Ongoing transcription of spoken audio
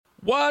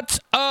What's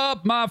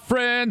up, my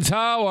friends?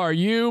 How are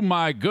you?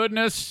 My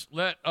goodness,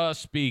 let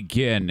us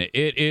begin.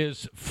 It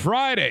is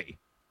Friday.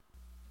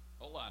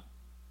 Hold on.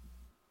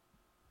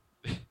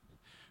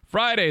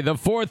 Friday, the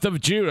 4th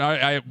of June.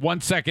 I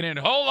 1 second in.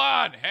 Hold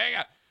on. Hang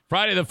on.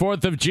 Friday, the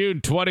 4th of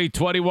June,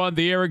 2021.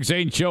 The Eric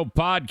Zane Show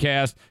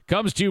Podcast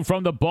comes to you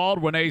from the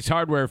Baldwin Ace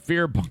Hardware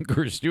Fear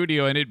Bunker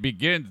Studio, and it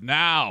begins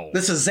now.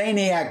 This is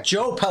Zaniac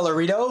Joe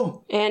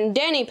Pellerito. And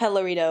Danny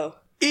Pellerito.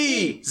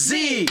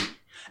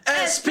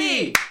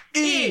 E-Z-E-Z-S-P.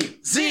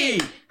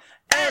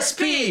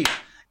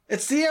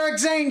 It's the Eric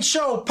Zane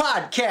Show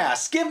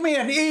Podcast. Give me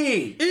an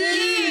E.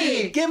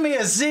 E. Give me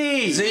a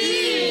Z.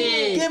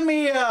 Z. Give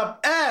me a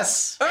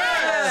S.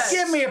 S.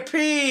 Give me a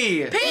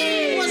P.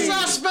 P. What's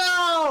that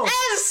spell?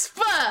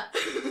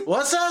 Espa.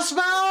 What's that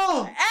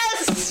spell?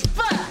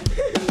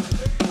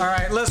 Espa. All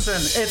right,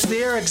 listen. It's the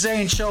Eric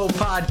Zane Show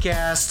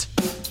Podcast.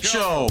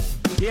 Show.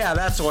 Yeah,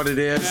 that's what it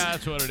is. Yeah,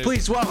 that's what it is.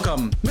 Please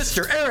welcome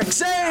Mr. Eric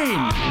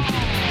Zane.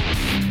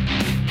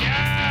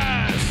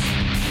 Yes!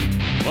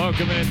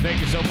 Welcome in.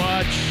 Thank you so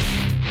much.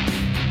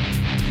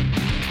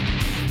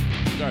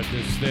 Start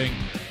this thing.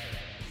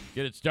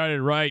 Get it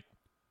started right.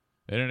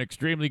 In an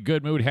extremely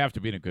good mood. Have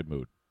to be in a good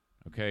mood.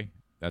 Okay?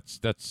 That's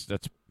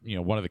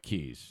one of the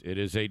keys. It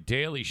is a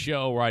daily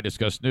show where I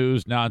discuss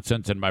news,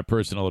 nonsense, and my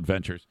personal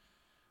adventures.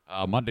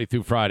 Monday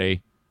through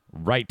Friday,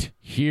 right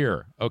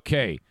here.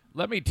 Okay.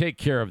 Let me take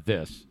care of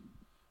this.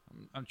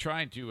 I'm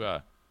trying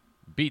to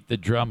beat the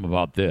drum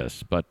about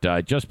this, but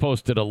I just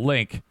posted a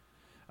link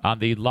on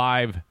the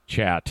live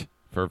chat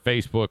for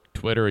Facebook,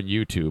 Twitter, and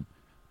YouTube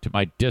to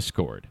my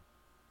Discord.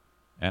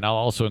 And I'll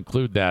also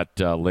include that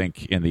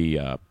link in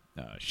the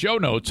show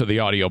notes of the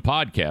audio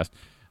podcast.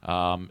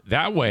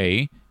 That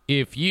way,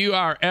 if you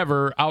are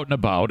ever out and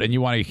about and you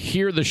want to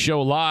hear the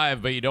show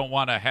live, but you don't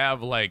want to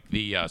have like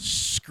the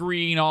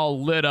screen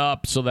all lit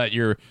up so that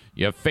you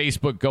have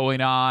Facebook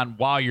going on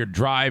while you're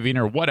driving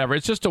or whatever,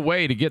 it's just a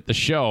way to get the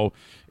show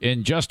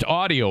in just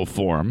audio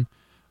form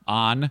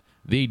on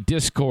the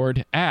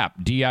Discord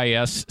app,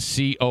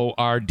 D-I-S-C-O-R-D,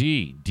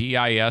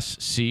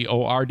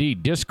 D-I-S-C-O-R-D,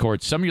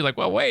 Discord. Some of you are like,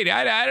 well, wait,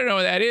 I don't know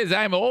what that is.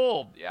 I'm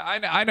old. Yeah,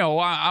 I know.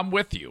 I'm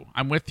with you.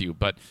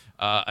 But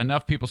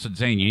enough people said,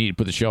 Zane, you need to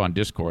put the show on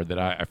Discord that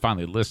I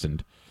finally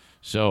listened.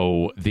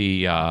 So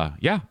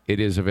it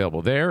is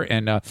available there.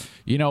 And,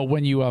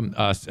 when you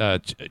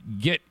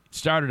get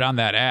started on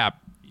that app,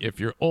 if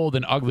you're old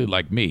and ugly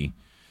like me,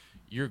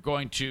 you're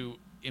going to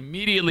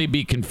immediately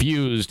be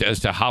confused as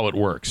to how it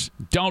works.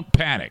 Don't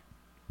panic.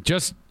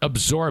 Just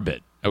absorb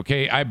it,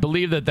 okay? I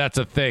believe that that's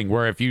a thing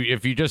where if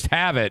you just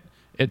have it,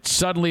 it's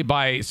suddenly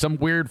by some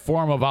weird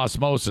form of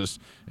osmosis,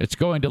 it's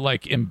going to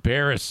like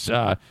embarrass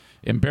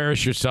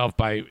yourself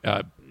by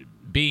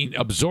being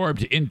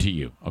absorbed into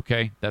you,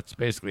 okay? That's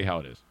basically how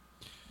it is.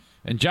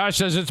 And Josh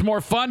says it's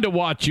more fun to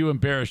watch you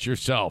embarrass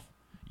yourself.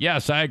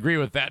 Yes, I agree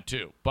with that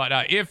too. But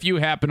if you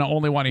happen to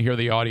only want to hear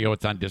the audio,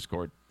 it's on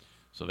Discord.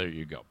 So there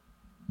you go.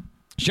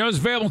 Show's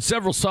available in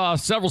several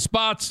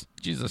spots.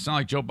 Jesus, I sound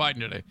like Joe Biden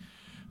today.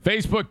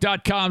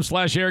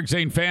 Facebook.com/Eric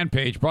Zane fan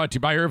page, brought to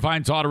you by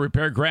Irvine's Auto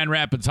Repair, Grand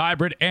Rapids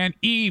Hybrid, and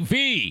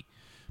EV.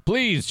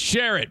 Please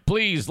share it.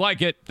 Please like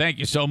it. Thank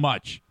you so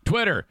much.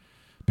 Twitter,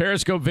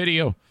 Periscope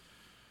video,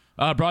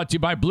 brought to you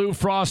by Blue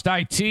Frost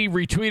IT.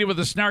 Retweeted with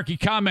a snarky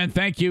comment.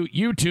 Thank you.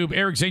 YouTube,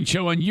 Eric Zane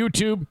Show on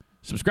YouTube.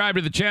 Subscribe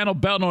to the channel,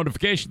 bell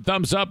notification,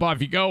 thumbs up.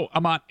 Off you go.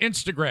 I'm on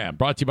Instagram,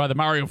 brought to you by the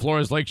Mario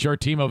Flores Lakeshore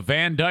team of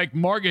Van Dyke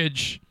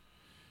Mortgage.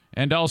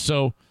 And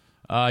also,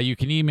 you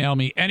can email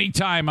me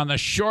anytime on the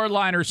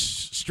Shoreliner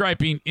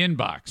Striping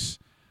inbox.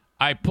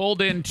 I pulled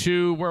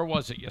into, where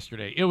was it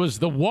yesterday? It was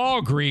the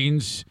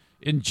Walgreens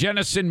in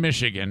Jenison,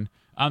 Michigan,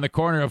 on the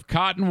corner of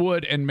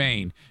Cottonwood and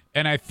Maine.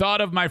 And I thought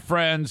of my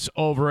friends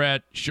over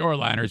at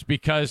Shoreliners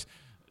because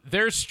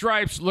their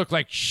stripes look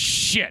like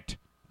shit,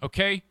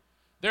 okay?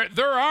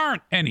 There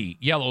aren't any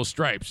yellow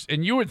stripes.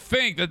 And you would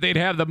think that they'd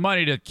have the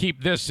money to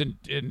keep this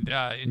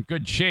in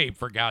good shape,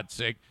 for God's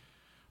sake.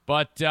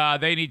 But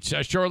they need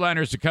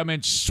Shoreliners to come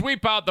in,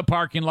 sweep out the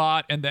parking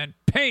lot, and then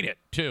paint it,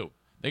 too.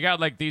 They got,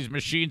 like, these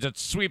machines that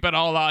sweep it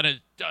all out, and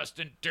dust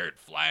and dirt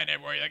flying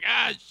everywhere. You're like,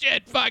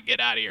 shit, fuck, get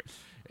out of here.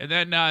 And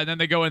then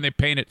they go in and they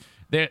paint it.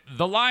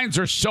 The lines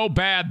are so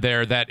bad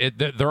there that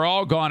they're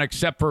all gone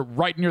except for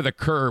right near the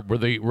curb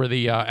where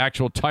the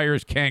actual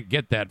tires can't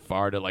get that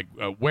far to, like,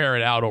 wear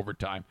it out over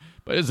time.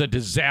 But it's a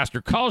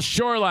disaster. Call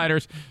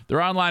Shoreliners.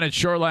 They're online at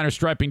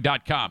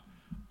shorelinerstriping.com.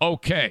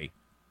 Okay.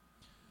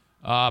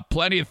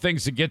 Plenty of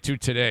things to get to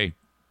today.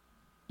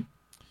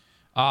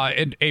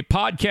 And a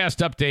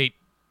podcast update.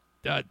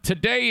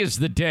 Today is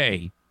the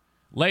day,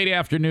 late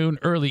afternoon,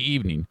 early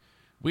evening.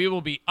 We will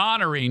be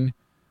honoring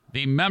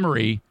the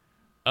memory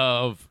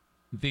of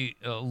the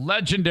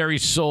legendary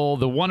soul,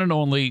 the one and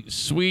only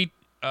sweet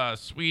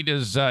as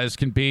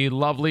can be,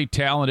 lovely,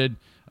 talented,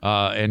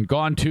 and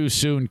gone too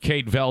soon,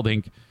 Kate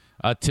Veldink.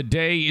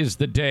 Today is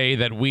the day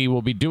that we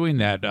will be doing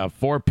that.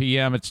 4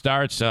 p.m. it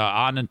starts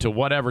on into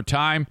whatever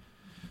time.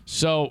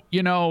 So,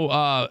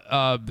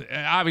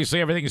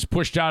 obviously everything is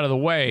pushed out of the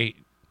way.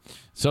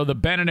 So the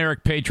Ben and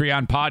Eric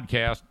Patreon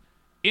podcast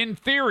in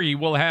theory,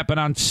 will happen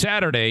on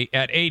Saturday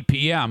at 8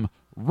 p.m.,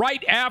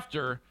 right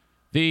after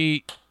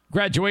the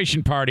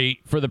graduation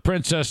party for the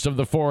Princess of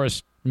the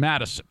Forest,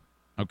 Madison.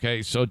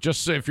 Okay, so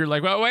just if you're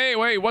like, well,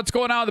 wait, what's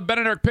going on with the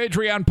Benedict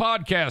Patreon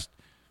podcast?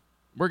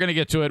 We're going to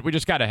get to it. We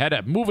just got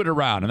to move it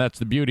around, and that's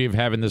the beauty of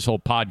having this whole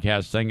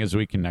podcast thing is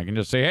I can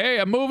just say, hey,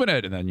 I'm moving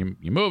it, and then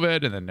you move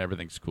it, and then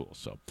everything's cool.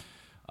 So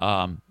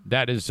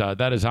that is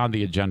on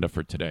the agenda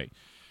for today.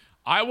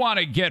 I want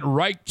to get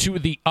right to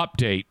the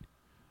update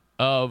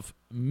of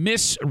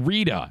Miss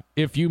Rita.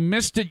 If you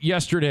missed it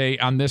yesterday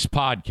on this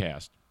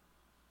podcast,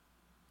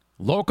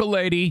 local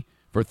lady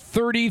for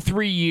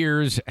 33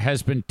 years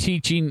has been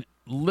teaching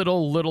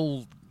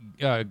little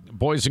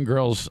boys and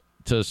girls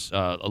to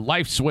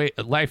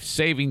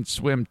life-saving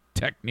swim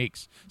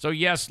techniques. So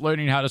yes,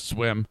 learning how to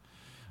swim,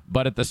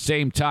 but at the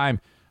same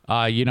time,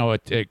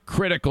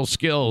 critical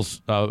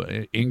skills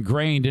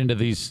ingrained into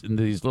these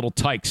little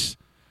tykes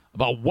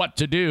about what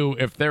to do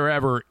if they're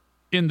ever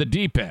in the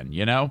deep end,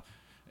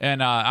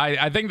 And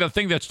I think the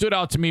thing that stood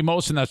out to me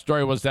most in that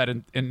story was that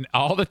in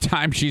all the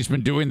time she's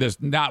been doing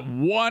this, not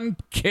one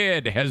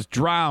kid has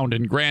drowned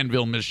in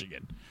Granville,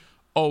 Michigan.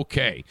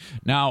 Okay.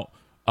 Now,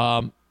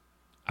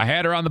 I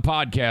had her on the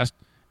podcast,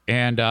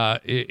 and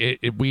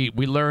we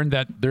learned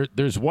that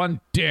there's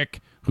one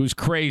dick who's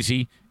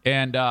crazy,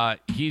 and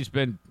he's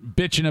been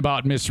bitching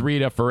about Miss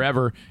Rita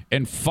forever,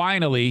 and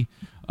finally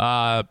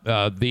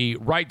the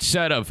right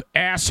set of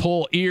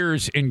asshole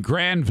ears in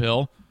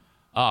Granville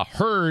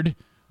heard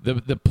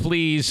the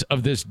pleas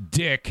of this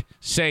dick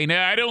saying,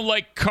 I don't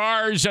like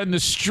cars on the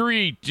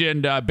street,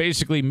 and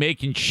basically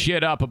making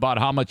shit up about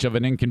how much of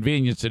an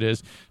inconvenience it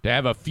is to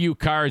have a few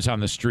cars on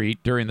the street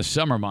during the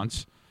summer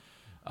months.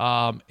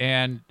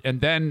 And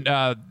then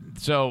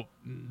so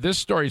this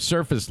story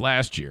surfaced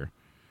last year,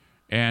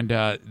 and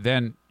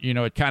then,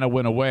 it kind of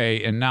went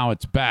away, and now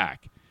it's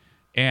back.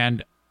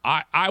 And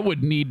I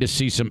would need to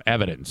see some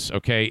evidence,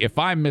 okay? If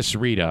I'm Miss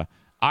Rita,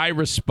 I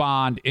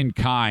respond in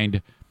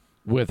kind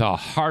with a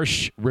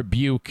harsh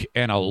rebuke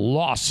and a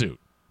lawsuit,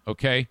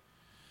 okay?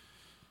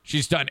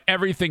 She's done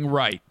everything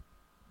right.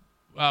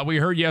 We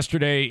heard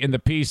yesterday in the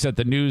piece that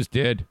the news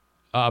did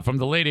from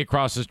the lady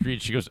across the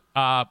street. She goes,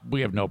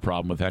 we have no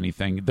problem with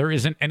anything. There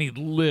isn't any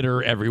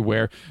litter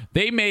everywhere.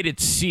 They made it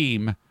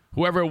seem,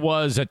 whoever it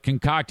was that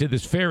concocted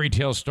this fairy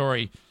tale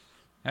story,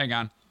 hang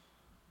on,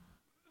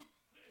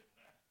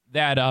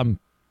 that,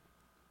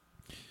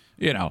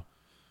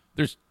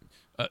 there's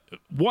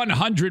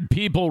 100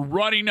 people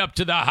running up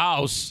to the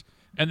house,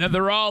 and then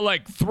they're all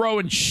like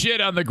throwing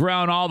shit on the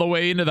ground all the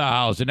way into the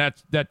house, and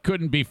that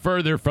couldn't be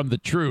further from the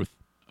truth,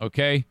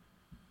 okay?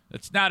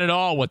 That's not at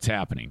all what's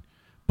happening.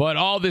 But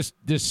all this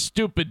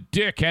stupid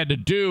dick had to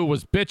do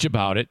was bitch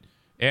about it,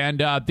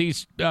 and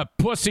these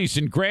pussies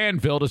in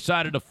Granville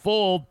decided to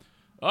fold.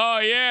 Oh,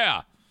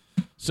 yeah.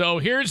 So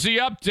here's the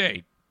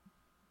update.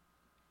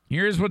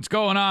 Here's what's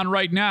going on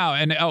right now.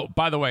 And, oh,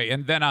 by the way,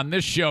 and then on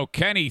this show,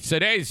 Kenny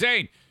said, hey,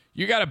 Zane,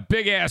 you got a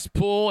big-ass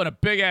pool and a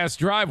big-ass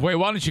driveway.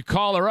 Why don't you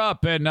call her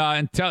up and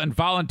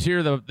volunteer?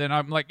 And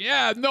I'm like,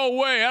 yeah, no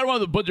way. I don't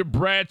want a bunch of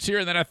brats here.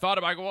 And then I thought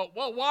about it. I go,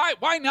 well,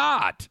 why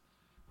not?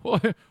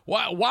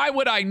 Why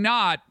would I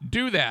not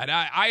do that?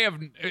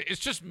 It's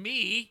just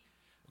me,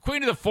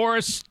 Queen of the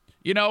Forest,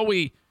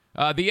 the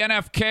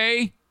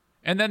NFK,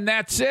 and then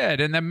that's it.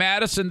 And then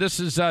Madison,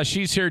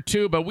 she's here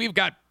too, but we've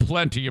got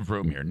plenty of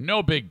room here.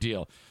 No big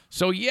deal.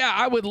 So, yeah,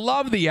 I would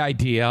love the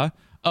idea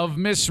of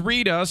Miss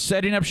Rita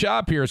setting up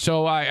shop here.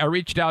 So I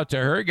reached out to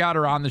her, got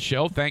her on the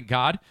show, thank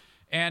God.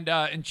 And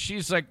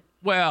she's like,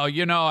 well,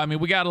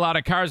 we got a lot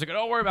of cars. I go,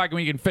 don't worry about it.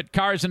 We can fit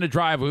cars in the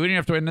driveway. We didn't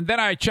have to. And then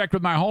I checked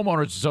with my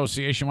homeowners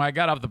association when I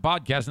got off the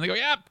podcast, and they go,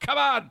 yeah, come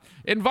on,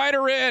 invite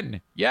her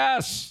in.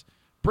 Yes,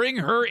 bring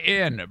her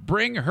in.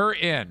 Bring her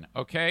in,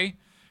 okay?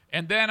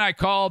 And then I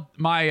called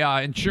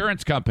my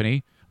insurance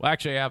company. Well,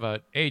 actually, I have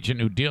an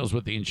agent who deals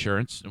with the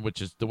insurance,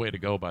 which is the way to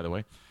go, by the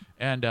way.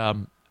 And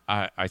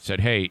I said,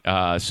 hey,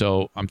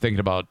 so I'm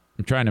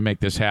trying to make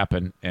this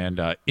happen.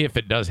 And if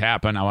it does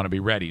happen, I want to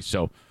be ready.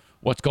 So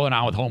what's going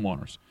on with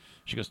homeowners?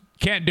 She goes,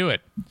 can't do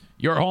it.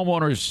 Your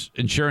homeowner's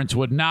insurance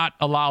would not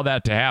allow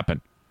that to happen.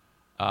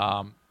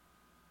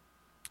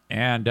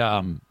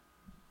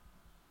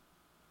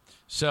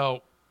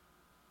 So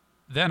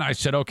then I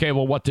said, okay,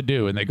 well, what to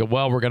do? And they go,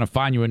 well, we're going to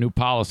find you a new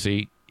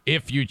policy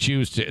if you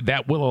choose to.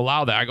 That will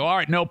allow that. I go, all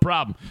right, no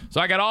problem.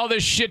 So I got all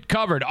this shit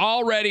covered.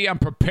 Already I'm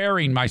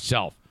preparing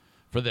myself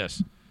for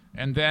this.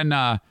 And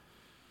then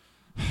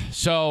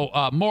so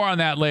more on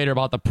that later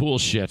about the pool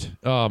shit.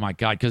 Oh, my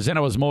God, because then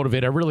I was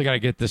motivated. I really got to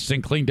get this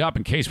thing cleaned up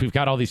in case we've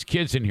got all these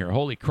kids in here.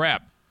 Holy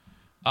crap.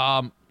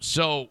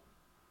 So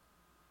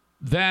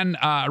then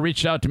I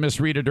reached out to Miss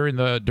Rita during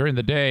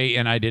the day,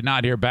 and I did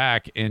not hear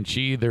back. And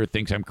she either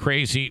thinks I'm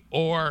crazy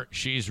or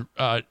she's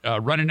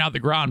running out the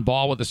ground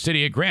ball with the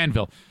city of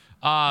Granville.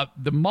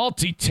 The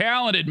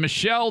multi-talented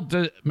Michelle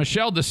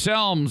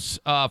DeSelms,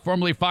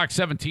 formerly Fox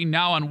 17,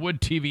 now on Wood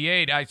TV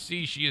 8. I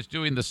see she is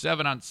doing the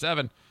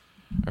 7-on-7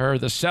 or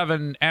the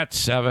 7 at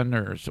 7,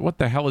 or what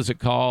the hell is it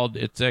called?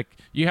 It's like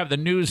you have the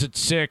news at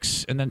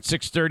 6, and then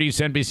 6:30 is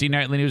NBC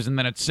Nightly News, and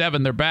then at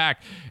 7 they're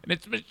back, and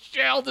it's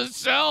Michelle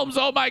DeSelms.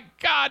 Oh my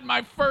God,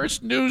 my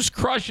first news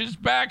crush is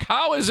back.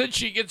 How is it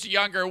she gets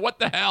younger? What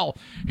the hell?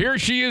 Here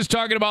she is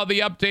talking about the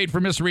update for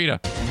Miss Rita.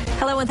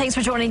 Hello and thanks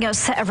for joining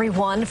us,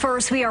 everyone.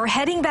 First, we are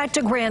heading back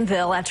to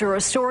Granville after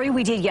a story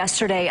we did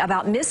yesterday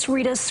about Miss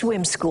Rita's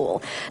swim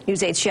school.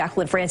 News 8's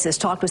Jacqueline Francis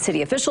talked with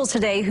city officials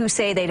today who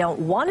say they don't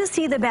want to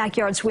see the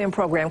backyard swim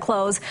program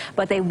close,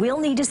 but they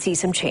will need to see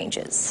some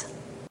changes.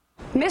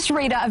 Miss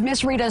Rita of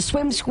Miss Rita's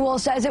Swim School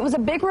says it was a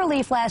big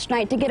relief last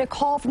night to get a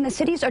call from the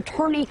city's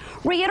attorney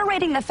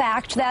reiterating the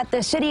fact that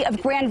the city of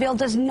Granville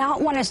does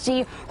not want to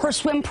see her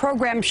swim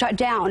program shut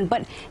down,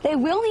 but they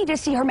will need to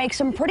see her make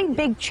some pretty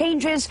big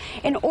changes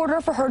in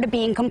order for her to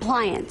be in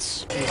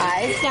compliance.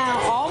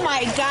 Oh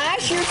my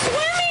gosh, you're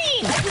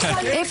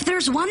swimming! If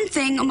there's one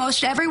thing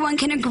most everyone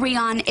can agree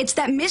on, it's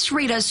that Miss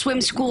Rita's Swim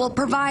School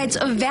provides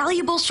a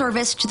valuable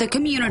service to the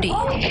community.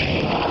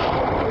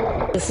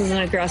 This is an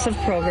aggressive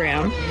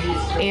program,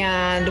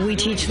 and we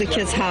teach the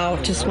kids how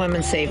to swim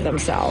and save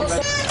themselves.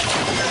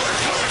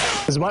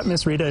 Is what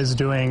Miss Rita is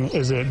doing,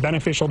 is it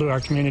beneficial to our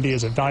community?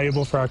 Is it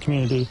valuable for our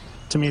community?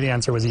 To me, the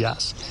answer was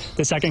yes.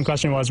 The second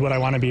question was, would I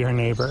want to be her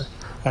neighbor?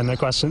 And the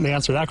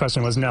answer to that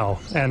question was no.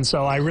 And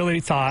so I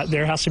really thought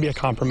there has to be a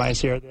compromise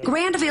here.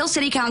 Granville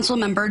City Council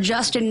member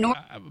Justin North.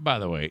 By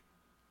the way,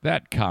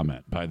 that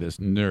comment by this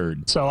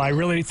nerd. So I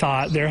really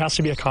thought there has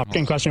to be a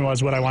compromise. The question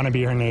was, would I want to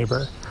be her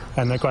neighbor?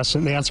 And the answer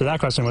to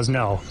that question was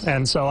no.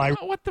 And so I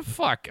what the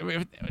fuck? I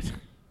mean,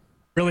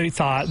 really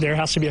thought there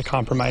has to be a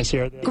compromise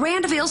here.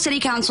 Granville City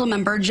Council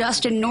member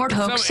Justin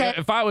Nordhook said,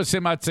 if I was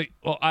him, I'd say,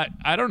 well,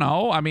 I don't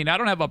know. I mean, I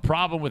don't have a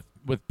problem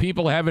with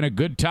people having a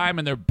good time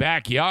in their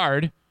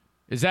backyard.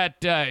 Is that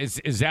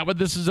is that what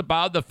this is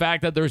about? The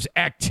fact that there's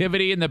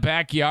activity in the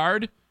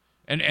backyard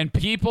and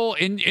people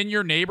in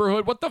your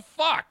neighborhood? What the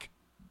fuck?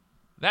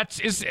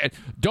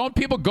 Don't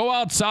people go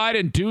outside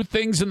and do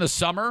things in the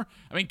summer?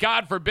 I mean,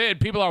 God forbid,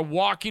 people are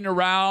walking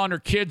around or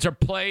kids are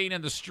playing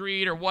in the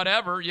street or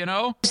whatever, you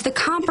know? The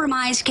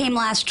compromise came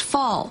last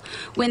fall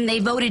when they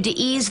voted to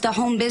ease the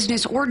home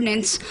business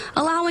ordinance,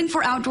 allowing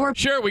for outdoor.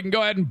 Sure, we can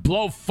go ahead and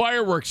blow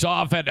fireworks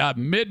off at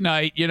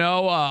midnight, you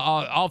know,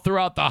 all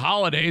throughout the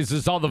holidays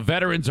as all the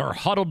veterans are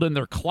huddled in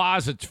their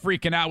closets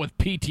freaking out with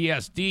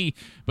PTSD.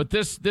 But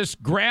this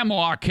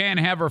grandma can't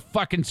have her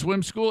fucking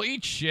swim school.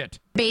 Eat shit.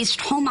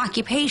 Based home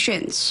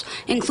occupations,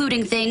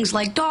 including things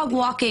like dog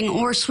walking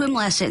or swim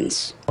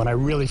lessons. And I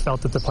really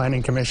felt that the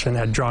Planning Commission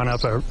had drawn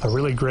up a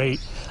really great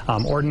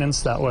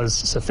ordinance that was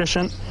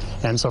sufficient.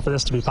 And so for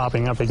this to be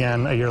popping up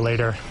again a year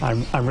later,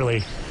 I'm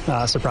really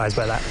surprised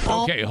by that.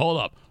 Okay, hold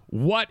up.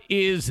 What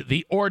is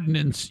the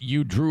ordinance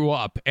you drew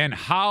up, and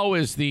how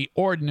is the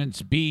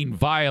ordinance being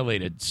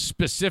violated?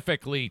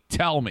 Specifically,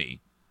 tell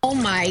me. Oh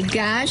my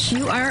gosh,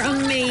 you are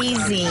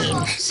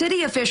amazing.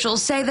 City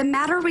officials say the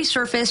matter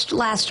resurfaced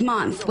last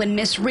month when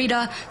Miss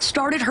Rita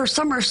started her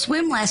summer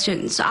swim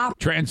lessons.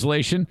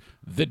 Translation,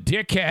 the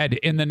dickhead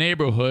in the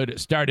neighborhood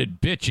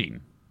started bitching.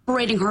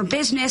 Operating her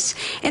business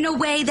in a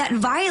way that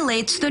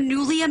violates the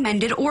newly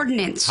amended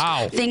ordinance.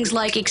 How? Things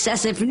like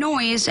excessive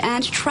noise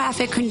and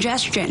traffic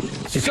congestion.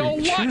 If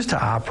you choose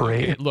to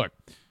operate. Okay, look,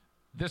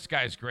 this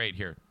guy's great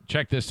here.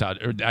 Check this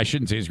out. Or I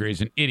shouldn't say he's great.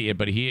 He's an idiot,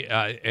 but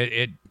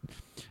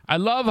I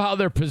love how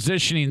they're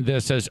positioning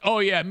this as, oh,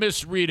 yeah,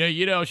 Miss Rita,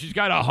 you know, she's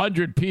got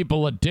 100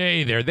 people a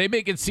day there. They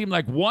make it seem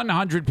like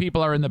 100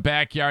 people are in the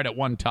backyard at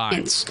one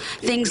time.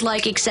 Things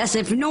like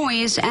excessive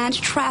noise and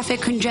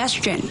traffic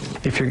congestion.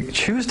 If you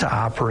choose to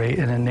operate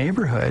in a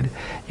neighborhood,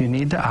 you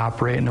need to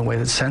operate in a way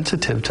that's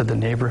sensitive to the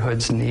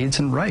neighborhood's needs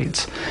and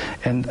rights.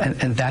 And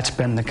that's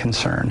been the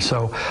concern.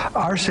 So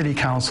our city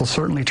council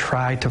certainly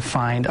tried to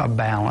find a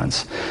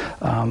balance.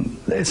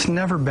 It's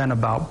never been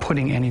about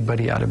putting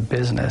anybody out of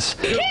business.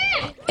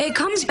 It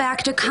comes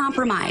back to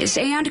compromise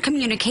and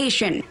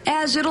communication,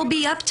 as it'll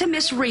be up to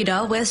Miss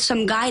Rita, with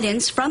some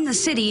guidance from the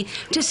city,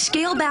 to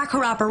scale back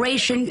her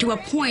operation to a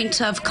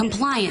point of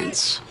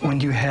compliance.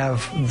 When you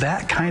have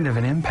that kind of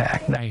an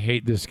impact, I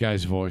hate this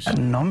guy's voice.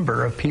 that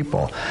number of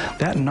people,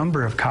 that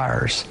number of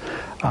cars,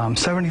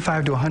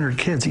 75 to 100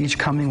 kids, each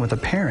coming with a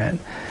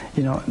parent,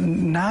 you know,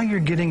 now you're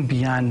getting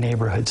beyond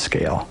neighborhood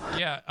scale.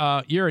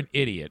 Yeah, you're an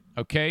idiot,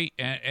 okay?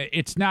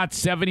 It's not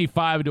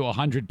 75 to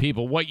 100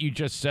 people. What you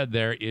just said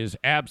there is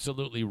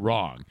absolutely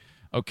wrong.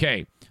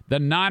 Okay, the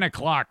 9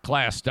 o'clock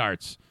class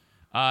starts.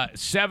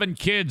 7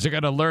 kids are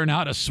going to learn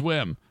how to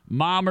swim.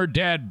 Mom or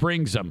dad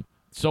brings them.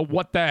 So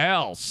what the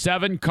hell?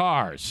 7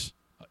 cars.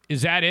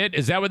 Is that it?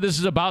 Is that what this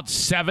is about?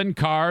 7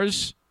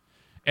 cars?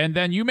 And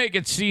then you make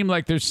it seem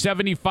like there's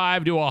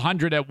 75 to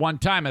 100 at one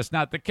time. That's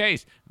not the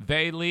case.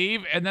 They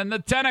leave, and then the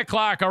 10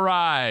 o'clock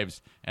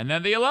arrives. And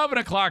then the 11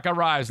 o'clock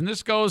arrives, and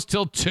this goes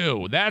till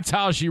 2. That's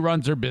how she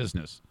runs her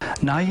business.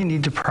 Now you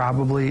need to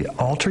probably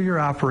alter your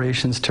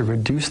operations to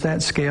reduce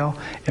that scale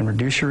and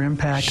reduce your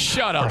impact.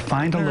 Shut up, or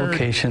find nerd. a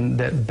location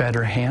that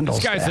better handles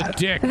This guy's that. a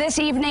dick. This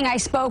evening, I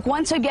spoke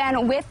once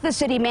again with the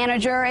city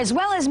manager as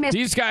well as Miss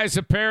These guys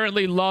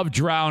apparently love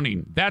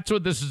drowning. That's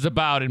what this is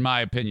about, in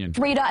my opinion.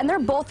 Rita, and they're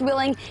both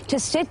willing to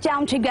sit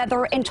down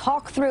together and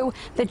talk through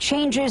the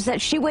changes that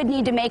she would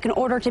need to make in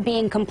order to be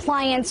in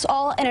compliance,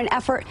 all in an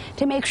effort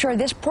to make sure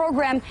this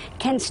program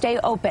can stay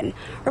open.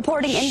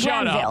 Reporting in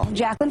Shut Granville, up.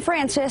 Jacqueline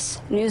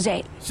Francis, News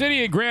 8.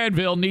 City of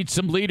Granville needs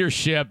some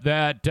leadership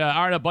that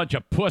aren't a bunch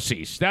of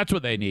pussies. That's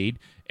what they need.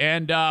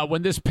 And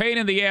when this pain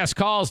in the ass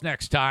calls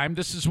next time,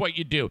 this is what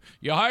you do.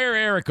 You hire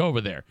Eric over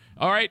there,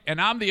 all right?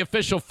 And I'm the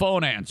official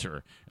phone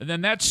answerer. And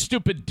then that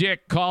stupid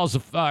dick calls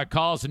and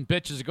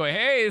bitches and go,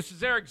 "Hey, this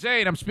is Eric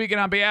Zane. I'm speaking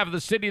on behalf of the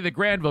city of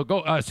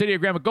Granville. City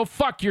of Granville. Go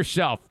fuck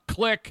yourself."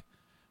 Click.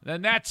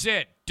 Then that's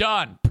it.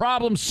 Done.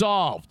 Problem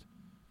solved.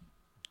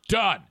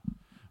 Done.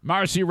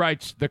 Marcy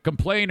writes, the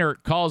complainer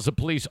calls the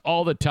police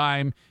all the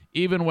time,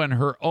 even when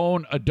her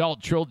own adult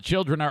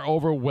children are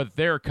over with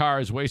their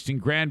cars, wasting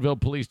Granville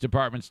Police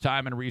Department's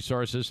time and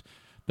resources.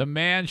 The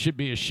man should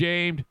be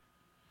ashamed.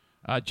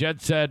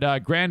 Jed said,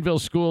 Granville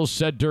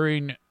schools I don't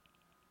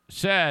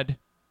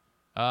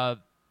know,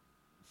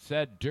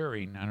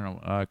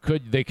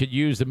 they could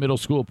use the middle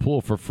school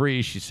pool for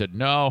free. She said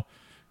no.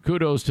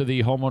 Kudos to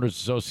the Homeowners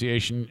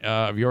Association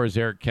of yours,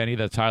 Eric Kenny.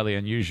 That's highly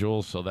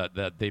unusual, so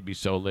that they'd be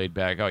so laid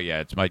back. Oh,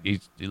 yeah,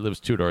 he lives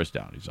 2 doors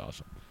down. He's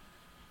awesome.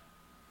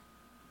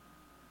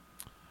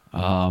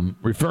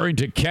 Referring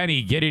to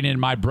Kenny getting in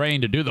my brain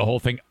to do the whole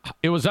thing,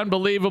 it was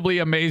unbelievably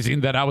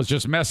amazing that I was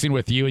just messing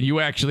with you, and you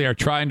actually are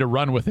trying to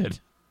run with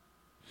it.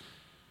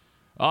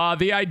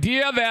 The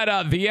idea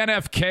that the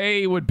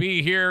NFK would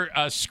be here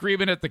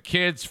screaming at the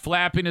kids,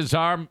 flapping his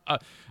arm,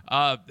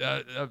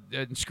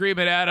 and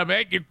screaming at him,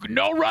 "Hey,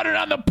 no running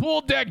on the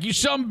pool deck, you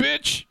some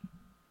bitch."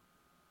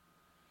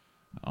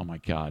 Oh, my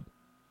God.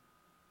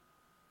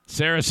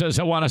 Sarah says,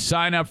 I want to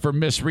sign up for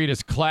Miss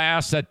Rita's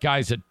class. That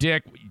guy's a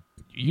dick.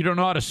 You don't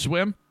know how to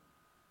swim?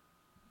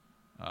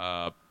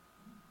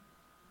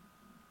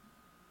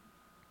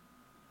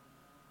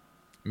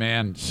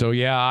 Man, so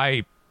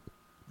yeah,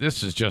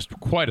 this is just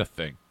quite a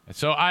thing.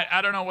 So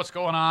I don't know what's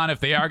going on, if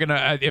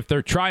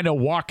they're trying to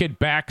walk it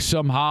back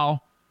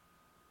somehow.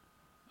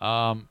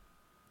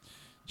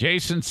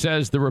 Jason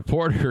says the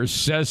reporter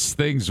says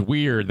things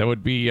weird. That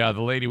would be the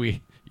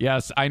lady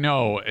yes, I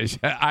know.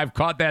 I've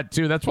caught that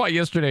too. That's why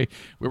yesterday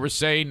we were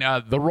saying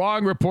the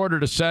wrong reporter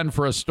to send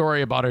for a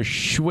story about a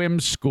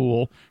schwim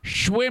school.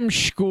 Schwim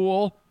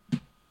school.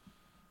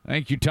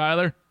 Thank you,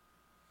 Tyler.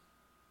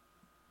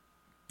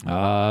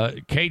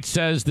 Kate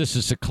says this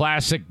is a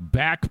classic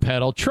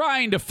backpedal,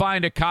 trying to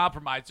find a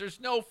compromise.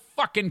 There's no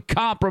fucking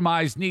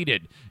compromise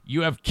needed.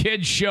 You have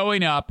kids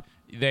showing up.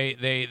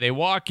 They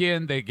walk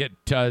in, they get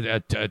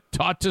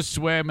taught to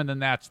swim, and then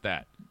that's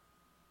that.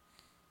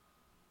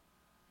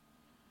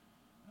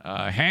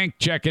 Hank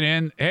checking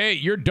in. Hey,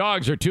 your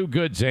dogs are too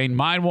good, Zane.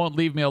 Mine won't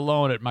leave me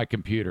alone at my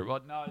computer. Well,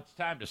 no, it's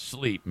time to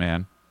sleep,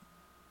 man.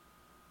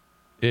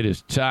 It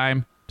is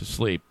time to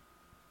sleep.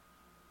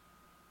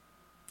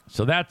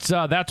 So that's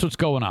what's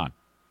going on.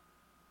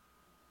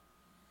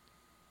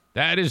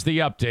 That is the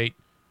update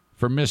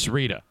for Miss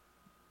Rita.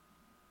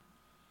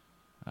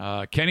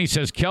 Kenny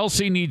says,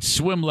 Kelsey needs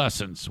swim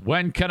lessons.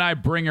 When can I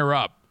bring her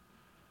up?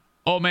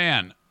 Oh,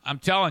 man, I'm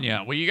telling you.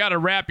 Well, you got to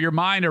wrap your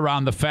mind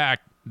around the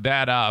fact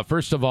that,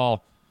 first of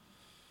all,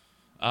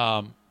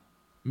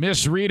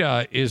 Miss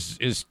Rita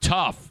is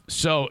tough.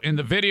 So in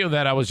the video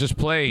that I was just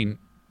playing,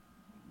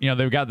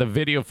 they've got the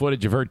video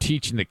footage of her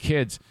teaching the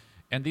kids.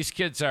 And these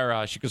kids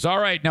are, she goes, all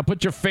right, now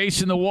put your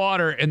face in the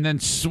water and then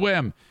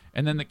swim.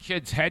 And then the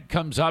kid's head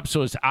comes up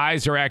so his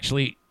eyes are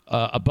actually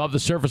above the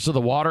surface of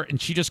the water.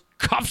 And she just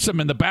cuffs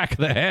him in the back of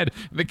the head.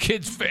 And the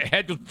kid's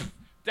head goes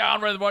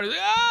down where the water.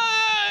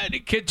 And the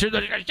kid turns,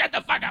 shut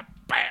the fuck up.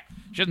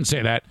 Shouldn't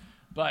say that.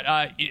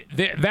 But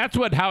that's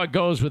how it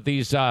goes with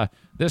these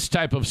this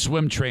type of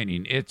swim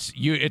training.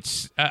 You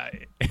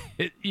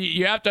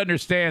have to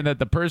understand that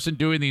the person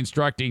doing the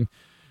instructing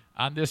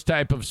on this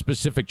type of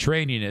specific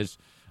training is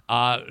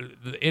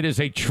it is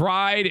a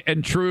tried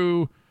and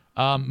true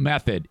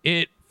method.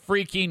 It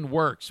freaking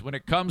works. When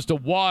it comes to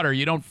water,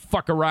 you don't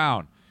fuck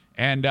around.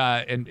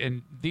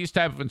 And these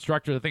type of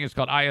instructors, I think it's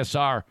called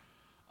ISR.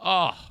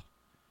 Oh,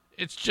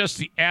 it's just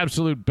the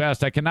absolute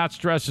best. I cannot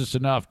stress this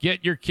enough.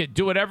 Get your kid,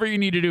 do whatever you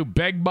need to do.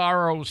 Beg,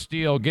 borrow,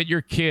 steal. Get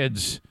your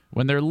kids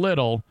when they're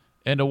little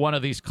into one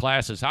of these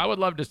classes. I would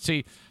love to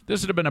see.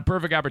 This would have been a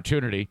perfect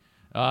opportunity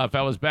if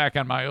I was back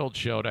on my old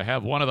show to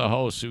have one of the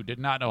hosts who did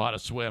not know how to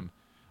swim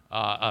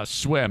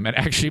and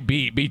actually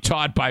be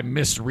taught by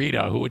Miss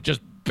Rita, who would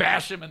just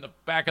bash him in the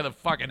back of the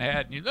fucking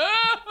head. And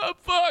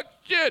fuck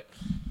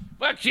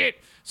shit.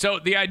 So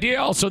the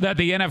idea also that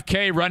the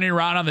NFK running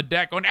around on the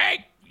deck going,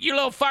 hey, you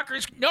little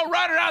fuckers, no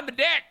running on the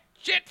deck.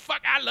 Shit,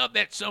 fuck, I love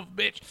that son of a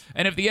bitch.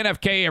 And if the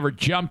NFK ever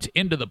jumped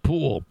into the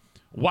pool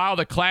while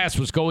the class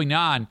was going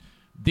on,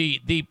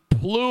 the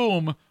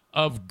plume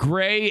of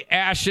gray,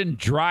 ashen,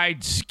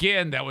 dried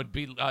skin that would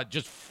be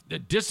just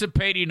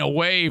dissipating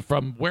away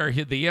from where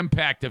the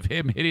impact of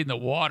him hitting the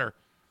water.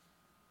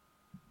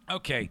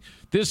 Okay,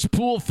 this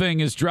pool thing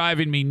is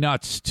driving me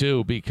nuts,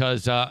 too,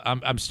 because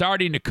I'm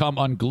starting to come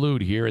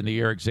unglued here in the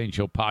Eric Zane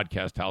Show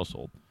podcast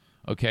household.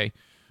 Okay,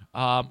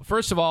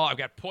 first of all, I've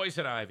got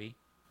poison ivy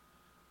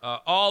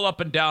all up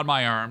and down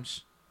my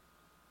arms.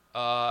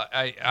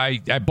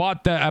 I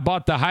bought the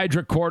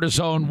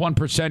hydrocortisone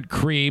 1%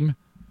 cream.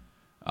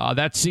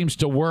 That seems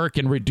to work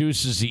and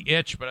reduces the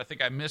itch, but I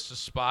think I missed a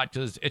spot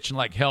because it's itching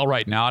like hell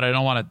right now, and I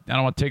don't want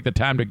to take the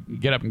time to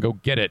get up and go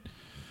get it.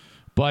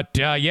 But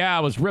I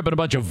was ripping a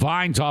bunch of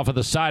vines off of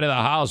the side of the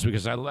house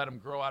because I let them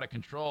grow out of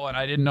control, and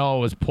I didn't know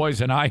it was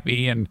poison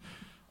ivy. And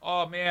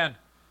oh man,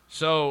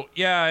 so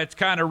yeah, it's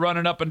kind of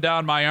running up and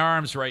down my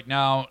arms right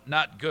now.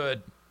 Not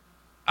good.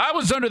 I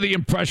was under the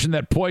impression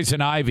that poison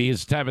ivy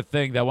is the type of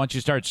thing that once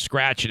you start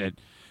scratching it,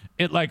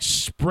 it like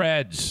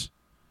spreads,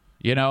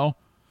 you know.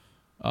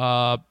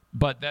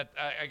 But that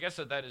I guess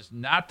that is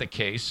not the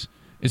case.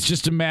 It's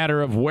just a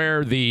matter of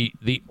where the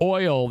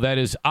oil that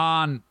is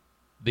on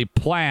the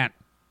plant,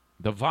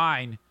 the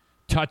vine,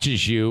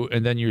 touches you,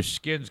 and then your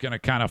skin's going to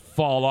kind of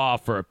fall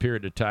off for a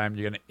period of time.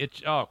 You're going to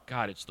itch. Oh,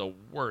 God, it's the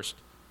worst.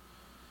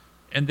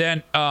 And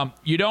then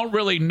you don't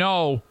really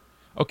know.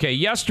 Okay,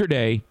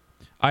 yesterday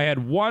I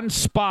had one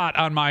spot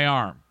on my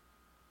arm.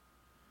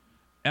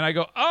 And I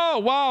go, oh,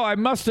 wow, I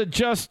must have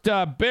just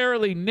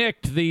barely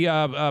nicked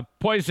the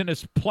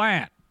poisonous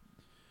plant.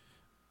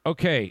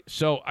 Okay,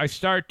 so I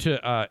start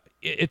to,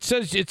 it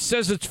says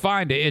it's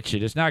fine to itch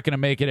it. It's not going to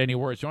make it any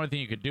worse. The only thing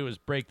you could do is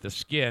break the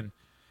skin,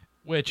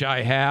 which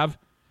I have.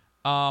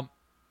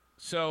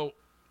 So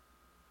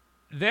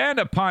then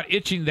upon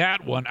itching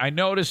that one, I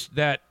noticed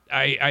that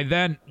I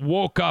then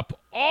woke up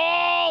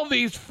all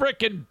these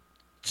freaking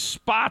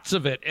spots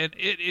of it, and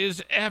it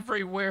is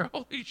everywhere.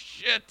 Holy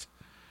shit.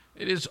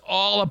 It is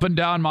all up and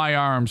down my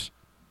arms.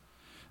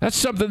 That's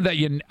something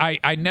that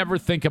I never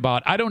think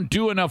about. I don't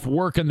do enough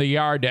work in the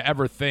yard to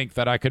ever think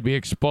that I could be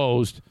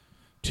exposed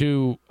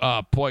to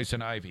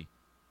poison ivy.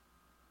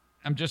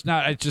 It's just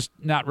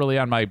not really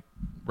on my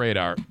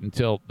radar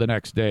until the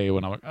next day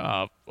when I'm like,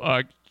 oh,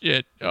 fuck,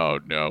 shit, oh,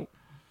 no.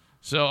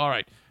 So, all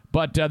right.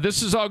 But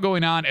this is all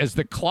going on as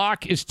the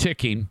clock is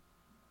ticking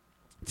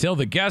till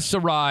the guests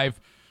arrive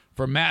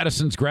for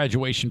Madison's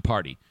graduation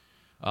party.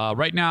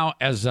 Right now,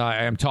 as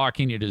I am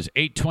talking, it is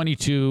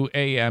 8:22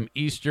 a.m.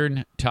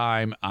 Eastern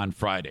time on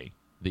Friday,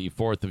 the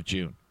 4th of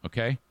June,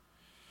 okay?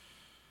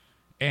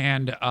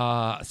 And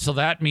so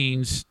that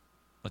means,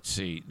 let's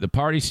see, the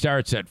party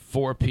starts at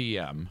 4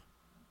 p.m.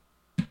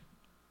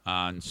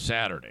 on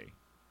Saturday.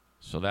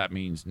 So that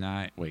means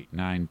 9,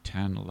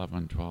 10,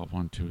 11, 12,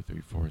 1, 2,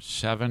 3, 4,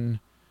 7,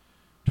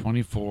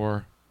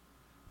 24,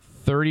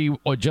 30,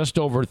 or just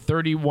over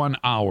 31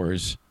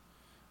 hours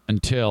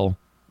until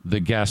the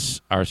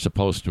guests are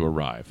supposed to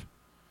arrive.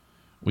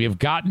 We have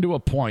gotten to a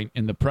point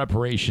in the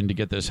preparation to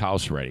get this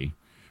house ready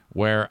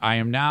where I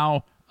am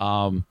now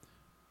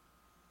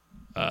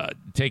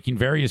taking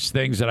various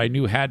things that I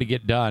knew had to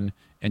get done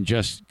and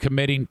just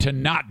committing to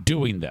not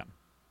doing them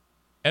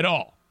at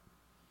all.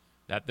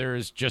 That there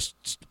is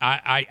just,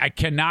 I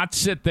cannot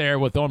sit there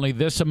with only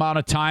this amount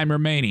of time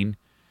remaining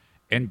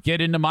and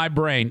get into my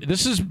brain.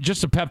 This is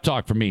just a pep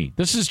talk for me.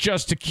 This is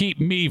just to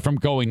keep me from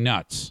going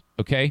nuts,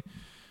 okay?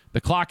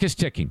 The clock is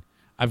ticking.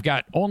 I've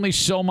got only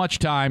so much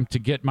time to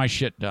get my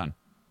shit done.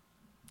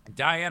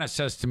 Diana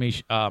says to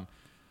me, so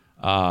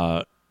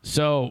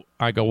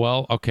I go,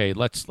 well, okay,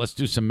 let's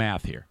do some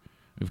math here.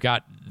 We've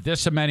got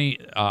this many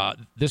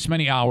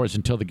hours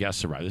until the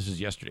guests arrive. This is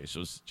yesterday,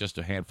 so it's just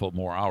a handful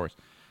more hours.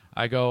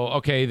 I go,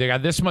 okay, they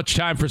got this much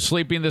time for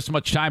sleeping, this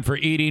much time for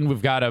eating.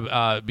 We've got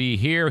to be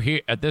here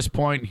at this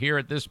point, here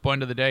at this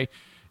point of the day.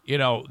 You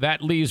know,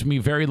 that leaves me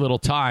very little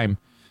time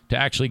to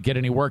actually get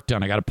any work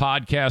done. I got a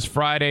podcast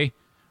Friday.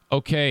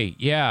 Okay,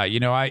 yeah, you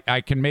know,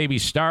 I can maybe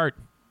start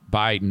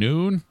by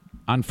noon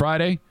on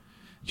Friday.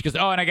 She goes,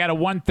 oh, and I got a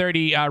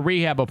 1:30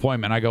 rehab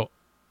appointment. I go,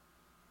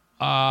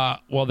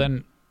 well,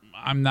 then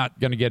I'm not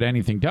going to get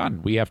anything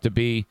done. We have to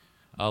be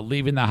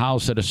leaving the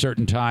house at a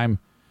certain time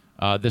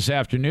this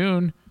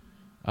afternoon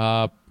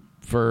for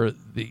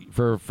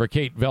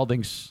Kate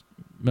Velding's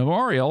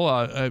memorial.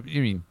 I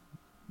mean,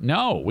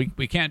 no,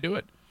 we can't do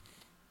it.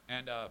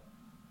 And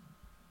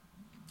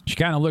she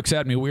kind of looks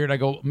at me weird. I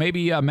go,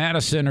 maybe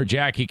Madison or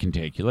Jackie can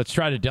take you. Let's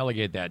try to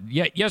delegate that.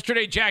 Yeah,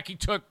 yesterday Jackie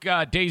took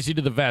Daisy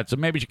to the vet, so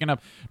maybe she can help.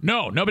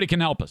 No, nobody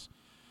can help us.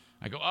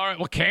 I go, all right,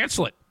 well,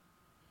 cancel it.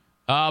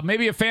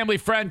 Maybe a family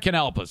friend can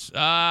help us.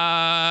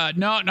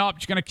 No,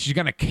 she's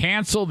gonna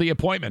cancel the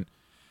appointment.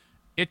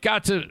 It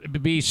got to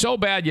be so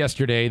bad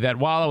yesterday that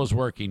while I was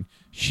working,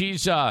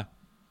 she's the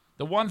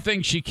one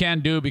thing she can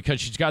do because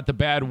she's got the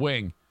bad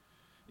wing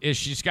is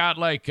she's got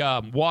like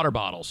water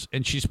bottles,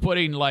 and she's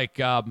putting like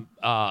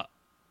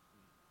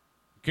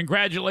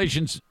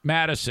congratulations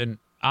Madison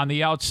on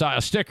the outside,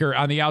 a sticker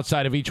on the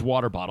outside of each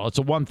water bottle. It's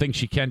the one thing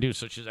she can do.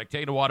 So she's like,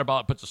 take a water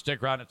bottle, puts a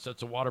sticker on it,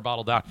 sets a water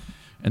bottle down,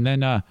 and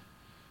then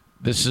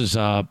this is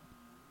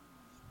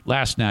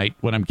last night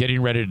when I'm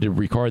getting ready to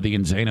record the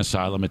Insane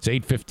Asylum. It's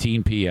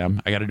 8:15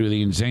 p.m. I got to do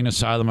the Insane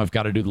Asylum. I've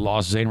got to do the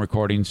Lost Zane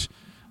recordings,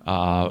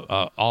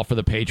 all for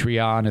the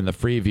Patreon and the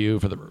free view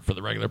for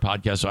the regular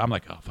podcast. So I'm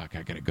like, oh, fuck,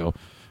 I got to go.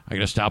 I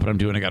got to stop what I'm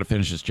doing. I got to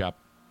finish this job.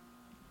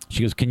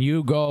 She goes, can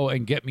you go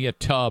and get me a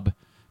tub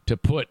to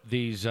put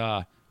these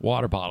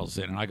water bottles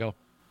in? And I go,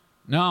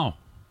 no,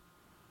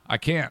 I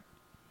can't.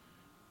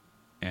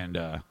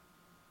 And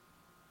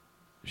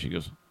she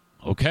goes,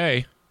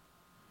 okay.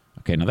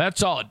 Okay, now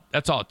that's all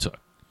it took.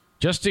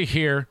 Just to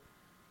hear,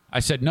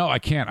 I said, no, I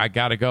can't. I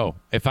got to go.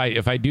 If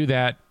I do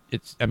that,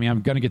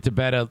 I'm going to get to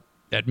bed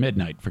at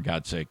midnight, for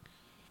God's sake.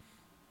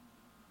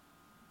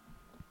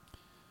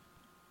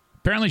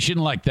 Apparently she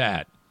didn't like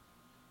that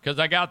because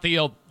I got the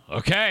old,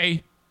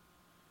 okay.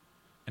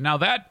 And now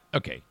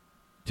okay.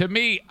 To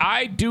me,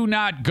 I do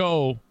not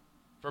go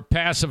for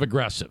passive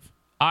aggressive.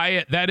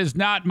 That is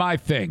not my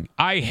thing.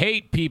 I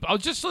hate people. I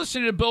was just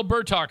listening to Bill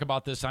Burr talk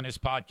about this on his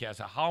podcast,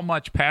 how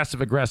much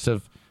passive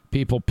aggressive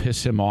people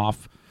piss him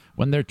off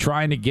when they're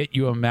trying to get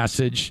you a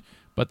message,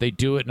 but they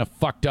do it in a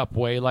fucked up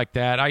way like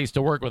that. I used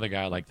to work with a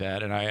guy like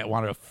that, and I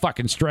wanted to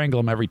fucking strangle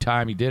him every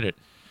time he did it.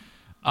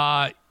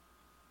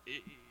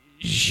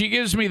 She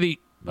gives me the,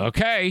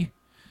 okay.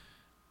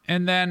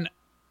 And then,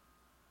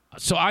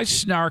 so I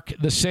snark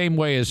the same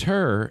way as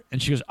her,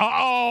 and she goes,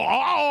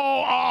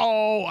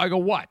 oh. I go,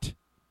 what?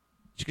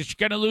 She goes,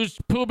 you're going to lose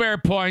Pooh Bear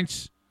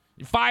points.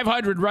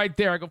 500 right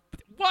there. I go,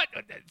 what?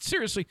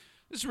 Seriously,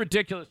 this is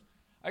ridiculous.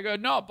 I go,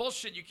 no,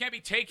 bullshit. You can't be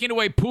taking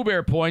away Pooh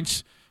Bear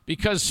points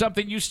because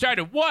something you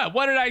started. What?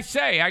 What did I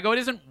say? I go, it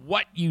isn't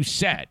what you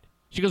said.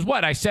 She goes,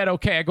 what? I said,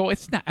 okay. I go,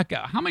 it's not. I go,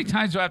 how many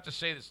times do I have to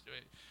say this?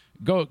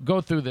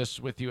 Go through this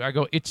with you. I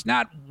go, it's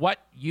not what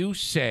you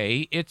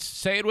say. It's,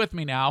 say it with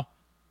me now,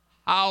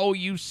 how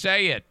you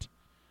say it.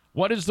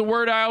 What is the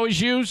word I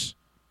always use?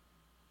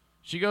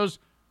 She goes,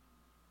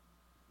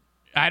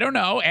 I don't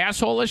know,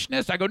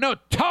 assholishness. I go, no,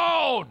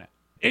 tone.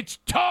 It's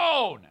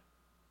tone.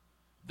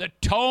 The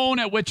tone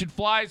at which it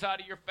flies out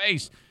of your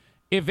face.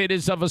 If it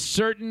is of a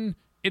certain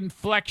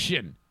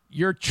inflection,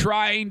 you're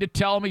trying to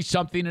tell me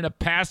something in a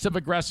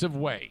passive-aggressive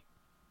way.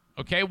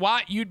 Okay,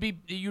 what?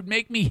 You'd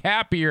make me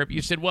happier if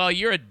you said, well,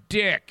 you're a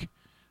dick.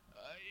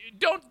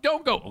 Don't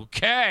go,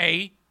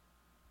 okay.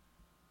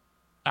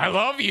 I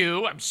love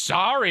you. I'm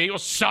sorry. Well,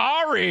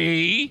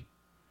 sorry.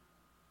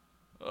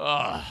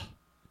 Ugh.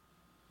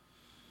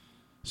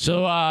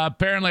 So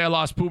apparently I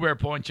lost Pooh Bear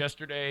points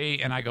yesterday,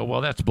 and I go, well,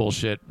 that's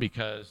bullshit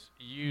because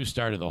you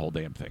started the whole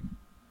damn thing.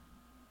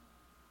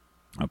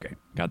 Okay,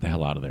 got the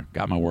hell out of there.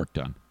 Got my work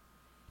done.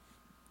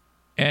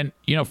 And,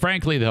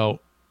 frankly, though,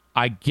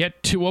 I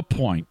get to a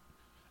point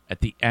at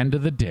the end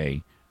of the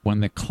day when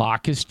the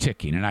clock is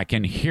ticking, and I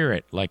can hear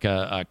it like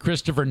a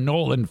Christopher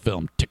Nolan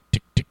film, tick,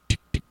 tick, tick, tick,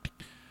 tick, tick.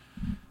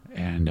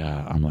 And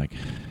I'm like,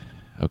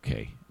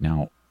 okay,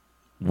 now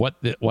what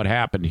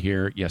happened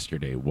here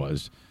yesterday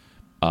was...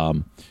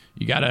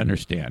 you got to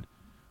understand,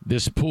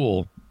 this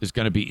pool is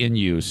going to be in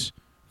use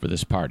for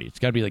this party. It's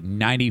got to be like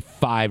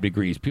 95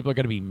 degrees. People are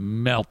going to be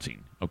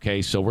melting,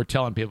 okay? So we're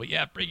telling people,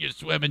 yeah, bring your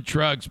swimming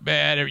trunks,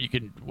 man, or you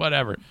can,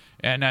 whatever.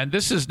 And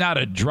this is not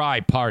a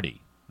dry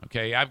party,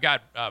 okay? I've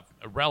got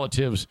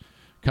relatives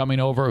coming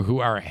over who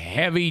are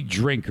heavy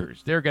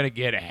drinkers. They're going to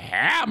get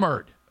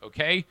hammered,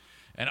 okay?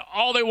 And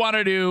all they want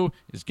to do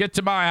is get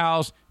to my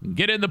house, and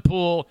get in the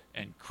pool,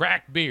 and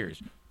crack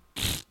beers.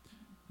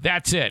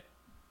 That's it.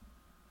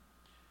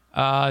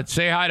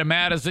 Say hi to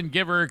Madison,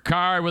 give her a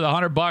card with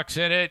 $100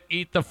 in it,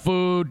 eat the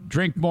food,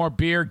 drink more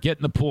beer, get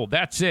in the pool.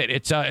 That's it.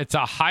 It's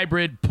a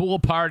hybrid pool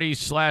party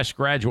 /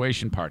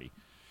 graduation party.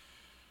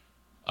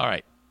 All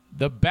right.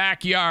 The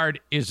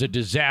backyard is a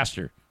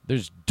disaster.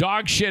 There's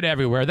dog shit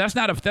everywhere. That's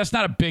not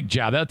a big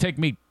job. That'll take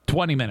me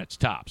 20 minutes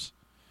tops.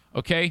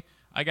 Okay?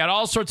 I got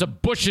all sorts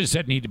of bushes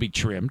that need to be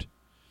trimmed.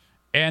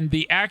 And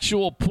the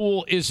actual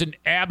pool is an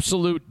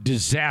absolute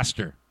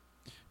disaster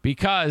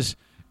because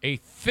a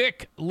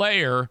thick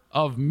layer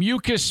of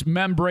mucous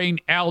membrane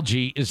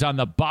algae is on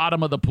the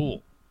bottom of the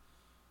pool.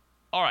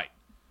 All right.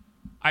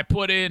 I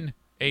put in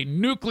a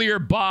nuclear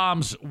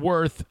bomb's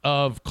worth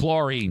of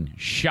chlorine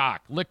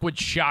liquid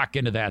shock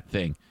into that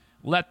thing.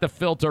 Let the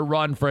filter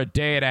run for a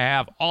day and a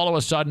half. All of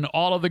a sudden,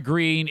 all of the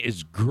green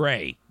is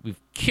gray.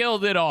 We've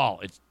killed it all.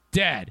 It's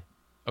dead.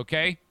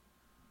 Okay?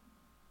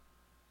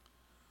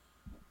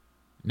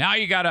 Now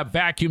you got to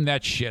vacuum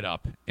that shit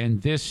up.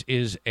 And this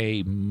is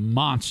a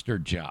monster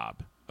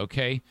job.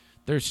 Okay,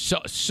 there's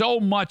so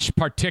much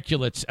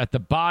particulates at the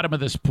bottom of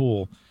this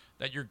pool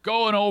that you're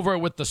going over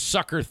with the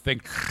sucker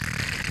thing,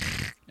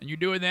 and you're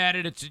doing that,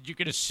 and you're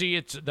gonna see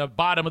it's the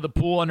bottom of the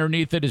pool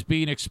underneath it is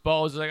being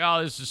exposed. It's like,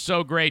 oh, this is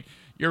so great.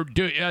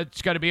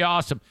 It's gonna be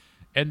awesome.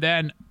 And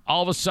then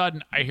all of a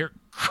sudden, I hear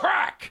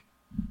crack.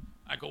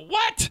 I go,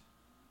 what?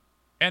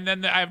 And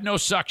then I have no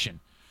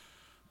suction.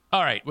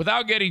 All right,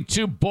 without getting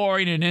too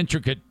boring and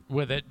intricate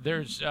with it,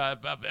 there's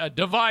a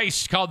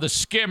device called the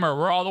skimmer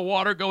where all the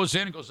water goes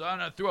in, goes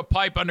on through a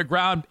pipe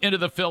underground into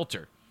the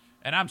filter.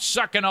 And I'm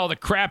sucking all the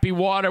crappy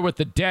water with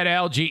the dead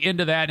algae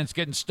into that, and it's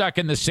getting stuck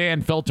in the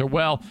sand filter.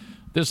 Well,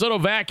 This little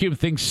vacuum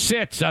thing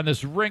sits on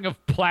this ring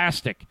of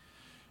plastic.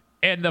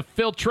 And the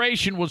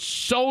filtration was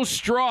so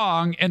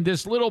strong, and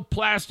this little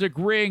plastic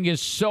ring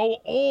is so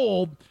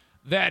old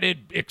that it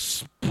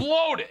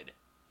exploded.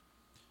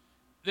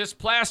 This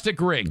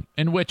plastic ring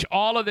in which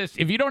all of this,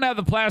 if you don't have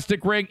the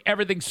plastic ring,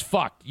 everything's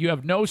fucked. You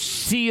have no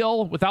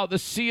seal. Without the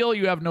seal,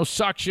 you have no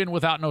suction.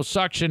 Without no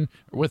suction,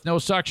 with no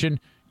suction,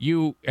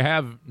 you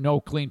have no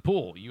clean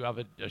pool. You have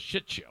a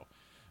shit show.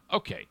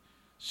 Okay.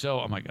 So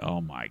I'm like, oh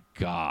my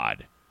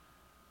God.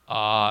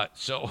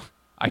 So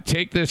I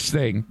take this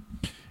thing,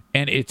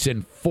 and it's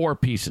in 4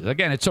 pieces.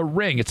 Again, it's a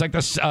ring. It's like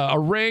a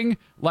ring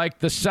like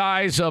the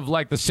size of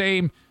like the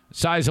same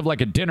size of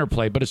like a dinner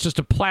plate, but it's just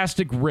a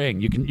plastic ring.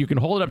 You can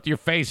hold it up to your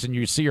face and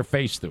you see your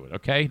face through it.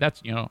 Okay,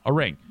 that's a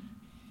ring.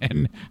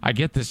 And I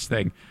get this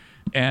thing,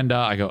 and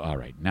I go, all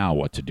right, now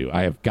what to do?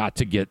 I have got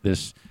to get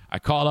this. I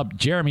call up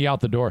Jeremy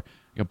out the door.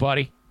 I go,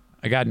 buddy,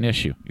 I got an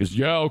issue. He goes,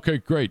 yeah, okay,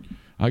 great.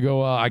 I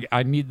go,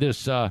 I need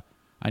this. I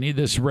need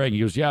this ring. He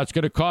goes, yeah, it's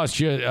going to cost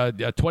you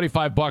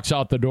 $25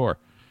 out the door.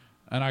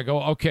 And I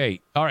go, okay,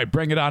 all right,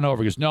 bring it on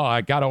over. He goes, no,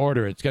 I got to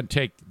order it. It's going to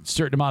take a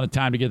certain amount of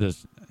time to get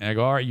this. And I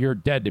go, all right, you're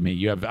dead to me.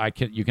 You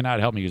cannot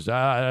help me. He goes,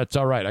 that's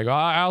all right. I go,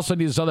 I also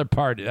need this other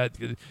part.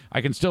 I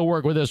can still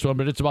work with this one,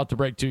 but it's about to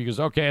break too. He goes,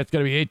 okay, it's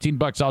going to be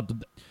 $18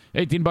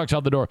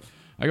 out the door.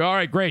 I go, all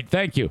right, great,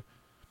 thank you.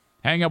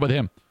 Hang up with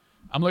him.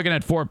 I'm looking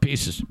at 4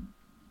 pieces.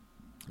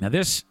 Now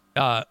this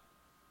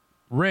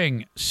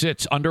ring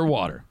sits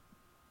underwater,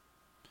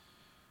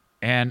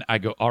 and I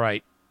go, all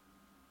right,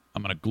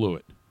 I'm going to glue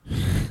it.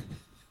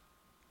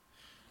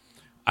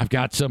 I've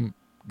got some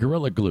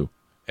Gorilla Glue,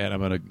 and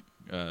I'm going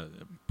to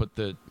put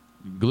the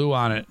glue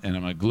on it, and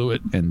I'm going to glue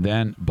it,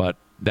 but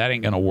that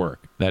ain't going to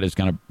work. It's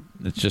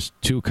just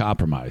too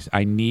compromised.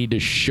 I need to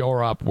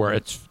shore up where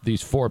it's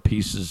these 4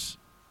 pieces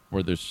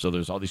where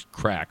there's all these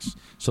cracks.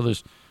 So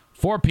there's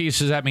 4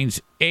 pieces. That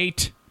means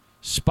 8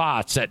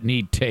 spots that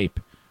need tape.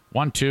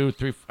 1, 2,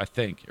 3, I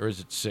think. Or is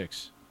it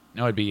 6?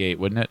 No, it'd be 8,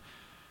 wouldn't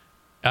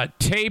it?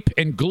 Tape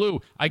and glue.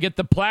 I get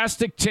the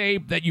plastic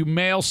tape that you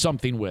mail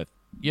something with,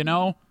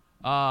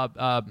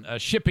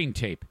 shipping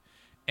tape.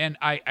 And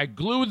I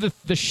glue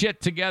the shit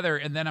together,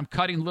 and then I'm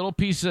cutting little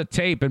pieces of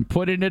tape and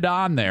putting it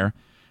on there.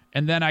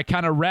 And then I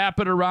kind of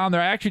wrap it around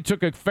there. I actually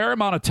took a fair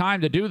amount of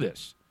time to do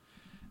this.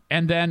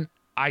 And then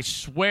I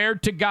swear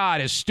to God,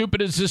 as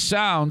stupid as this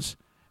sounds,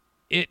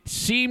 it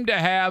seemed to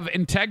have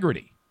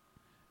integrity.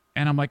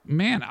 And I'm like,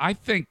 man, I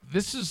think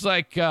this is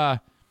like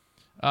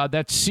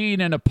that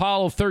scene in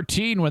Apollo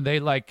 13 when they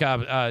all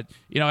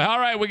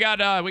right, we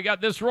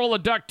got this roll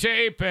of duct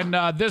tape and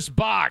this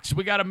box.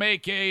 We got to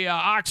make a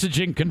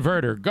oxygen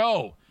converter.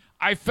 Go.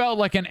 I felt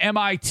like an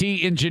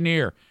MIT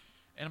engineer.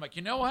 And I'm like,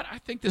 you know what? I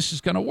think this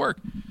is going to work.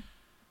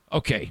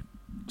 Okay.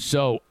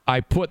 So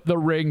I put the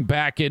ring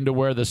back into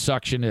where the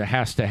suction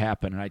has to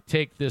happen. And I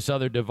take this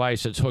other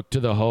device that's hooked to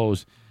the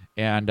hose,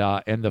 and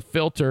the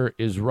filter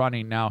is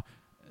running. Now,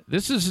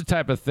 this is the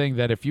type of thing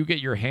that if you get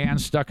your hand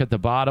stuck at the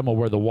bottom of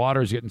where the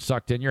water is getting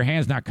sucked in, your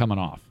hand's not coming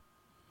off.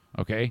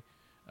 Okay?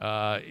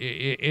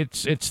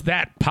 It's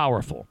that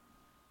powerful.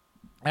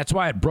 That's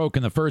why it broke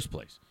in the first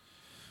place.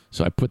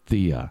 So I put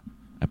the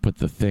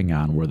thing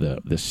on where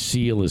the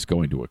seal is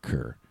going to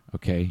occur.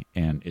 Okay?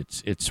 And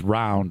it's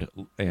round,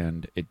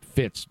 and it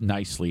fits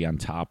nicely on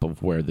top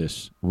of where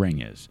this ring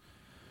is.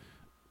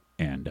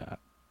 And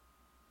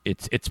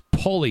it's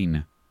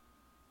pulling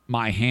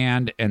my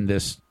hand and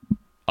this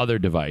other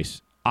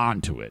device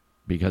onto it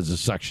because the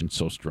suction's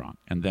so strong.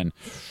 And then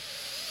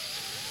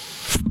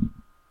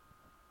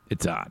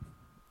it's on.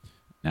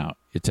 Now,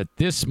 it's at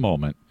this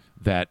moment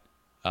that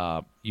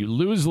you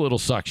lose a little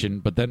suction,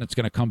 but then it's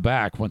going to come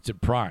back once it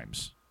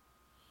primes.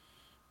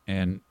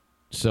 And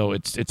so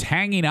it's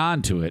hanging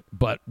on to it,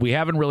 but we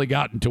haven't really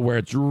gotten to where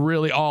it's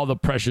really all the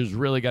pressure's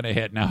really going to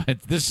hit. Now,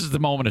 this is the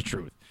moment of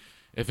truth.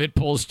 If it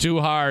pulls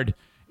too hard,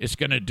 it's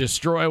going to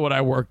destroy what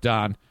I worked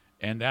on,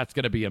 and that's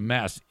going to be a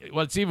mess.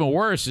 What's even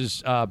worse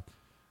is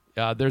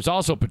there's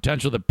also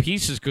potential that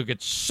pieces could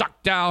get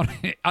sucked down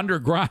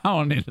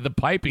underground into the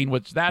piping,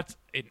 which that's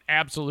an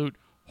absolute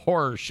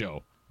horror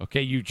show.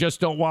 Okay, you just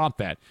don't want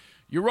that.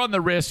 You run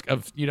the risk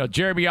of,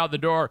 Jeremy out the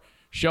door,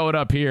 showing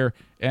up here,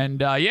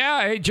 and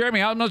hey, Jeremy,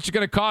 how much is it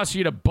going to cost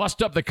you to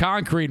bust up the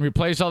concrete and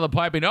replace all the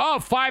piping? Oh,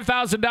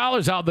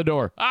 $5,000 out the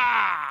door.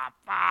 Ah,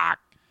 fuck.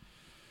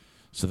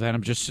 So then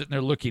I'm just sitting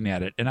there looking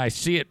at it, and I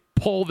see it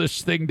pull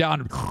this thing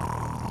down.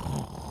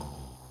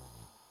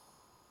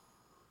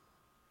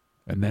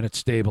 And then it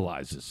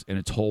stabilizes, and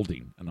it's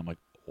holding. And I'm like,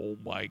 oh,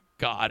 my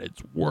God,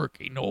 it's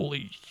working.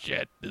 Holy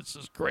shit, this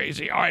is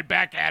crazy. All right,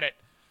 back at it.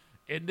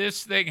 And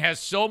this thing has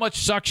so much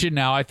suction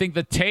now. I think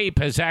the tape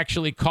has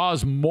actually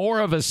caused more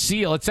of a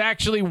seal. It's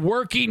actually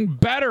working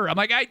better. I'm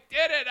like, I did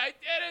it.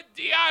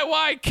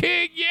 DIY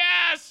king,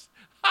 yes.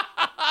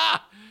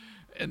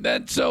 And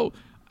then so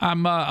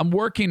I'm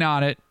working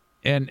on it,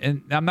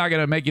 and I'm not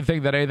going to make you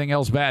think that anything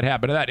else bad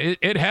happened to that.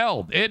 It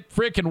held. It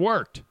freaking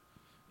worked.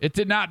 It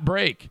did not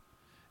break.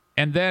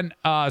 And then,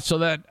 so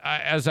that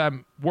as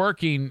I'm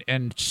working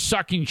and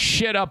sucking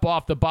shit up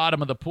off the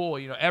bottom of the pool,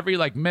 every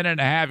minute and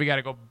a half, you got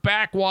to go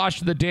backwash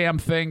the damn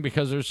thing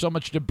because there's so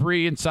much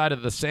debris inside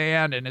of the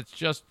sand. And it's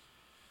just,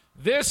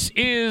 this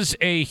is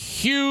a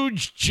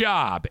huge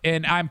job.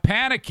 And I'm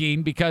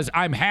panicking because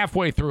I'm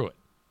halfway through it.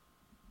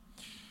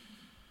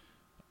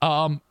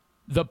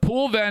 The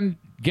pool then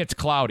gets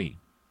cloudy.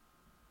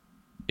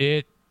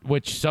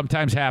 Which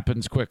sometimes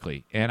happens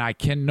quickly, and I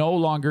can no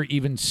longer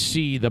even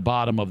see the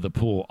bottom of the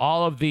pool.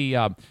 All of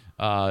the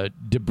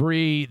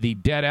debris, the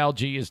dead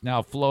algae is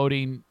now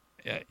floating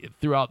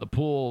throughout the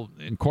pool,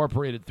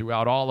 incorporated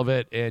throughout all of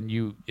it,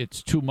 and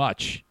it's too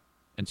much.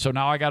 And so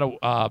now I gotta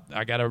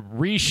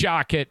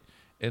reshock it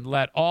and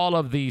let all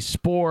of the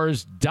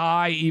spores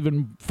die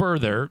even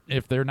further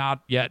if they're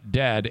not yet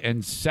dead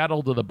and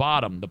settle to the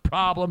bottom. The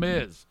problem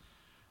is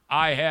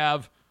I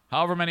have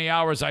however many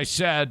hours I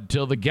said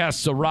till the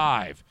guests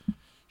arrive.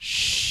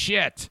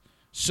 Shit.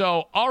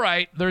 So, all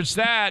right, there's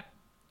that.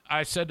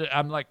 I said,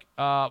 I'm like,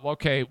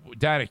 okay,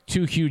 Danny,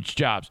 2 huge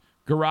jobs.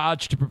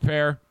 Garage to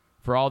prepare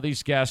for all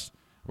these guests.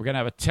 We're going to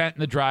have a tent in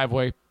the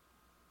driveway.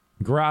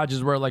 Garage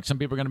is where, some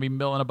people are going to be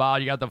milling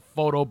about. You got the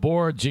photo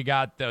boards. You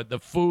got the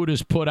food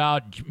is put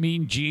out.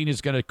 Mean Gene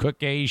is going to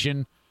cook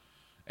Asian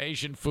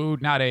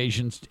food, not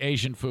Asians,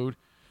 Asian food.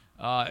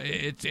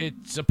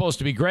 It's supposed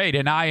to be great,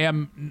 and I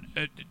am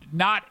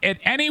not at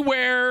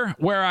anywhere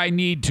where I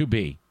need to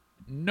be.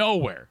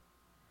 Nowhere.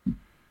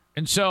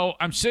 And so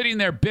I'm sitting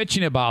there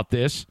bitching about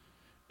this,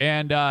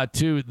 and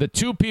to the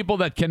 2 people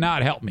that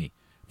cannot help me,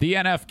 the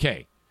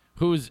NFK,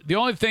 who's the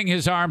only thing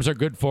his arms are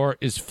good for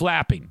is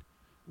flapping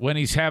when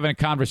he's having a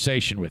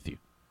conversation with you,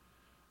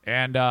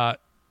 and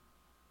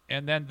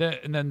then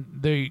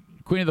the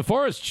Queen of the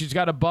Forest, she's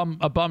got a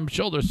bum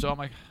shoulder, so I'm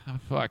like, oh,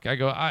 fuck. I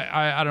go,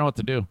 I don't know what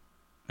to do.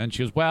 And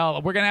she goes,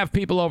 well, we're going to have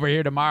people over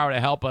here tomorrow to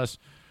help us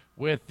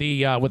with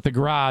the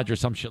garage or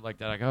some shit like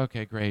that. I go,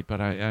 okay, great. But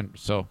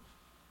so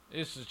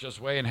this is just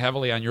weighing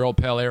heavily on your old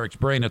pal Eric's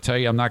brain. I'll tell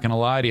you, I'm not going to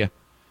lie to you.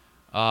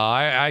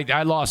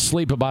 I lost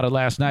sleep about it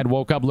last night.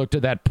 Woke up, looked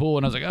at that pool,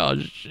 and I was like, oh,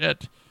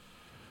 shit.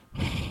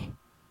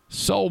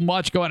 So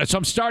much going on. So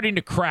I'm starting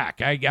to crack.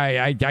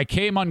 I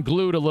came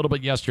unglued a little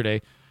bit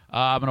yesterday.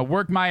 I'm going to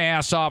work my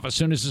ass off as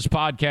soon as this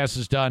podcast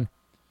is done.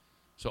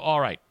 So, all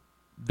right.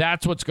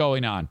 That's what's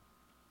going on.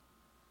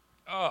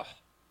 Ugh.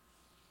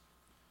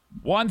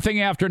 One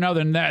thing after another,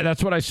 and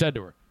that's what I said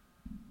to her.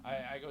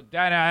 I go,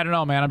 Dad, I don't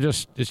know, man.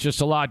 It's just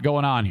a lot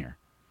going on here.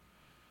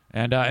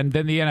 And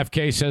then the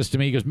NFK says to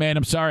me, he goes, man,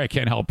 I'm sorry I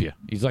can't help you.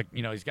 He's like,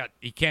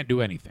 he can't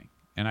do anything.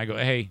 And I go,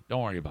 hey,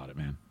 don't worry about it,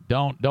 man.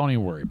 Don't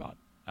even worry about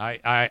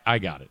it. I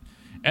got it.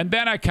 And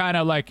then I kind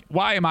of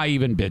why am I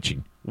even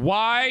bitching?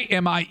 Why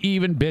am I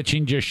even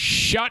bitching? Just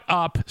shut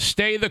up.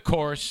 Stay the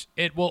course.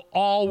 It will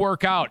all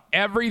work out.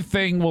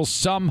 Everything will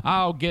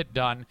somehow get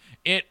done.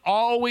 It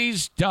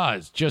always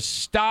does.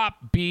 Just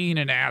stop being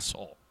an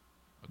asshole.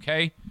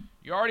 Okay?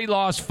 You already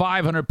lost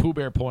 500 Pooh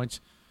Bear points.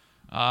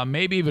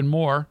 Maybe even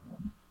more.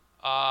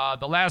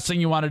 The last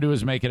thing you want to do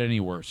is make it any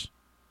worse.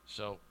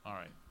 So, all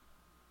right.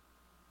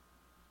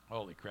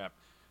 Holy crap.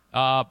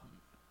 I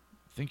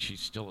think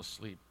she's still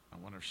asleep. I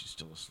wonder if she's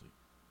still asleep.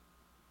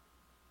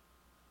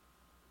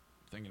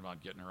 Thinking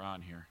about getting her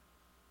on here.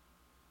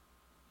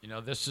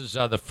 This is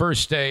the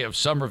first day of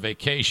summer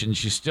vacation.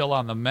 She's still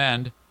on the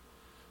mend.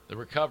 The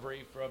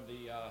recovery from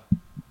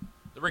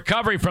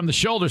the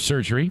shoulder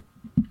surgery.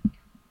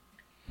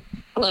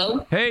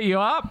 Hello. Hey,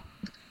 you up?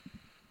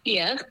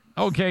 Yeah.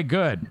 Okay,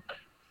 good.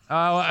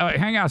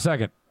 Hang on a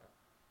second.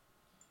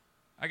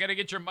 I got to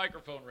get your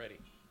microphone ready.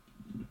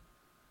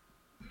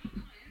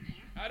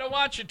 I don't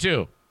want you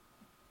to.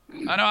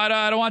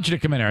 I don't want you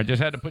to come in here. I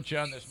just had to put you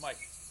on this mic.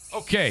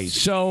 Okay,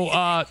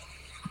 so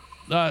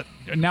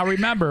now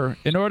remember,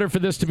 in order for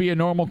this to be a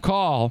normal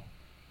call,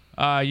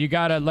 you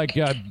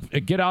gotta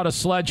get out a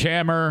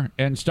sledgehammer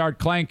and start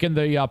clanking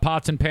the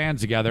pots and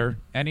pans together.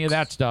 Any of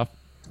that stuff,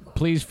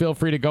 please feel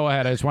free to go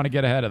ahead. I just want to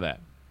get ahead of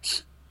that.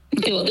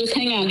 Okay, well, just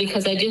hang on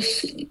because I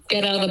just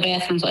got out of the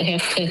bathroom, so I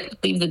have to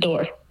leave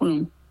the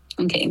room.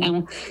 Okay,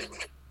 now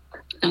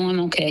I'm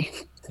okay.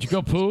 Did you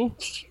go poo?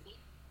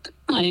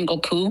 I didn't go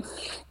poo.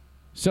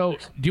 So,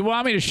 do you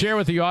want me to share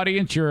with the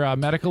audience your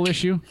medical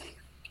issue?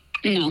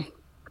 No.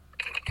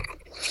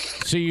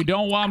 So you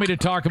don't want me to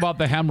talk about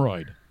the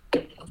hemorrhoid?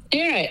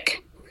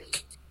 Eric,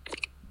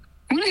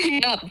 I'm going to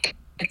hang up.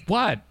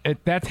 What?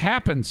 That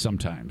happens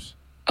sometimes.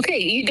 Okay,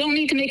 you don't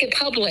need to make it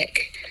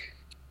public.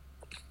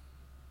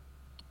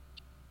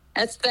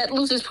 That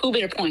loses Pooh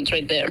Bear points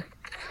right there.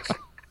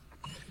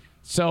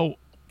 So,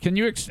 can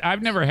you...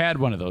 I've never had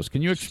one of those.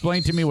 Can you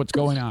explain to me what's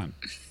going on?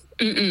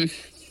 Mm-mm.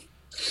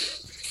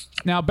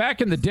 Now, back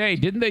in the day,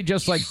 didn't they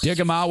just dig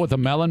them out with a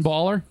melon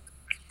baller?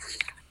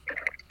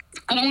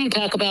 I don't want to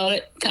talk about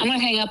it. I'm going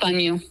to hang up on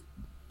you.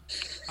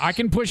 I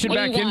can push it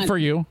back in for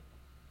you.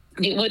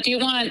 What do you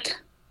want?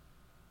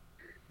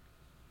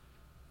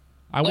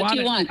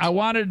 I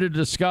wanted to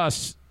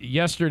discuss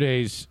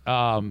yesterday's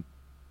when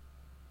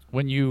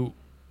you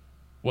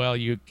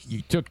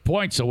took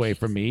points away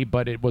from me,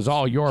 but it was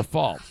all your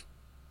fault.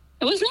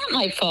 It was not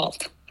my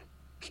fault.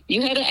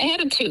 You had an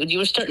attitude. You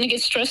were starting to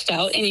get stressed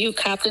out, and you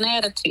copped an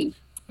attitude.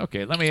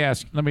 Okay, let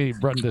me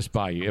run this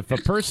by you. If a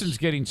person's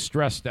getting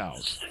stressed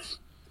out,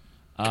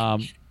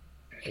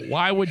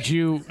 why would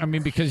you? I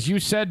mean, because you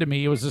said to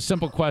me, it was a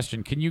simple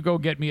question. Can you go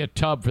get me a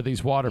tub for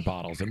these water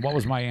bottles? And what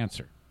was my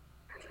answer?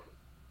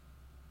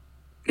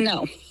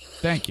 No.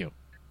 Thank you.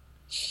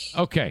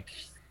 Okay.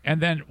 And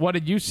then what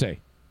did you say?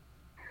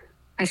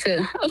 I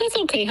said, oh, that's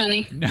okay,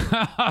 honey.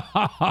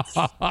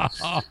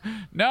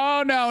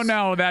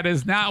 No. That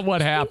is not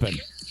what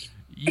happened.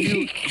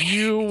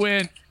 You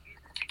went,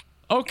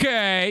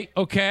 okay,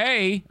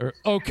 or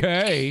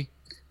okay.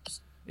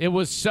 It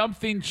was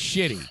something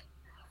shitty.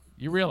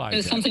 You realize it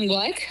was that. Something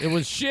what? It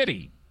was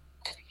shitty.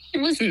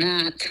 It was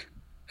not.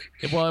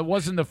 It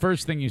wasn't the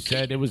first thing you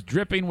said. It was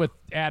dripping with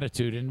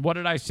attitude. And what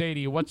did I say to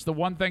you? What's the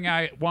one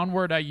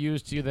word I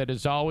used to you that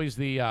is always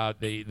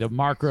the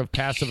marker of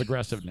passive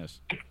aggressiveness?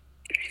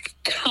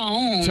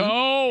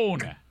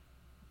 Tone.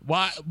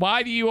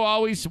 Why do you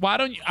always? Why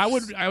don't you? I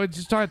would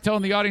just start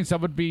telling the audience I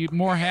would be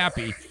more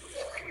happy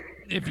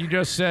if you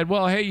just said,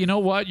 "Well, hey, you know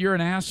what? You're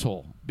an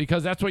asshole,"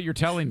 because that's what you're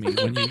telling me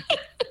when you.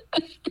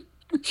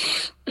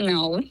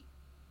 No.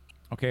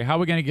 Okay, how are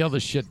we gonna get all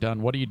this shit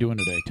done? What are you doing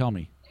today? Tell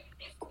me.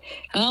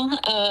 Well,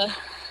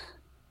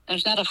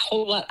 there's not a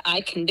whole lot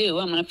I can do.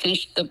 I'm gonna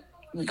finish the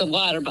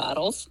water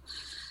bottles.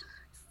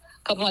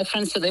 A couple of my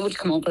friends said they would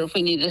come over if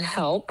we needed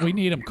help. We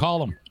need them. Call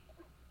them.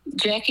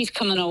 Jackie's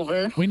coming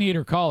over. We need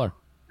her. Call her.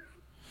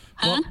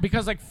 Huh? Well,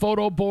 because like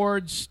photo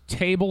boards,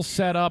 table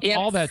setup,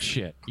 all that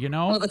shit, you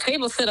know? Well, the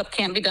table setup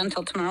can't be done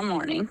until tomorrow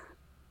morning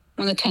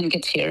when the tent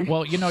gets here.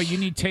 Well, you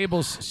need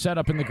tables set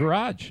up in the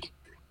garage.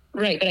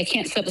 Right, but I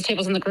can't set the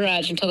tables in the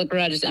garage until the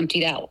garage is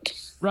emptied out.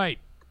 Right.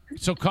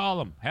 So call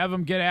them. Have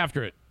them get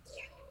after it.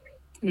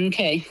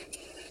 Okay.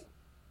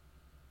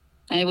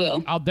 I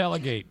will. I'll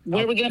delegate.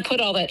 Where are we going to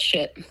put all that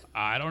shit?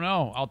 I don't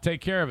know. I'll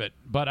take care of it.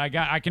 But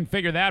I can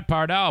figure that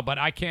part out, but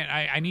I can't.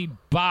 I need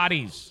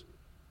bodies.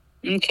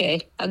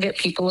 Okay. I'll get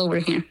people over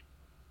here.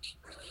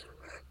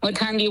 What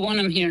time do you want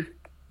them here?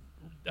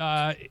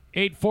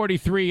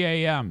 8:43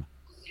 a.m.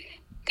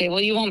 Okay,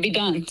 well, you won't be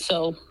done,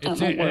 so that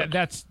won't work.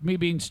 That's me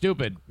being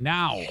stupid.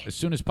 Now, as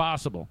soon as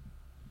possible.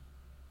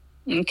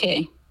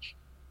 Okay.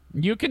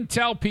 You can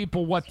tell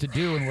people what to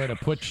do and where to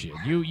put you.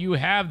 You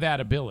have that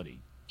ability.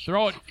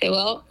 Throw it. Okay,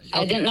 well,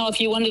 I didn't know if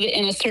you wanted it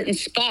in a certain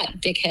spot,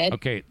 dickhead.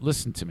 Okay,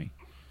 listen to me.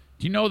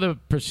 Do you know the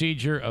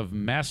procedure of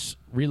mess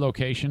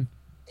relocation?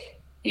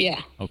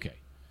 Yeah. Okay.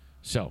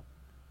 So,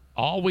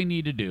 all we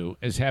need to do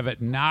is have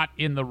it not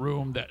in the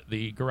room,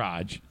 the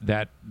garage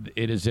that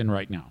it is in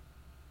right now.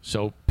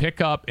 So, pick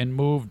up and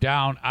move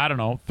down, I don't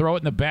know, throw it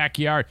in the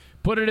backyard,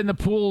 put it in the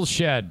pool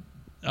shed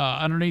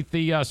underneath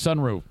the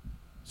sunroom.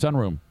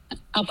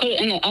 I'll put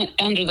it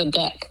under the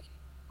deck.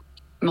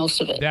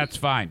 Most of it. That's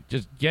fine.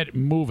 Just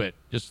move it.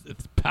 Just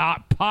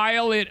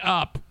pile it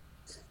up.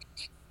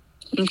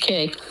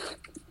 Okay.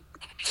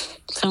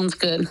 Sounds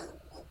good.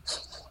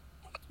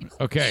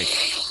 Okay.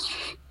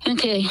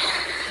 Okay.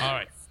 All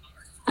right.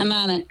 I'm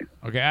on it.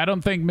 Okay, I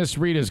don't think Miss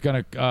Rita's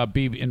going to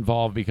be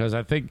involved because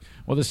I think,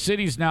 the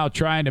city's now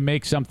trying to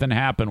make something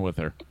happen with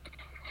her.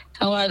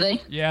 Oh, are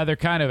they? Yeah, they're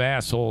kind of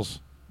assholes.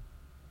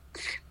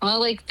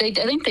 Well, I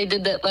think they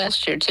did that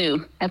last year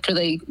too. After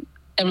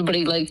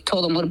everybody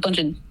told them what a bunch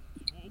of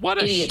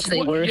idiots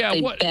they were. Yeah,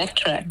 they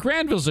backtracked.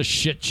 Granville's a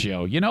shit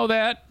show. You know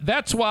that?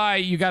 That's why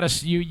you got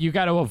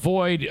to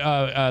avoid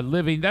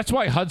living. That's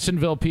why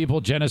Hudsonville people,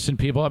 Jenison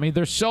people. I mean,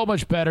 they're so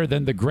much better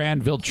than the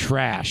Granville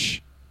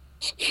trash.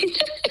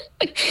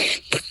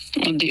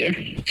 Oh dear,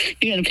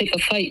 you're gonna pick a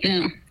fight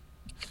now.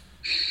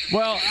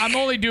 Well,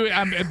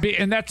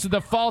 and that's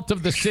the fault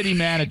of the city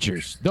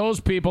managers. Those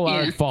people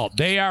are at fault.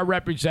 They are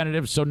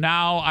representatives, so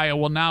now I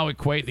will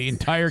equate the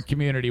entire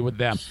community with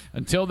them.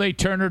 Until they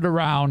turn it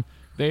around,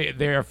 they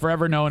are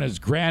forever known as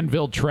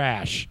Granville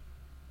trash.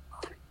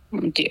 Oh,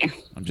 dear.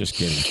 I'm just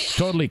kidding.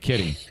 Totally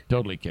kidding.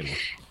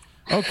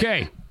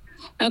 Okay.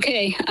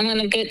 Okay, I'm going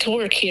to get to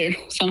work here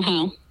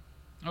somehow.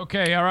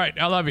 Okay, all right.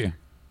 I love you.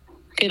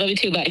 Okay, love you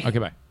too. Bye. Okay,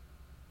 bye.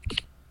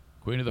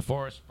 Queen of the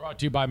Forest, brought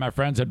to you by my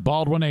friends at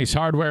Baldwin Ace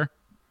Hardware.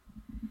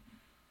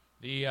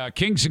 The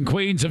kings and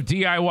queens of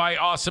DIY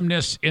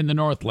awesomeness in the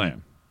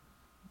Northland.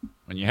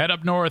 When you head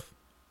up north,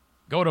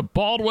 go to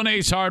Baldwin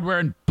Ace Hardware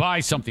and buy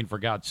something, for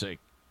God's sake.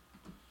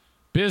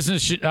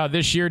 Business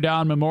this year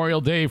down Memorial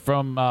Day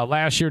from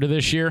last year to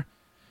this year,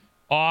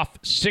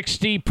 off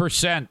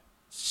 60%.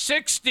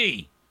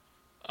 60!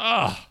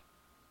 Ugh.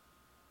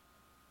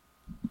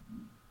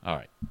 All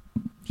right.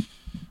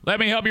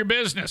 Let me help your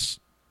business.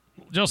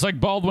 Just like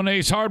Baldwin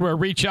Ace Hardware,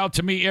 reach out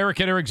to me,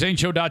 Eric at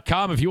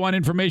EricZaneShow.com, if you want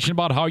information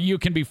about how you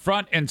can be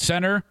front and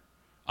center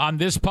on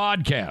this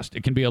podcast.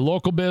 It can be a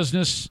local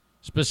business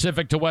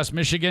specific to West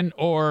Michigan,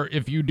 or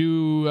if you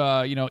do,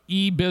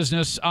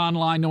 e-business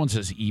online. No one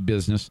says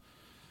e-business.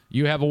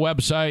 You have a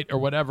website or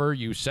whatever.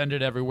 You send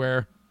it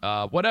everywhere.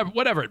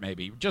 Whatever it may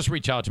be. Just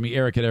reach out to me,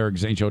 Eric at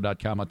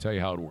EricZaneShow.com. I'll tell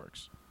you how it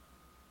works.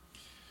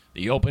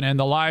 The open and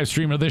the live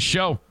stream of this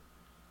show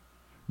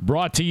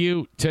brought to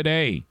you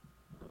today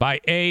by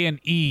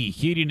A&E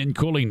Heating and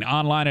Cooling,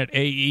 online at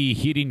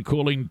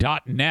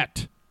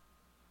aeheatingcooling.net.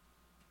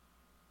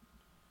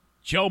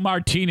 Joe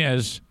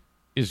Martinez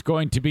is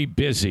going to be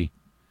busy.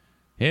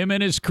 Him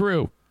and his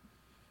crew.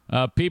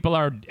 People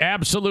are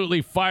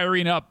absolutely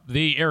firing up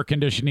the air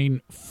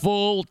conditioning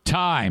full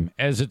time,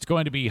 as it's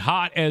going to be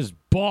hot as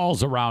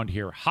balls around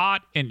here.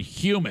 Hot and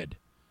humid.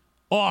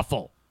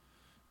 Awful.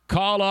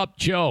 Call up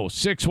Joe,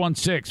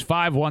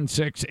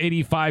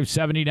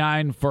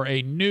 616-516-8579 for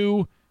a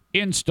new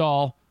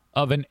install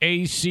of an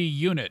AC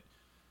unit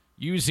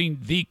using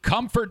the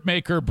Comfort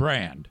Maker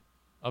brand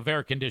of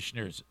air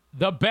conditioners.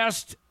 The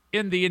best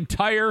in the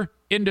entire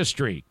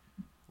industry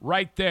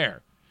right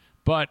there.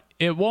 But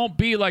it won't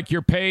be like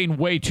you're paying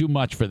way too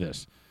much for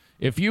this.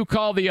 If you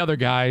call the other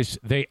guys,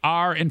 they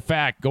are, in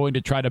fact, going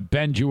to try to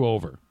bend you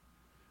over.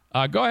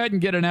 Go ahead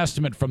and get an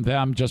estimate from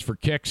them just for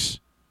kicks.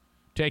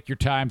 Take your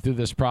time through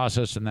this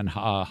process and then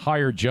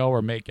hire Joe, or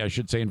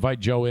invite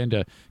Joe in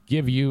to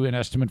give you an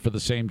estimate for the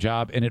same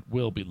job, and it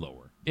will be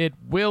lower. It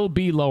will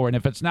be lower. And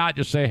if it's not,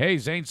 just say, hey,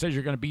 Zane says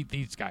you're going to beat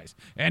these guys.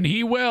 And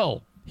he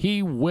will.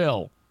 He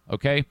will.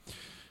 Okay?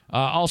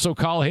 Also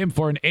call him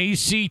for an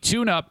AC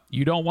tune-up.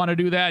 You don't want to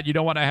do that. You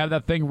don't want to have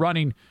that thing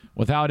running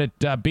without it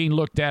being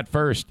looked at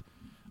first.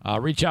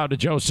 Reach out to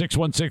Joe,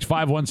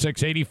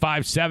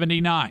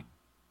 616-516-8579.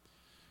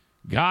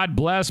 God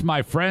bless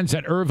my friends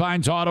at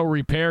Irvine's Auto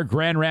Repair,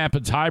 Grand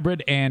Rapids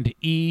Hybrid, and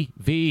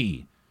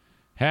EV.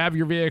 Have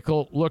your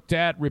vehicle looked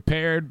at,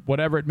 repaired,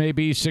 whatever it may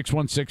be,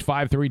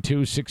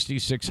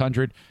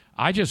 616-532-6600.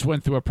 I just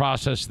went through a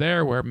process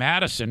there where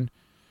Madison,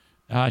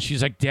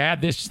 she's like,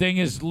 Dad, this thing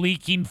is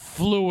leaking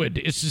fluid.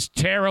 This is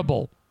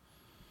terrible.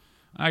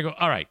 I go,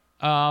 all right,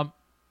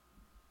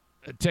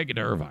 take it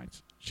to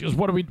Irvine's. She goes,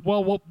 what do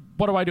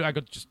I do? I go,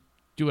 just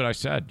do what I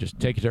said. Just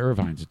take it to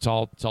Irvine's. It's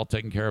all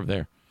taken care of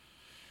there.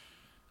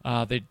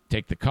 They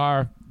take the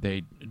car.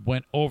 They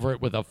went over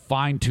it with a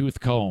fine-tooth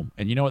comb.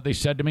 And you know what they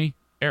said to me?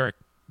 Eric,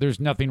 there's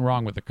nothing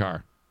wrong with the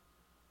car.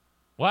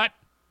 What?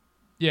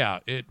 Yeah,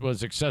 it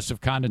was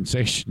excessive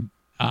condensation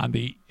on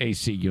the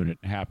AC unit.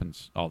 It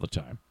happens all the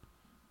time.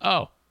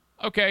 Oh,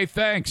 okay,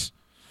 thanks.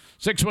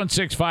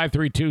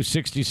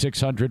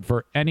 616-532-6600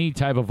 for any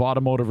type of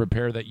automotive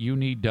repair that you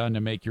need done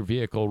to make your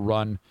vehicle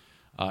run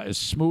as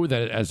smooth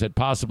as it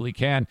possibly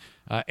can.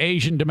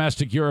 Asian,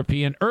 domestic,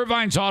 European,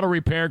 Irvine's Auto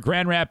Repair,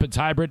 Grand Rapids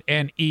Hybrid,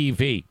 and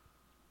EV.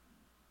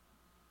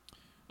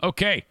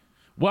 Okay,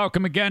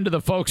 welcome again to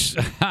the folks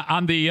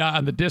on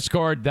the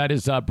Discord. That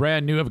is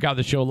brand new. I've got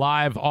the show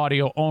live,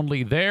 audio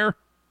only there.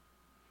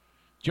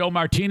 Joe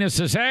Martinez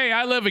says, hey,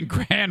 I live in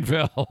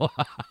Granville.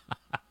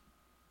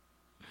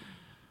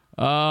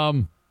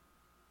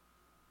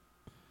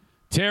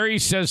 Terry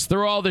says,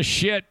 throw all the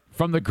shit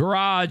from the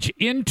garage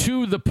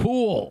into the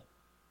pool.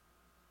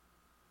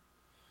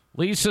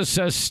 Lisa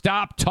says,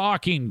 stop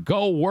talking.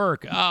 Go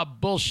work.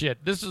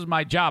 Bullshit. This is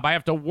my job. I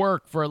have to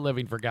work for a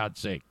living, for God's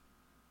sake.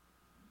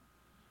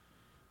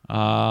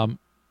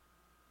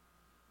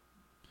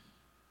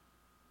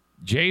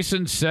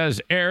 Jason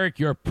says, Eric,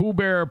 your Pooh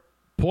Bear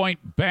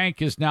Point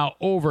Bank is now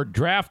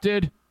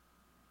overdrafted.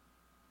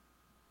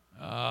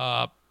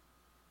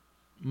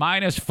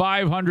 Minus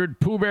 500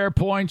 Pooh Bear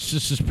points.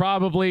 This is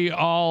probably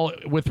all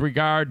with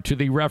regard to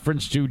the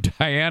reference to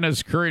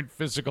Diana's current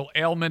physical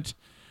ailment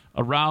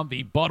around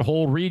the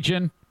butthole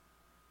region.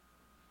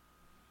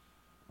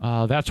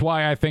 That's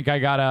why I think I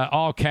got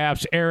all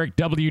caps Eric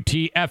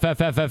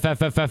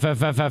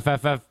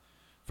WTFFFFFFFFFFF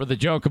for the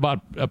joke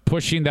about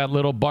pushing that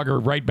little bugger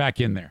right back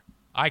in there.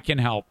 I can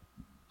help.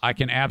 I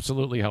can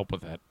absolutely help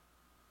with that.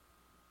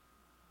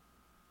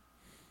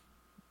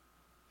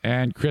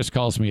 And Chris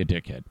calls me a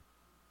dickhead.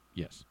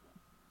 Yes.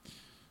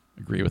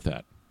 Agree with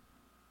that.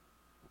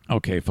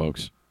 Okay,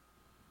 folks.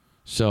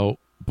 So,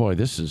 boy,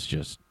 this is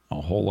just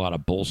a whole lot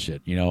of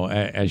bullshit. You know,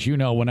 as you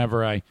know,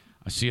 whenever I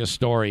see a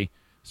story,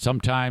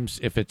 sometimes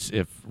if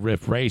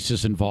race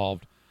is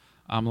involved,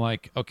 I'm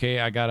like, okay,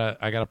 I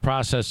gotta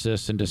process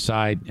this and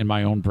decide in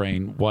my own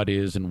brain what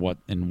is and what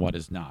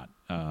is not.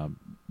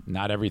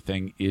 Not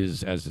everything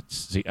is as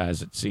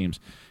it seems.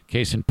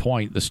 Case in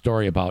point, the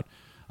story about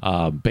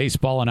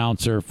baseball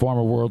announcer,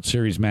 former World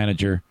Series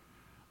manager,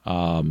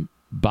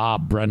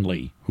 Bob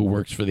Brenly, who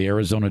works for the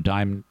Arizona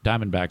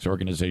Diamondbacks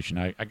organization.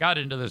 I got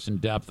into this in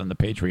depth on the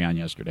Patreon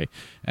yesterday,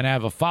 and I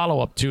have a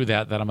follow-up to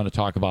that I'm going to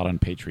talk about on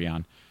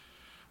Patreon.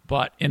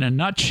 But in a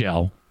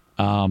nutshell,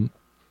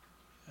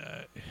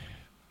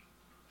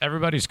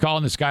 everybody's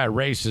calling this guy a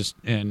racist,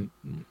 and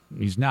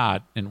he's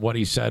not, and what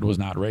he said was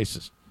not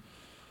racist.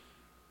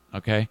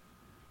 Okay?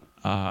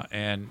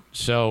 And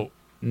so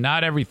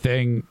not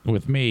everything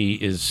with me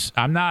is,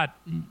 I'm not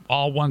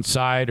all one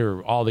side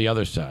or all the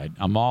other side.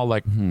 I'm all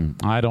like,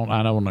 I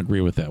don't agree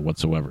with that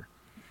whatsoever.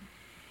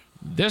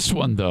 This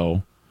one,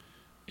 though,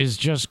 is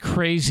just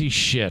crazy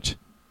shit.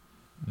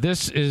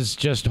 This is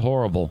just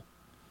horrible.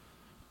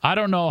 I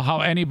don't know how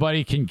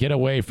anybody can get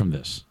away from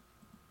this.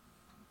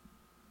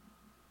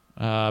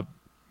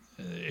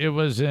 It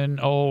was in,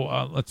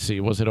 let's see,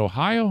 was it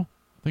Ohio? I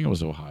think it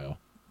was Ohio.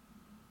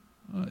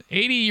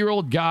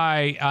 80-year-old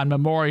guy on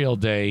Memorial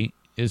Day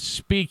is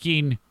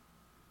speaking.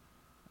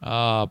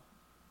 I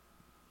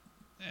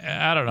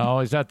don't know.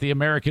 Is that the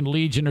American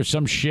Legion or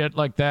some shit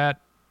like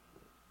that?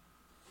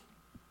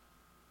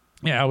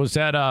 Yeah, I was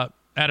at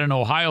an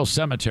Ohio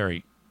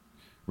cemetery.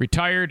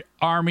 Retired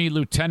Army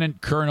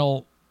Lieutenant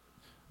Colonel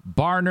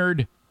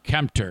Barnard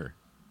Kempter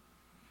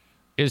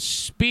is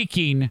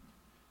speaking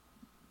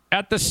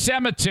at the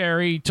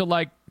cemetery to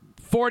like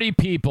 40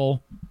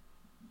 people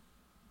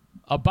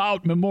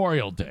about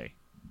Memorial Day.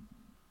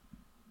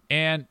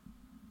 And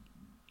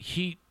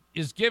he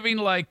is giving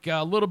like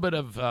a little bit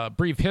of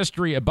brief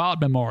history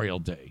about Memorial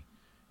Day.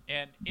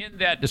 And in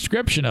that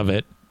description of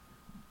it,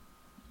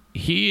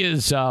 he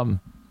is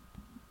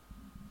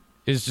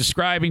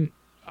describing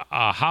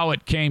how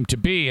it came to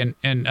be. And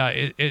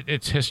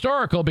it's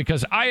historical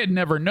because I had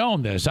never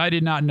known this. I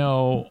did not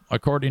know,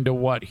 according to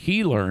what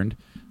he learned,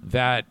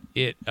 that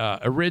it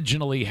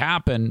originally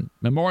happened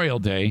Memorial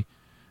Day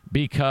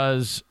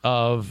because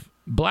of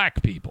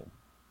black people.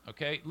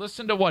 Okay,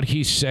 listen to what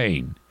he's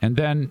saying, and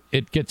then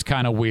it gets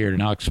kind of weird,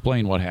 and I'll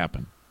explain what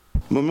happened.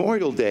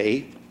 Memorial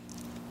Day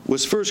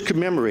was first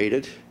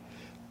commemorated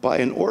by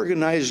an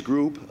organized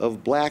group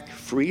of black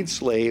freed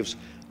slaves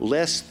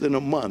less than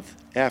a month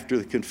after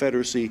the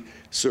Confederacy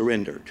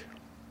surrendered.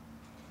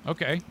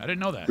 Okay, I didn't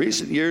know that.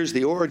 Recent years,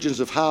 the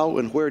origins of how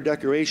and where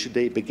Decoration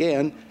Day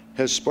began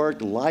has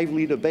sparked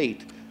lively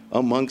debate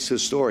amongst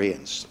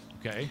historians.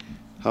 Okay.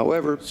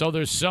 However, so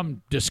there's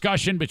some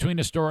discussion between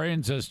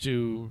historians as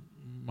to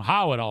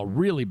how it all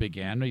really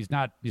began. He's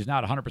not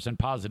 100%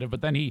 positive,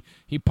 but then he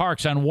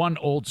parks on one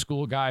old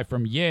school guy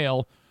from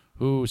Yale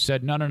who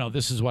said, no,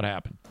 this is what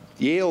happened.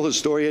 Yale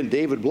historian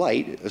David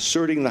Blight,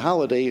 asserting the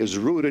holiday is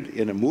rooted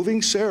in a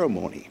moving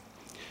ceremony,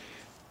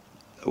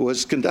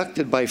 was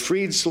conducted by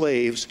freed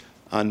slaves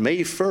on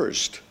May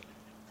 1st,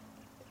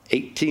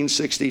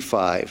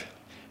 1865,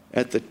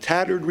 at the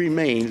tattered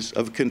remains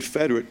of a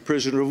Confederate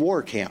prisoner of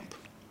war camp.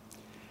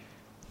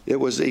 It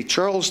was a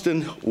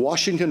Charleston,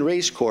 Washington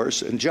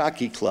racecourse and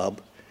jockey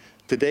club,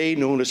 today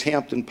known as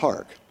Hampton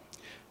Park.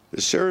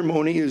 The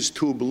ceremony is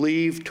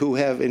believed to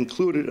have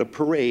included a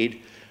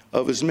parade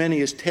of as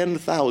many as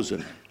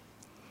 10,000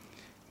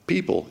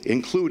 people,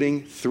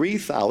 including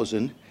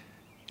 3,000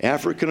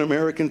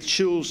 African-American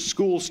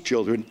school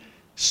children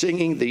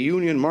singing the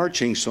Union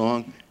marching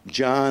song,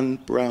 John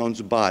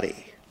Brown's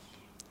Body.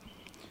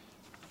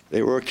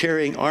 They were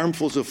carrying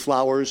armfuls of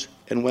flowers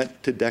and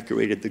went to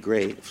decorate the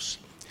graves.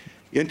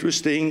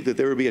 Interesting that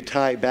there would be a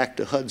tie back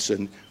to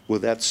Hudson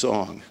with that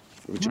song.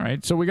 All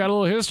right, so we got a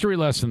little history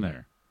lesson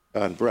there.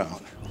 John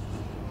Brown.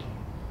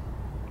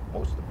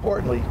 Most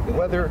importantly,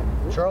 whether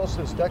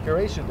Charleston's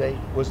Decoration Day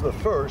was the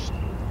first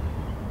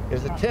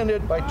is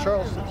attended by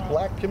Charleston's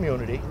black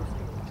community.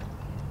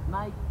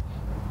 Mike.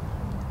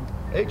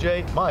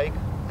 AJ, Mike.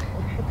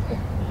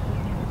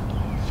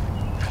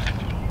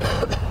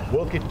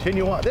 We'll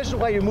continue on. This is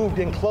why you moved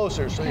in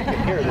closer, so you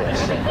can hear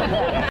this.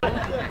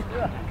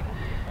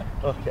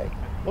 Okay.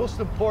 Most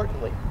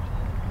importantly.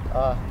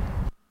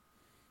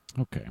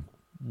 Okay.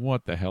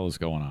 What the hell is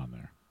going on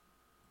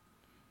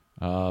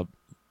there?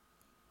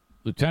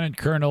 Lieutenant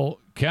Colonel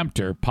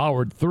Kempter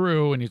powered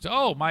through, and he said,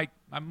 my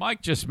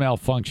mic just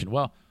malfunctioned.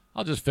 Well,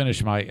 I'll just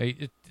finish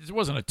it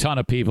wasn't a ton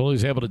of people. He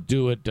was able to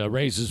do it,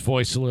 raise his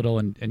voice a little,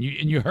 and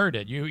you heard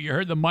it. You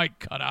heard the mic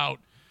cut out.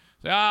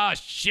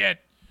 Shit.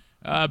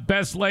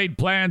 Best laid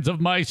plans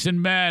of mice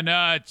and men.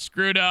 It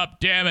screwed up.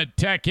 Damn it.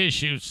 Tech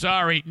issues.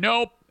 Sorry.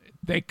 Nope.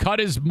 They cut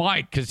his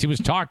mic because he was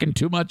talking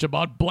too much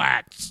about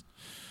blacks.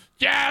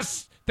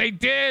 Yes, they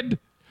did.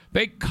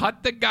 They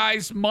cut the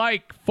guy's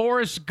mic.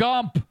 Forrest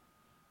Gump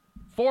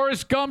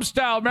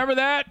style. Remember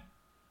that?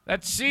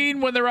 That scene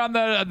when they're on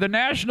the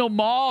National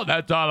Mall?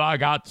 That's all I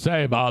got to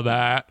say about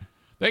that.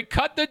 They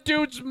cut the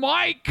dude's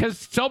mic because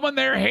someone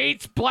there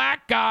hates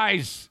black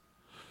guys.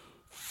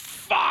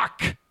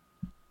 Fuck.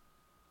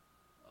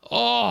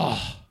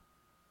 Oh.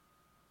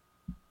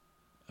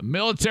 A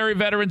military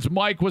veteran's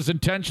mic was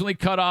intentionally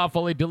cut off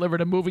while he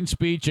delivered a moving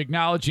speech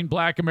acknowledging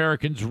black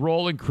Americans'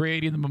 role in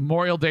creating the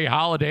Memorial Day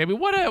holiday. I mean,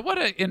 what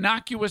a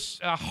innocuous,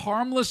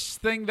 harmless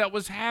thing that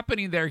was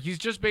happening there. He's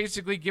just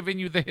basically giving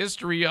you the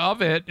history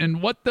of it,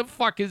 and what the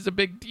fuck is the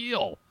big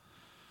deal?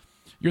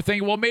 You're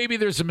thinking, well, maybe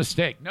there's a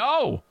mistake.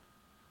 No.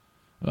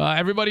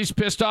 Everybody's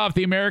pissed off.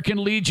 The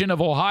American Legion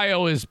of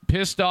Ohio is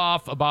pissed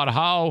off about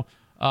how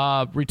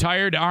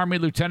retired Army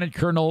Lieutenant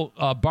Colonel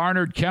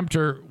Barnard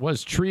Kempter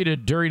was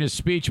treated during his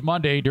speech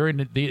Monday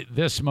during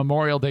this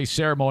Memorial Day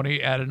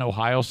ceremony at an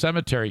Ohio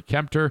cemetery.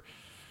 Kempter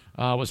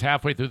was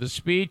halfway through the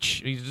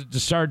speech. He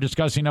started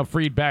discussing how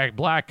freed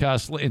black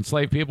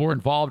enslaved people were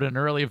involved in an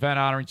early event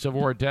honoring Civil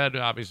War dead.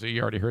 Obviously,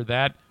 you already heard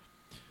that.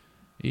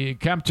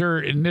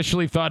 Kempter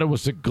initially thought it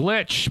was a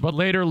glitch, but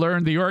later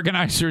learned the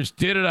organizers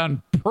did it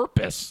on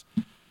purpose,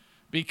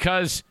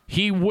 because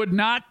he would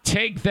not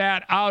take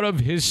that out of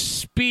his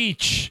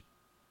speech.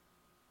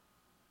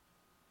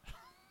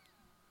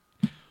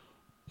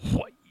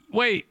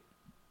 Wait.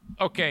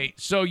 Okay,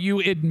 so you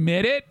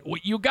admit it?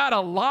 You gotta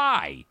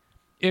lie.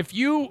 If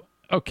you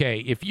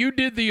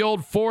did the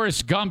old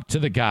Forrest Gump to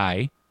the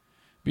guy,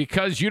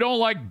 because you don't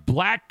like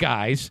black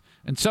guys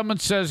and someone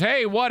says,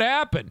 hey, what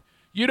happened?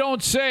 You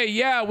don't say,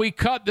 yeah, we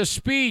cut the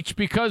speech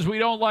because we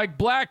don't like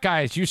black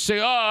guys. You say,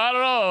 oh, I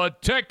don't know, a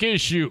tech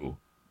issue.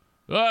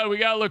 We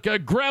got to look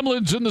at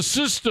gremlins in the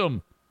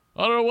system.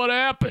 I don't know what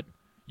happened.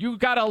 You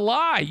got to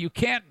lie. You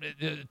can't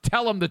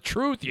tell them the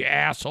truth, you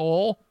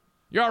asshole.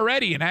 You're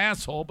already an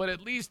asshole, but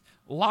at least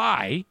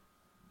lie.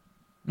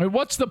 I mean,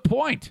 what's the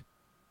point?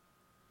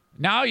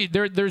 Now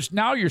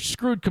you're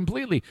screwed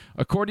completely.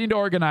 According to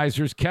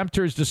organizers,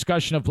 Kempter's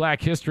discussion of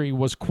black history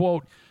was,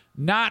 quote,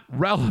 not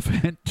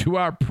relevant to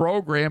our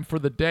program for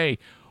the day.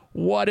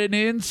 What an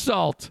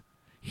insult.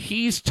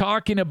 He's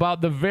talking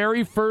about the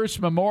very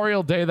first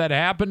Memorial Day that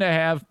happened to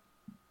have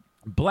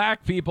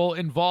black people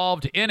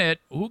involved in it.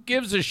 Who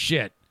gives a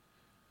shit?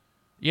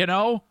 You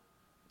know?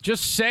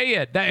 Just say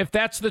it. If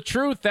that's the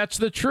truth, that's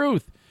the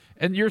truth.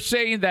 And you're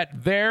saying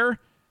that their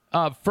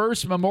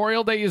first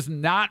Memorial Day is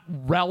not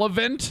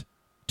relevant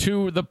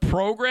to the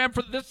program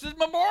for this is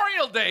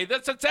Memorial Day.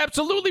 That's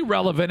absolutely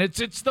relevant.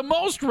 It's the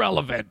most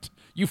relevant.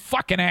 You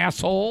fucking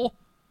asshole.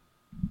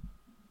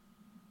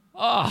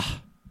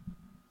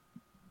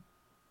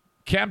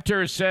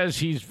 Kempter says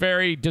he's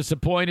very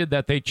disappointed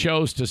that they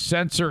chose to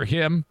censor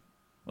him.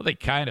 Well, they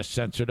kind of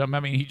censored him.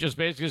 I mean, he just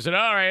basically said,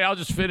 all right, I'll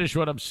just finish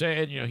what I'm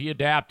saying. You know, he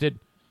adapted,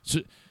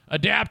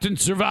 adapt and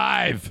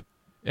survive,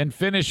 and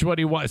finish what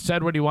he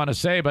said what he wanted to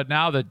say. But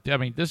now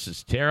this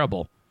is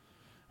terrible.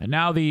 And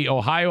now the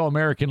Ohio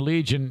American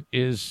Legion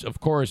is, of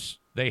course,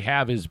 they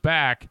have his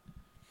back.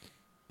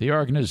 The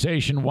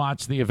organization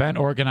wants the event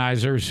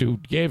organizers who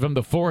gave him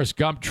the Forrest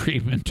Gump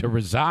treatment to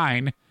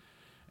resign,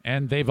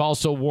 and they've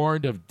also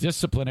warned of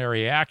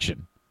disciplinary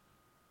action.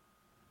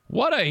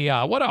 What a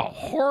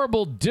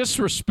horrible,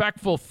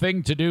 disrespectful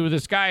thing to do.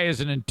 This guy has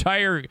an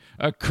entire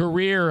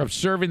career of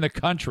serving the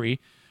country,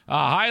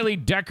 a highly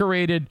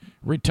decorated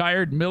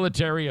retired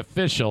military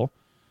official,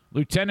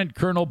 Lieutenant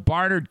Colonel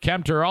Barnard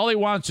Kempter. All he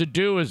wants to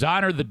do is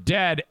honor the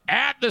dead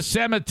at the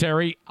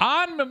cemetery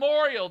on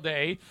Memorial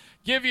Day,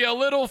 give you a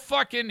little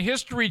fucking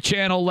History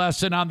Channel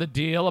lesson on the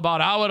deal about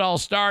how it all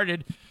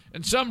started,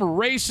 and some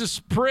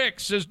racist prick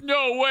says,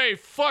 no way,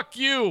 fuck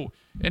you,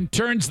 and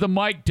turns the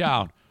mic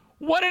down.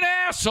 What an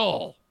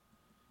asshole.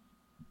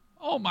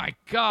 Oh, my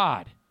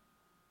God.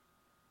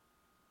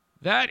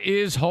 That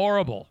is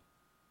horrible.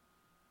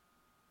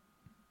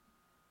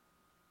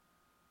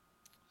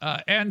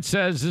 N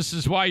says, this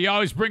is why you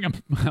always bring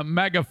a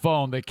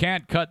megaphone. They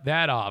can't cut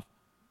that off.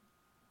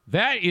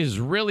 That is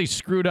really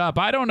screwed up.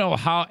 I don't know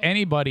how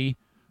anybody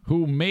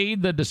who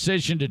made the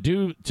decision to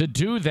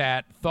do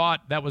that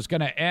thought that was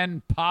going to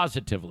end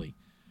positively.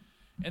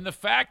 And the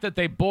fact that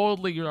they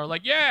boldly are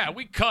like, yeah,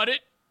 we cut it.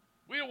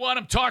 We don't want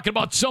them talking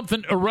about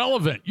something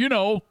irrelevant. You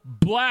know,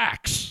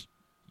 blacks.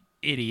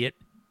 Idiot.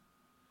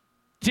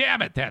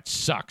 Damn it, that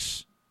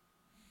sucks.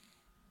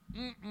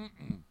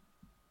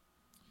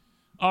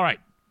 All right.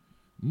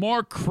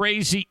 More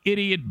crazy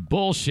idiot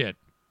bullshit.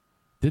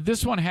 Did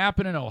this one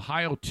happen in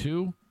Ohio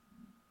too?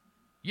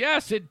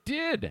 Yes, it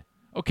did.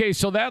 Okay,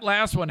 so that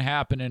last one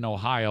happened in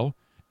Ohio,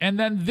 and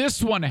then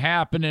this one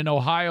happened in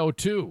Ohio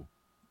too.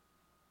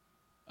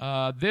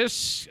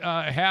 This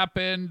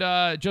happened,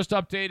 just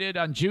updated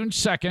on June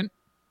 2nd.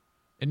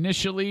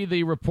 Initially,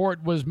 the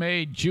report was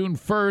made June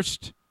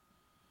 1st.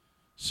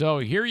 So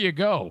here you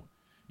go.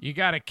 You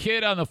got a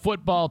kid on the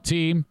football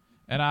team,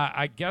 and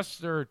I guess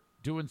they're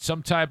doing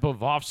some type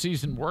of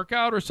off-season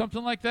workout or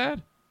something like that.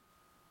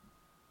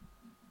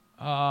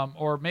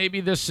 Or maybe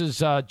this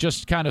is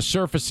just kind of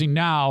surfacing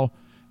now,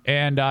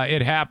 and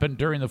it happened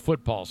during the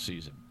football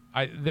season.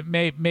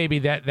 Maybe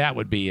that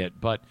would be it.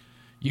 But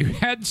you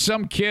had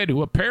some kid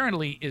who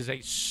apparently is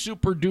a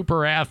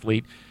super-duper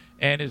athlete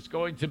and is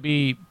going to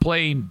be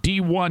playing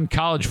D1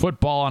 college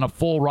football on a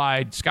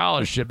full-ride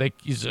scholarship.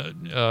 He's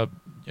a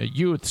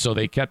youth, so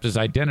they kept his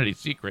identity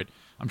secret.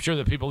 I'm sure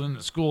the people in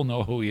the school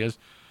know who he is.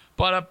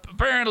 But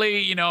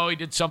apparently, he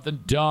did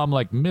something dumb,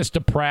 like missed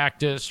a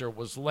practice or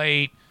was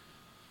late.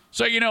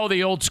 So,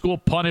 the old school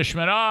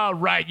punishment. All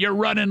right, you're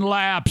running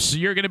laps.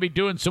 You're going to be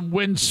doing some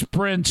wind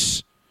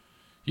sprints.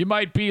 You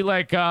might be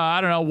like,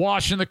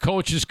 washing the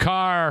coach's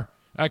car,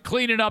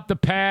 cleaning up the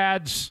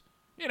pads,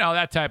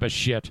 that type of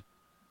shit.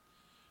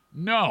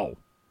 No.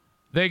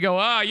 They go,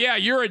 yeah,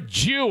 you're a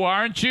Jew,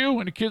 aren't you?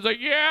 And the kid's like,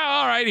 yeah,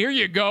 all right, here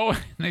you go.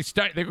 And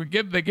they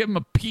give him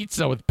a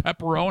pizza with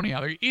pepperoni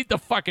on it. Eat the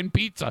fucking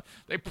pizza.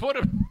 They put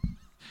him,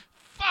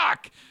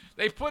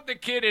 They put the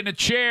kid in a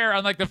chair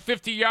on like the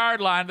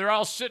 50-yard line. They're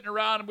all sitting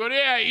around him going,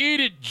 yeah,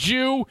 eat it,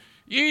 Jew.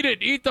 Eat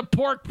it. Eat the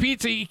pork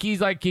pizza. He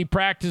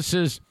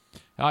practices,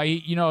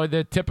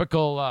 the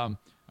typical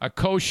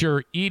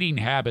kosher eating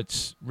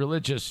habits,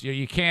 religious.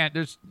 You can't,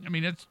 it's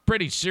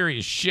pretty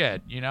serious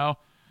shit,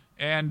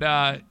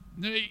 And,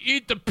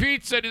 eat the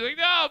pizza. And he's like,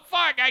 no,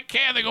 fuck, I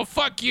can't. They go,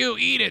 fuck you,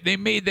 eat it. They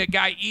made the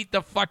guy eat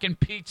the fucking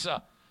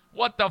pizza.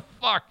 What the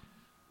fuck?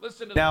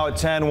 Listen to now at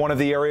 10, one of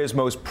the area's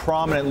most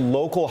prominent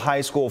local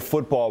high school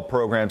football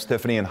programs,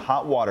 Tiffany, in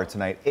hot water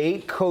tonight.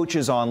 8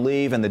 coaches on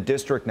leave and the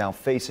district now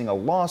facing a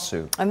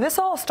lawsuit. And this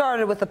all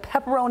started with a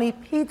pepperoni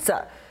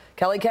pizza.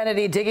 Kelly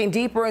Kennedy digging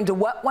deeper into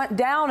what went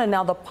down and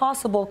now the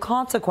possible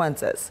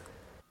consequences.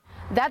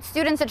 That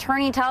student's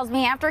attorney tells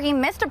me after he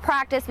missed a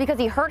practice because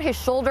he hurt his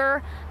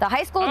shoulder, the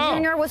high school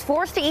junior was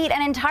forced to eat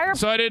an entire...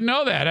 So I didn't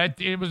know that.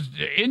 It was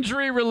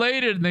injury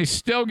related, and they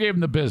still gave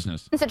him the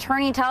business. His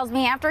attorney tells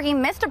me after he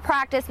missed a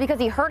practice because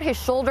he hurt his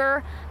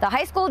shoulder, the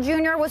high school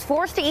junior was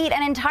forced to eat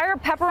an entire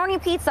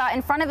pepperoni pizza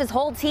in front of his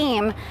whole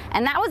team,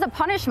 and that was a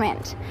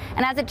punishment.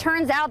 And as it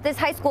turns out, this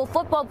high school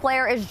football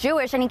player is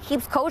Jewish, and he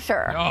keeps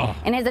kosher.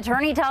 And his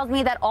attorney tells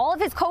me that all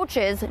of his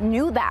coaches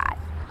knew that.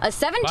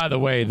 By the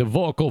way, the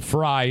vocal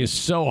fry is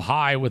so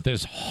high with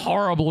this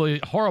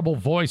horrible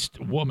voiced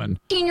woman.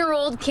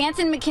 17-year-old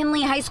Canton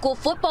McKinley High School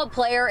football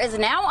player is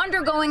now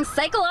undergoing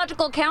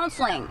psychological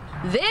counseling.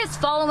 This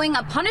following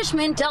a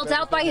punishment dealt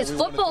out by his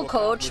football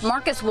coach,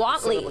 Marcus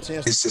Watley.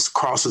 It just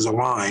crosses a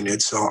line.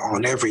 It's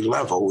on every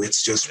level.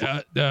 It's just...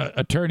 the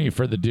attorney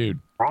for the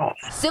dude. Wrong.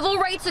 Civil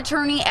rights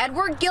attorney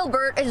Edward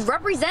Gilbert is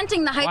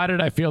representing the Why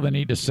did I feel the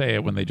need to say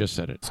it when they just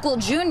said it? School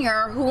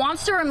junior who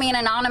wants to remain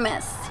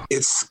anonymous.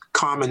 It's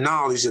common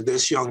knowledge that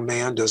this young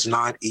man does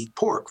not eat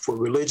pork for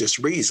religious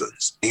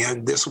reasons,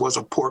 and this was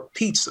a pork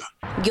pizza.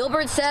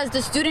 Gilbert says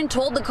the student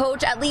told the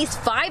coach at least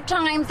 5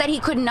 times that he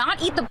could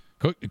not eat the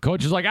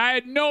Coach is like, I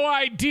had no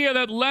idea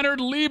that Leonard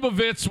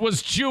Leibovitz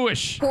was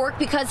Jewish. Pork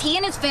because he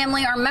and his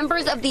family are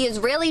members of the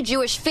Israeli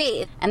Jewish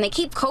faith, and they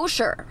keep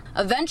kosher.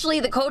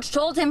 Eventually, the coach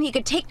told him he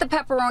could take the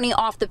pepperoni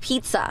off the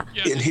pizza.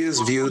 In his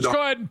view, go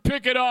ahead and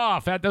pick it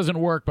off. That doesn't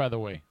work, by the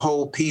way.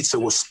 Whole pizza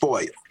was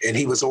spoiled, and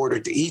he was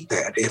ordered to eat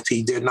that. If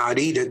he did not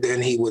eat it,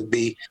 then he would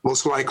be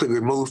most likely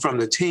removed from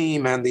the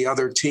team, and the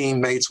other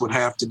teammates would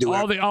have to do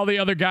it. All the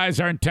other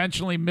guys are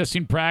intentionally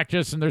missing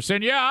practice, and they're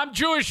saying, yeah, I'm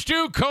Jewish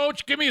too,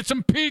 coach. Give me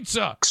some pizza.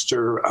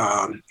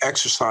 Extra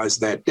exercise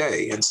that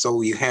day. And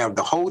so you have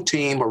the whole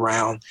team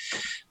around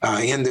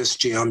in this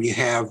gym. You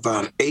have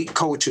 8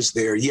 coaches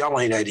there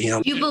yelling at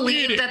him. You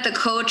believe that the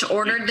coach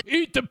ordered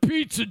eat the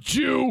pizza,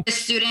 Jew. The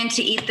student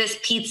to eat this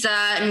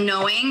pizza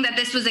knowing that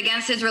this was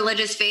against his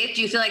religious faith?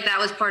 Do you feel like that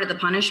was part of the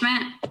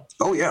punishment?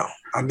 Oh, yeah.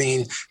 I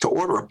mean, to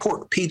order a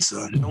pork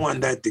pizza knowing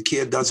that the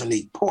kid doesn't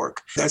eat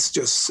pork, that's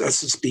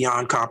just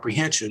beyond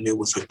comprehension. It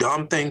was a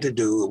dumb thing to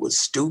do. It was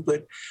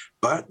stupid.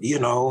 But, you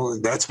know,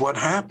 that's what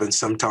happens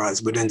sometimes.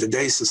 But in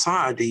today's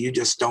society, you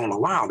just don't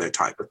allow that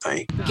type of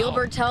thing.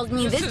 Gilbert tells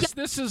me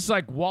this is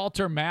like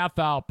Walter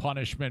Matthau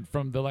punishment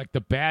from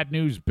the Bad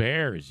News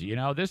Bears. You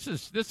know, this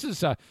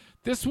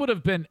would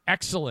have been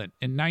excellent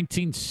in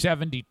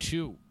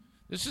 1972.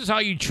 This is how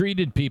you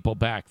treated people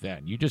back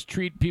then. You just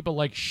treat people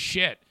like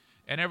shit.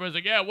 And everyone's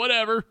like, yeah,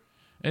 whatever.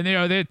 And, you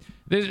know, this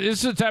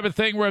is the type of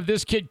thing where if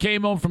this kid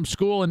came home from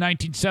school in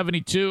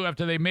 1972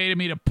 after they made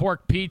him eat a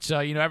pork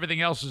pizza, you know,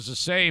 everything else is the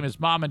same. His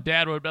mom and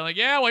dad would have been like,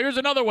 yeah, well, here's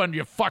another one,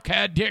 you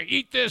fuckhead. Here,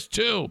 eat this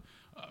too.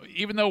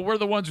 Even though we're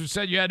the ones who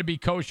said you had to be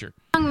kosher.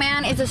 Young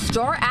man is a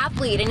star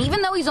athlete, and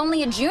even though he's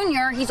only a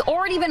junior, he's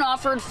already been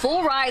offered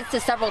full rides to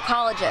several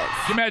colleges.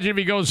 Can you imagine if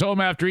he goes home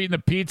after eating the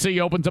pizza,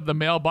 he opens up the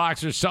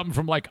mailbox or something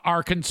from like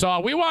Arkansas?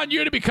 We want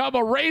you to become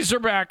a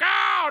Razorback.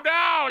 Oh,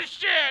 no,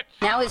 shit.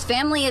 Now his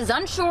family is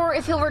unsure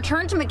if he'll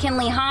return to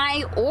McKinley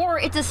High or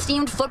its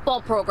esteemed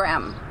football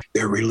program.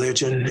 Their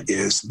religion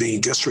is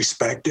being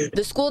disrespected.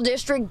 The school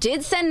district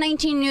did send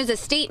 19 News a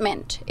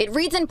statement. It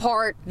reads in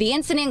part, the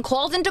incident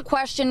calls into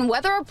question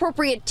whether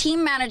appropriate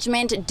team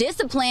management,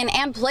 discipline,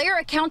 and player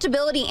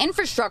accountability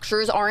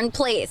infrastructures are in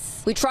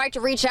place. We tried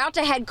to reach out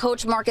to head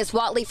coach Marcus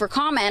Watley for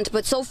comment,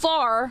 but so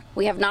far,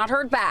 we have not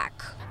heard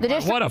back.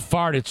 What a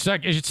fart. It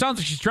sounds like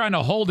she's trying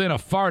to hold in a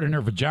fart in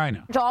her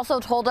vagina. Also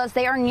told us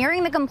they are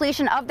nearing the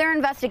completion of their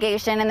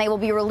investigation and they will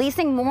be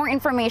releasing more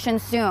information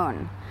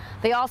soon.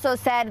 They also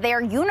said they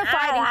are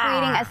unified in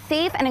creating a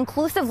safe and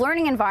inclusive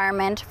learning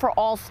environment for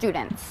all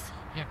students.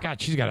 Yeah,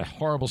 God, she's got a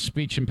horrible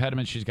speech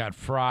impediment. She's got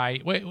fry.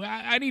 Wait,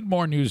 I need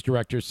more news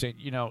directors saying,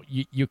 you know,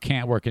 you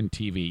can't work in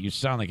TV. You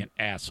sound like an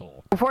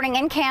asshole. Reporting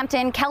in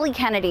Canton, Kelly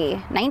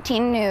Kennedy,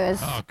 19 News.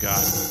 Oh,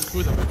 God.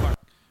 Who the fuck?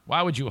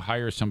 Why would you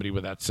hire somebody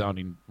with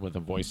a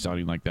voice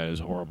sounding like that?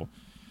 Is horrible.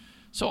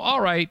 So,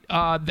 all right.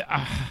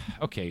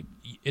 Okay,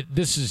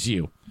 this is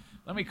you.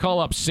 Let me call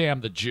up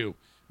Sam the Jew.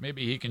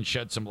 Maybe he can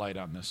shed some light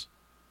on this.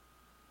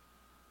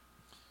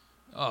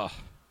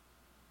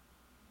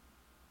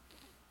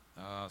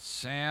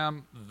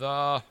 Sam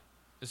the...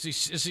 Is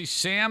he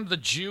Sam the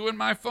Jew in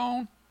my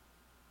phone?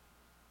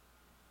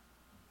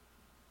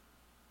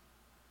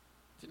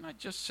 Didn't I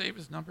just save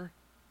his number?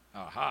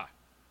 Aha.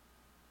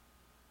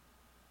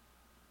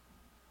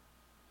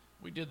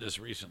 We did this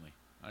recently.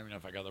 I don't even know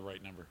if I got the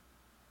right number.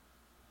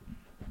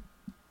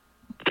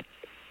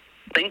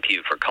 Thank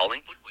you for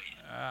calling.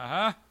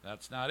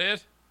 That's not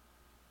it.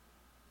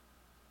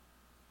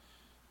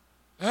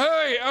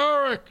 Hey,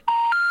 Eric!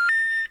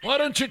 Why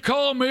don't you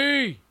call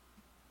me?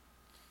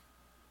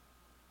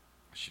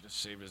 I should have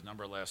saved his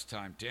number last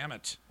time. Damn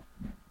it.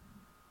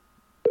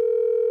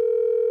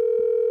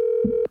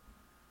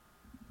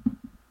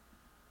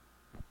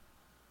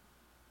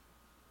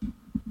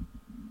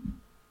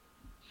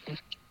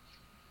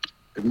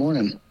 Good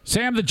morning.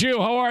 Sam the Jew,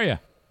 how are you?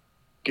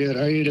 Good.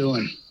 How are you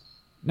doing?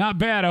 Not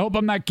bad. I hope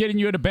I'm not getting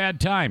you at a bad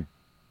time.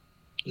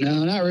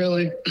 No, not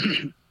really.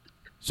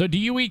 So do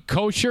you eat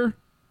kosher?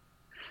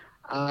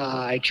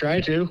 I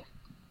try to.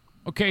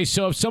 Okay,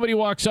 so if somebody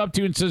walks up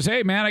to you and says,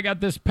 hey, man, I got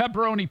this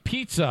pepperoni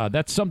pizza,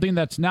 that's something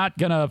that's not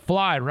going to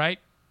fly, right?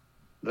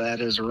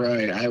 That is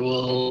right. I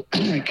will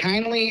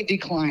kindly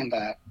decline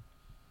that.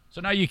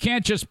 So now you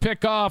can't just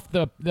pick off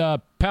the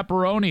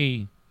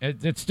pepperoni.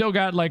 It's still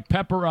got like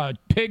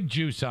pig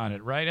juice on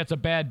it, right? That's a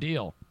bad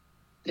deal.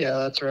 Yeah,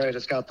 that's right.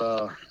 It's got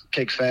the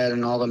pig fat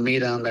and all the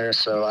meat on there,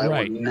 so I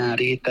would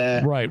not eat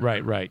that.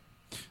 Right.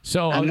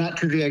 So I'm not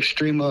to the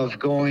extreme of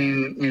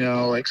going,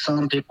 like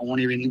some people won't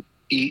even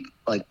eat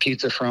like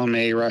pizza from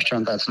a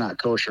restaurant that's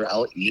not kosher.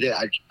 I'll eat it.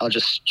 I'll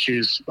just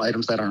choose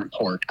items that aren't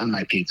pork on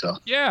my pizza.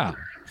 Yeah.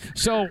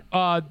 So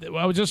I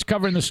was just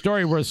covering the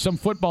story where some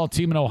football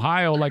team in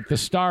Ohio, like the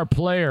star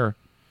player,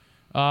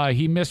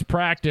 he missed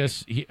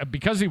practice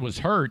because he was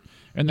hurt,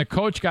 and the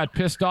coach got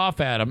pissed off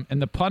at him,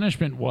 and the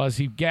punishment was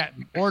he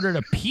ordered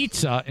a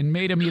pizza and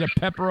made him eat a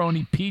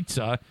pepperoni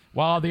pizza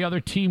while the other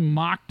team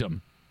mocked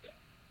him.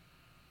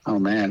 Oh,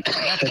 man.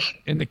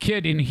 And the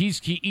kid,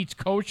 he eats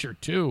kosher,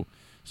 too.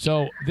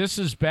 So this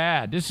is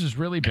bad. This is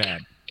really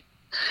bad.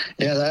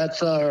 Yeah,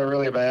 that's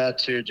really bad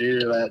to do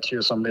that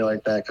to somebody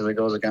like that because it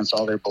goes against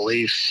all their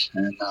beliefs.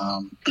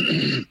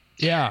 And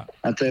yeah,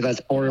 I'd say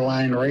that's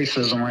borderline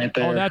racism right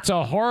there. Oh, that's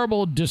a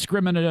horrible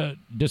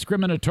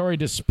discriminatory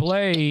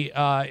display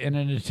in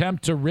an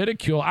attempt to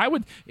ridicule. I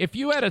would, if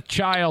you had a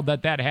child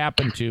that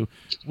happened to,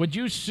 would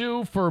you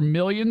sue for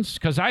millions?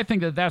 Because I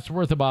think that's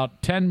worth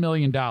about $10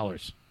 million.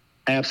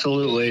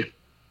 Absolutely.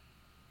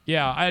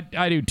 Yeah,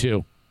 I do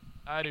too.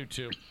 I do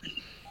too.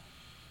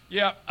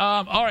 Yeah.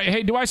 All right.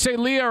 Hey, do I say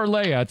Leah or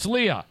Leia? It's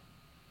Leah.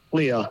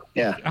 Leah,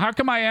 yeah. How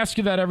come I ask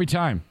you that every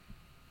time?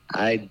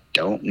 I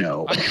don't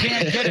know. I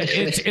can't get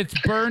it. It's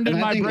burned in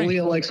my brain. I think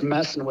Leah likes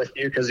messing with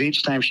you because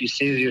each time she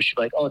sees you, she's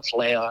like, oh, it's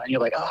Leia. And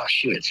you're like, oh,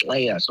 shoot, it's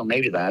Leia. So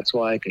maybe that's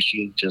why, because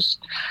she just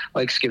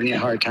likes giving you a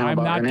hard time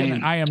about her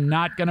name. I am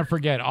not going to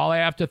forget. All I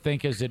have to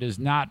think is it is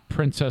not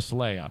Princess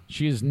Leia.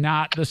 She is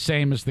not the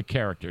same as the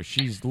character.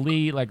 She's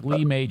Lee, like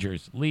Lee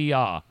Majors.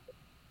 Leah.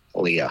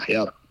 Leah,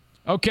 yep.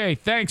 Okay,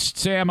 thanks,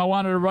 Sam. I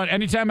wanted to run.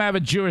 Anytime I have a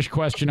Jewish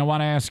question, I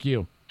want to ask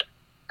you.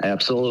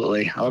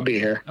 Absolutely. I'll be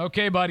here.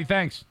 Okay, buddy.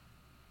 Thanks.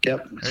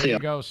 Yep. There you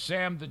go.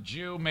 Sam the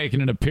Jew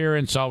making an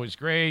appearance. Always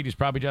great. He's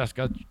probably just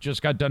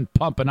got done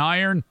pumping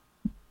iron.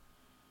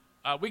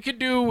 We could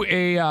do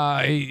a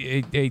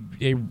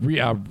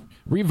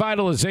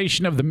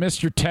revitalization of the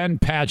Mr. 10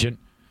 pageant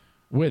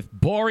with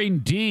Boring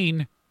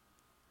Dean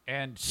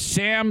and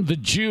Sam the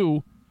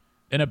Jew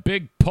in a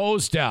big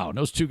pose down.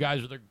 Those two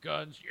guys with their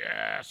guns.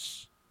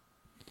 Yes.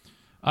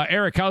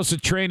 Eric, how's the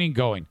training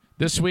going?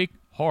 This week,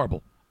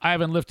 horrible. I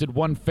haven't lifted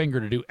one finger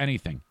to do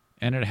anything.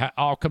 And it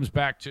all comes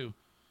back to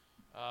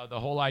the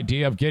whole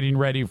idea of getting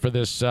ready for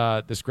this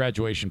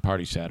graduation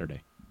party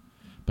Saturday.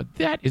 But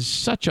that is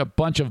such a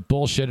bunch of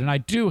bullshit. And I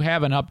do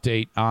have an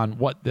update on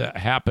what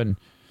happened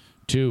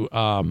to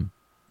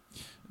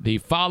the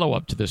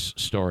follow-up to this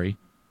story.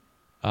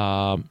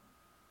 Where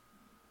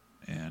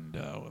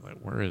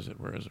is it?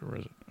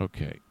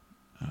 Okay.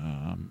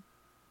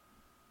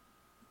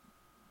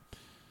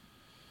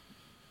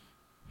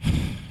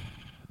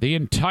 The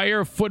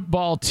entire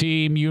football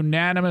team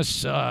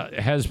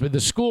the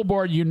school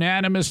board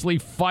unanimously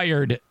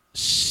fired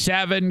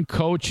 7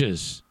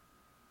 coaches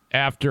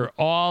after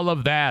all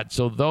of that.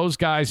 So those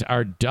guys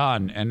are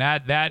done. And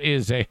that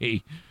is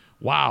a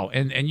wow.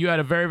 And you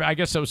had I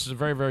guess that was a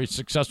very, very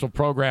successful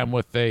program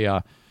with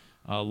a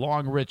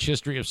long, rich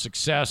history of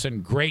success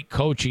and great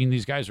coaching.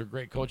 These guys are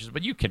great coaches,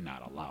 but you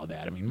cannot allow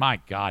that. I mean, my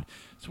God.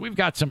 So we've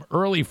got some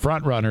early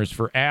front runners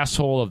for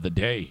asshole of the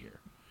day here.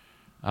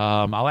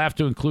 I'll have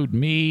to include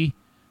me.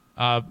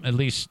 At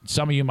least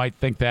some of you might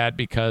think that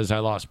because I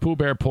lost Pooh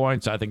Bear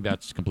points. I think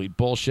that's complete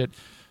bullshit.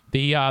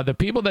 The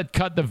people that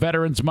cut the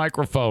veterans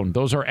microphone,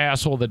 those are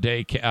asshole of the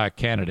day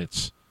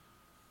candidates.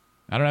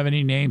 I don't have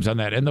any names on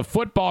that. And the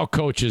football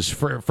coaches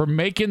for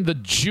making the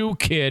Jew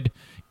kid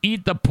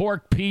eat the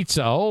pork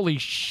pizza. Holy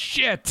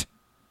shit.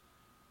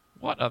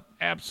 What an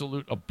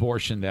absolute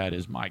abortion that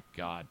is. My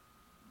God.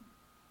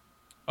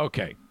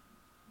 Okay.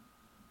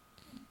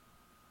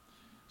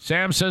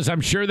 Sam says,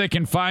 I'm sure they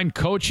can find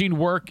coaching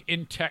work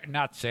in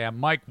not Sam.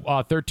 Mike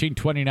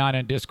 1329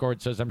 on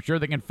Discord says, I'm sure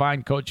they can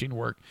find coaching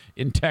work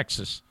in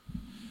Texas.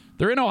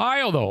 They're in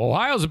Ohio, though.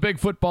 Ohio's a big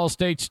football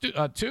state,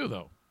 too,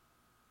 though.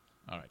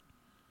 All right.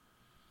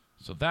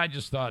 So I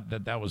just thought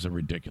that was a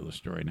ridiculous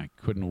story, and I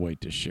couldn't wait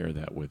to share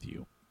that with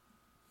you.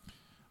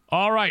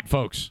 All right,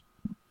 folks.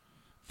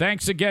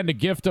 Thanks again to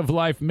Gift of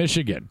Life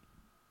Michigan.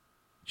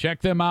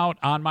 Check them out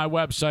on my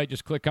website.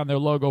 Just click on their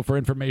logo for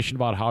information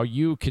about how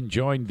you can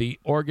join the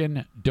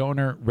organ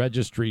donor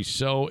registry.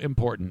 So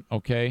important,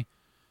 okay?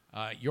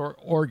 Your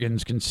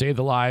organs can save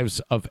the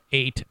lives of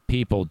 8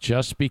 people.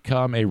 Just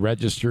become a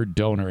registered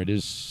donor. It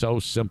is so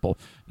simple.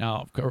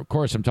 Now, of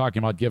course, I'm talking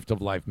about Gift of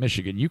Life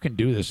Michigan. You can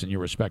do this in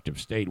your respective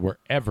state,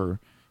 wherever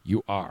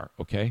you are,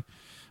 okay?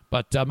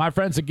 But my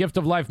friends at Gift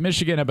of Life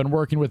Michigan have been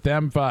working with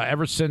them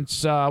ever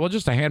since,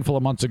 just a handful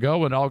of months ago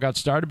when it all got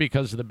started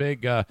because of the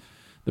big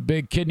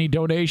kidney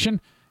donation,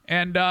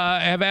 and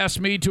have asked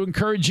me to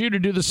encourage you to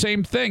do the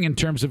same thing in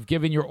terms of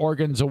giving your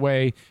organs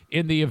away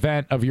in the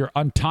event of your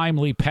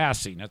untimely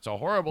passing. That's a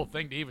horrible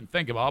thing to even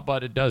think about,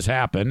 but it does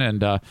happen,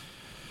 and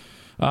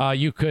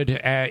you could,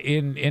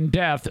 in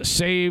death,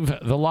 save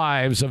the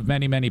lives of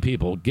many, many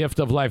people. Gift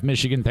of Life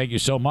Michigan, thank you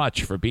so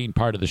much for being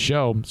part of the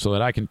show so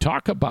that I can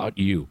talk about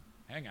you.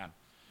 Hang on.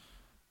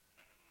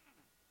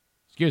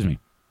 Excuse me.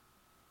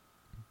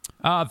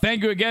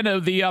 Thank you again to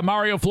the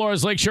Mario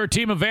Flores Lakeshore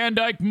team of Van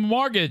Dyke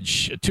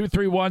Mortgage,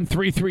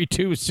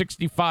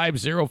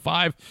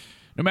 231-332-6505.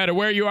 No matter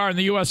where you are in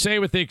the USA,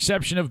 with the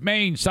exception of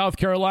Maine, South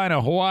Carolina,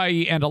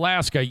 Hawaii, and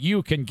Alaska,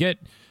 you can get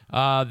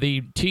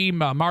the team,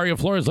 Mario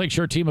Flores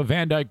Lakeshore team of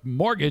Van Dyke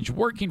Mortgage,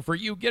 working for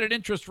you. Get an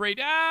interest rate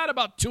at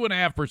about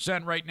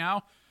 2.5% right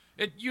now.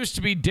 It used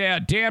to be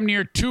damn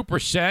near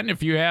 2%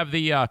 if you have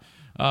the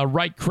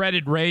right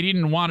credit rating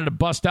and wanted to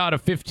bust out a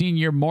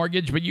 15-year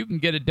mortgage, but you can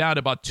get it down to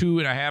about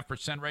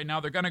 2.5% right now.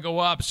 They're going to go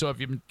up, so if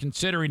you're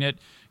considering it,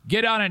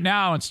 get on it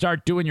now and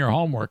start doing your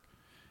homework.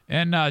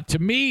 And to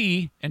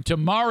me, and to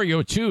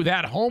Mario too,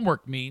 that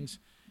homework means,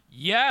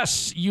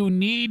 yes, you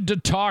need to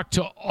talk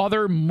to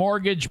other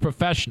mortgage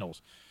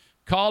professionals.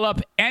 Call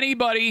up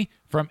anybody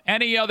from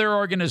any other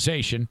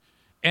organization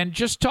and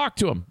just talk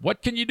to them.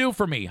 What can you do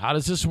for me? How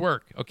does this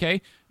work?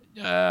 Okay.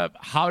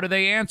 How do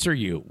they answer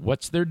you?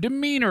 What's their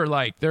demeanor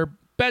like? Their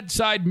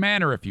bedside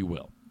manner, if you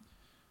will.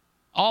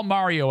 All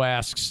Mario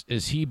asks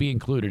is he be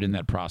included in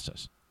that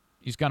process.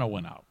 He's going to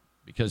win out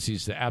because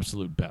he's the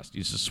absolute best.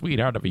 He's a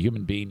sweetheart of a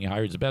human being. He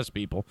hires the best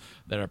people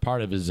that are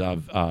part of his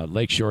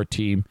Lakeshore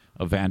team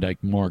of Van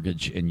Dyke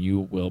Mortgage, and you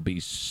will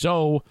be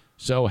so,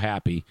 so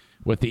happy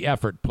with the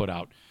effort put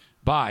out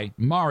by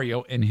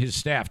Mario and his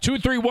staff.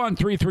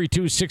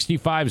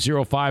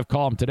 231-332-6505.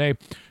 Call him today,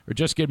 or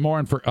just get more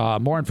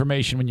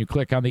information when you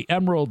click on the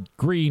emerald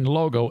green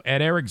logo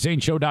at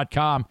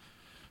ericzaneshow.com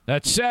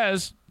that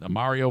says the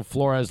Mario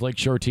Flores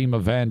Lakeshore team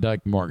of Van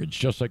Dyke Mortgage,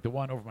 just like the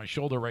one over my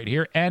shoulder right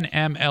here,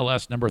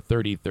 NMLS number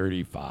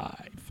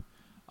 3035.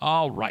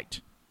 All right.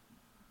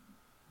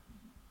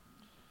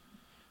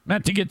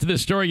 Meant to get to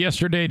this story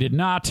yesterday, did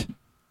not.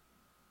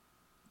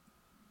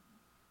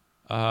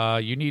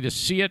 You need to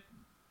see it.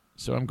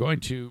 So I'm going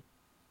to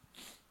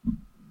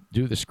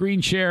do the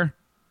screen share.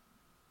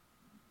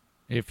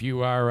 If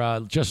you are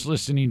just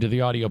listening to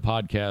the audio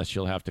podcast,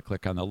 you'll have to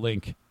click on the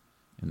link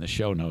in the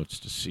show notes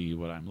to see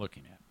what I'm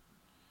looking at.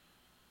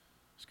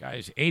 This guy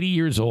is 80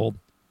 years old,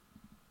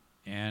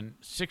 and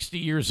 60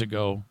 years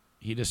ago,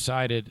 he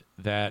decided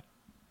that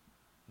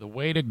the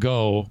way to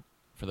go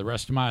for the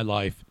rest of my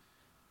life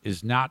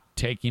is not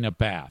taking a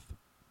bath.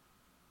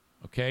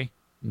 Okay?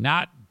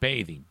 Not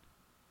bathing.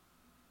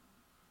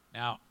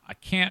 Now, I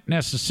can't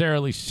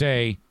necessarily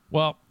say,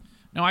 well,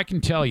 no, I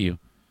can tell you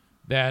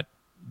that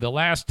the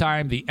last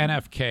time the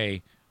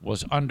NFK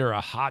was under a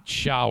hot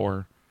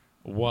shower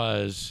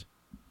was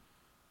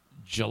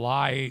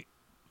July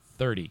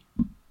 30.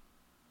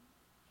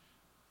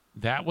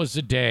 That was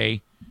the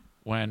day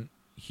when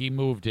he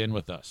moved in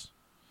with us.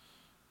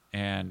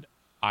 And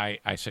I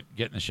said,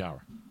 get in the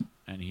shower.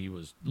 And he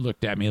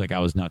looked at me like I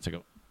was nuts. I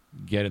go,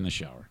 get in the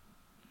shower.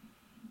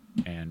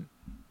 And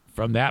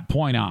from that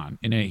point on,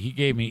 and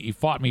he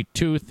fought me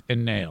tooth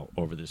and nail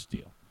over this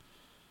deal.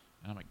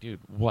 And I'm like, dude,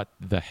 what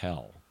the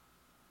hell?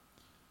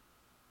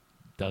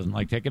 Doesn't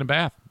like taking a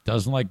bath.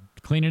 Doesn't like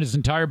cleaning his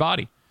entire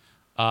body.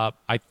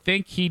 I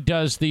think he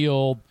does the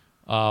old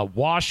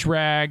wash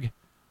rag,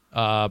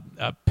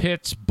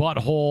 pits,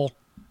 butthole,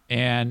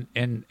 and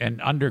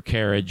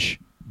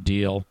undercarriage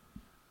deal.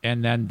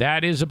 And then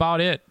that is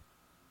about it.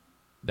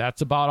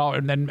 That's about all.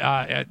 And then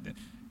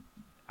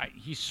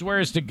he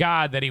swears to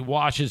God that he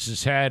washes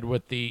his head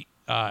with the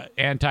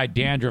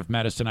anti-dandruff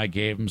medicine I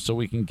gave him so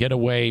we can get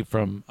away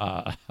from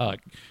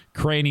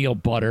cranial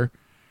butter.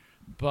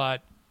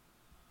 But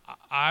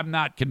I'm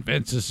not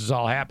convinced this is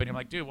all happening. I'm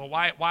like, dude, well,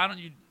 why don't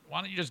you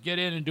just get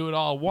in and do it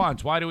all at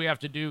once? Why do we have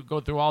to go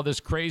through all this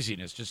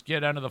craziness? Just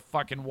get under the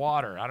fucking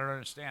water. I don't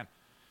understand.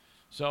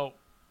 So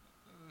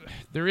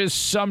there is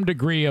some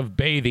degree of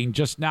bathing,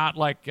 just not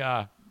like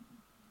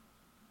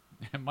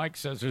Mike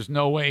says there's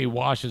no way he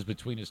washes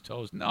between his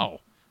toes.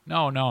 No,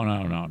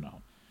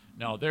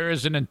 there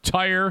is an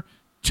entire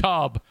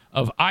tub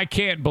of I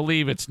can't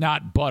believe it's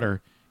not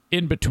butter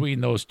in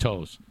between those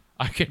toes.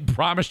 I can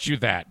promise you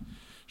that.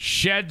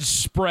 Shed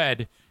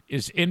spread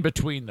is in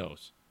between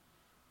those.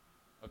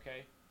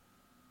 Okay?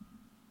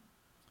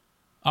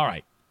 All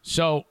right.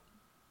 So,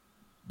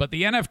 but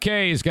the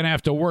NFK is going to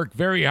have to work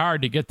very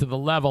hard to get to the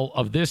level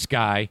of this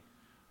guy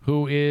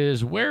who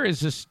is, where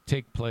does this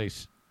take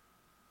place?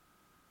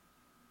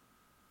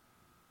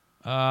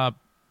 I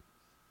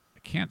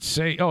can't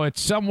say. Oh,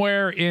 it's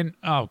somewhere in,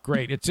 oh,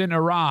 great. It's in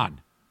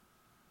Iran.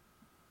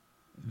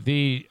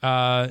 The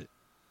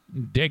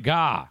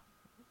Degaa,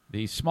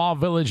 the small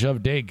village of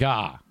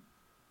Degaa.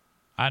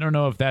 I don't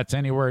know if that's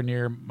anywhere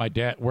near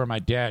where my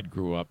dad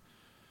grew up.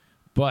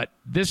 But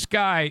this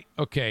guy,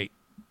 okay,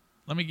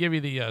 Let me give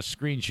you the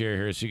screen share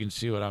here so you can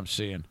see what I'm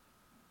seeing.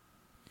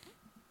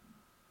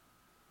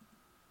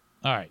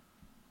 All right.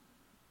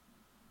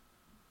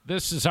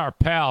 This is our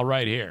pal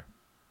right here.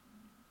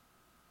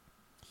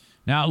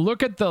 Now,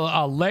 look at the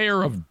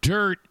layer of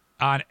dirt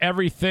on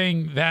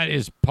everything that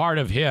is part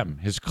of him.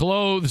 His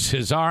clothes,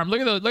 his arm.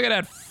 Look at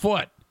that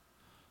foot.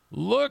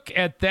 Look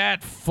at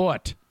that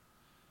foot.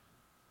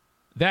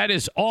 That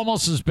is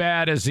almost as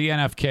bad as the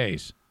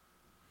NFK's.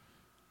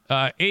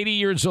 80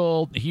 years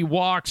old. He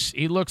walks.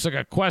 He looks like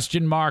a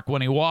question mark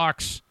when he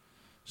walks.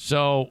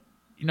 So,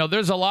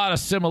 there's a lot of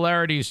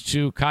similarities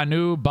to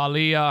Kanu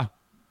Balia.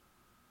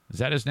 Is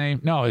that his name?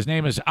 No, his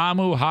name is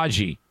Amu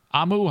Haji.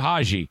 Amu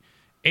Haji,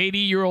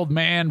 80-year-old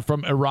man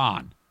from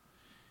Iran.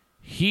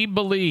 He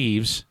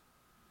believes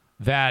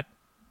that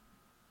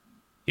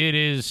it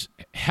is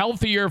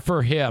healthier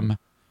for him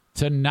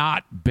to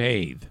not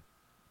bathe.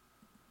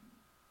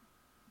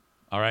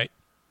 All right?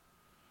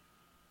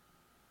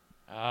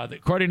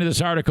 According to this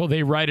article,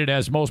 they write it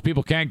as most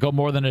people can't go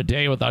more than a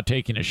day without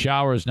taking a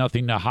shower. There's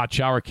nothing a hot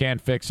shower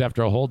can't fix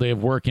after a whole day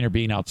of working or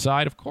being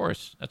outside. Of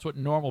course, that's what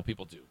normal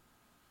people do.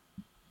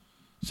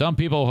 Some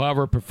people,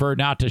 however, prefer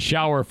not to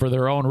shower for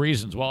their own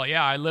reasons. Well,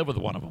 yeah, I live with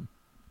one of them.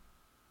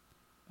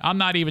 I'm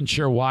not even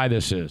sure why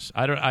this is.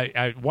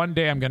 One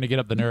day I'm going to get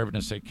up the nerve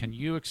and say, can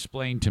you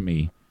explain to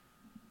me?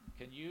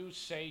 Can you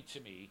say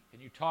to me?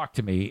 Can you talk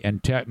to me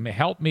and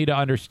help me to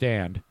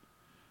understand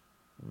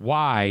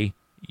why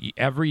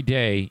every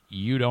day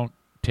you don't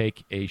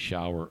take a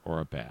shower or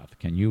a bath?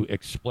 Can you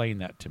explain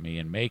that to me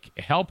and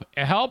help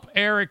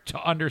Eric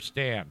to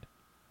understand?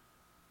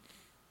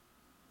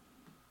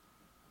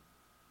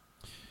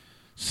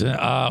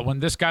 So, when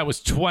this guy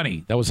was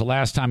 20, that was the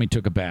last time he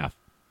took a bath.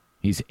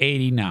 He's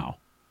 80 now.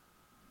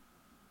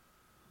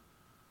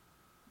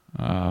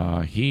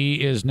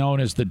 He is known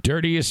as the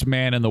dirtiest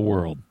man in the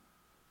world.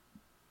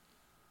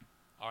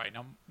 All right,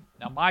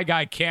 now my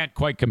guy can't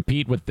quite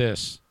compete with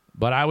this,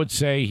 but I would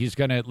say he's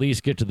going to at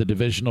least get to the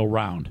divisional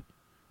round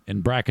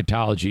in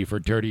bracketology for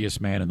dirtiest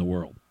man in the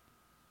world.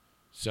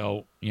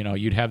 So,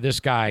 you'd have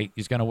this guy,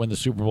 he's going to win the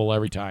Super Bowl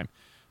every time.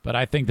 But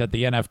I think that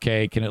the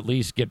NFK can at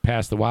least get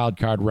past the wild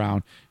card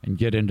round and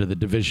get into the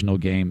divisional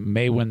game.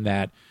 May win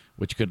that,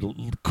 which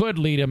could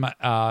lead him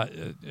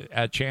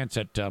a chance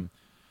at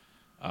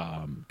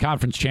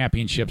conference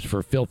championships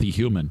for Filthy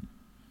Human.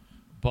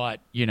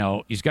 But,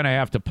 he's going to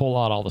have to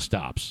pull out all the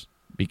stops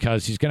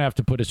because he's going to have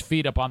to put his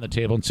feet up on the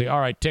table and say, all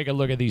right, take a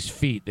look at these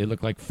feet. They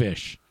look like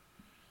fish.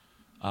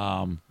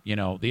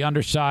 The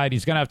underside,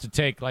 he's going to have to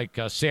take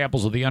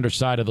samples of the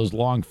underside of those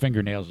long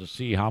fingernails to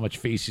see how much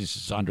feces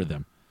is under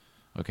them.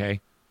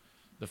 Okay?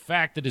 The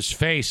fact that his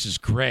face is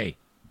gray.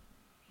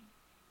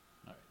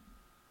 All right.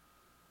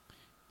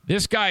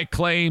 This guy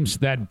claims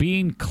that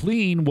being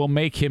clean will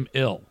make him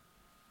ill.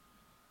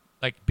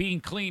 Like, being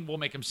clean will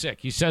make him sick.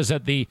 He says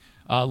that the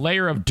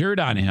layer of dirt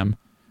on him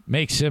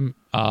makes him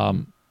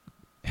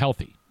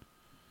healthy.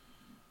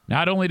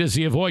 Not only does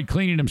he avoid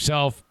cleaning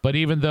himself, but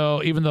even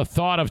the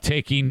thought of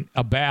taking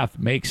a bath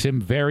makes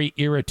him very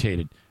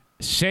irritated.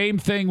 Same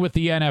thing with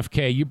the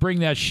NFK. You bring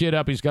that shit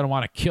up, he's going to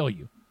want to kill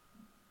you.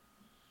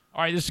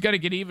 All right, this is going to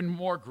get even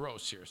more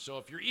gross here. So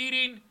if you're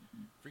eating,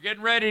 if you're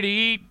getting ready to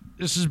eat,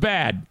 this is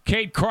bad.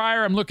 Kate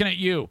Cryer, I'm looking at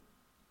you.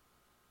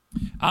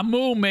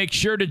 Amu makes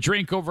sure to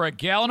drink over a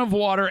gallon of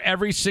water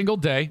every single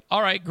day.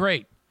 All right,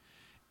 great.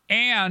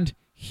 And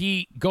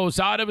he goes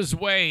out of his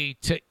way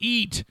to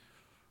eat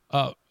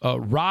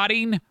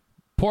rotting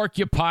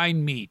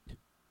porcupine meat.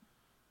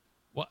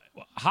 Well,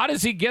 how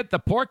does he get the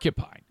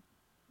porcupine?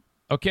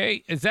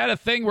 Okay, is that a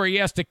thing where he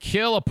has to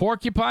kill a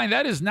porcupine?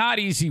 That is not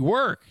easy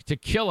work to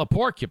kill a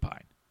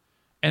porcupine.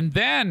 And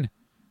then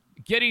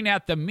getting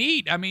at the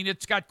meat, I mean,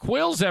 it's got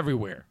quills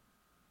everywhere.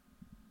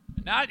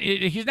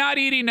 He's not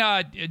eating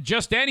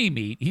just any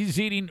meat. He's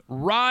eating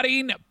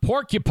rotting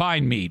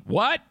porcupine meat.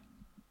 What?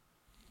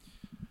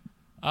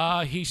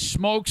 He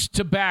smokes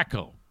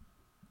tobacco.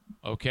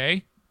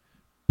 Okay?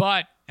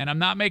 But, and I'm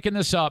not making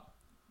this up,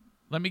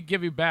 let me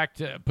put you back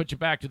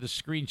to the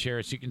screen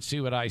share so you can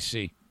see what I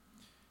see.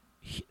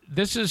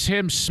 This is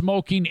him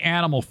smoking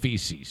animal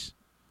feces.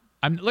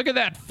 Look at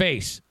that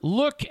face.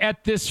 Look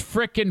at this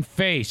frickin'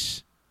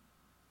 face.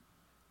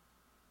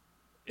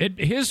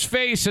 His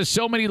face has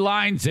so many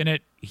lines in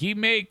it. He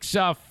makes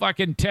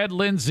fucking Ted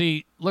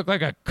Lindsay look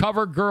like a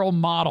cover girl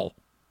model.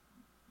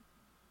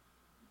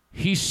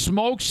 He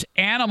smokes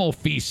animal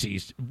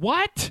feces.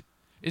 What?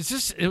 Is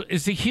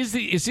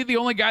he the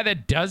only guy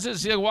that does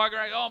this? He'll walk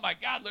around, oh my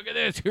God, look at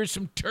this. Here's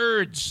some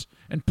turds,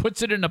 and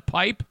puts it in a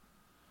pipe.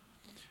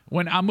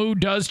 When Amu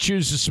does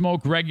choose to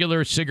smoke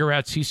regular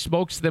cigarettes, he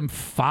smokes them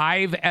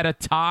 5 at a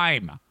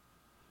time.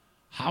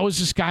 How is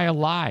this guy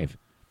alive?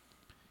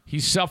 He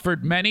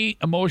suffered many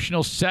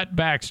emotional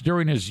setbacks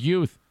during his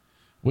youth,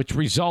 which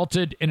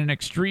resulted in an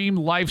extreme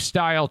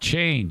lifestyle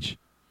change.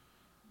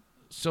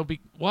 So,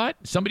 what?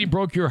 Somebody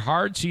broke your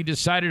heart, so you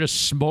decided to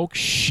smoke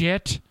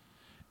shit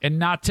and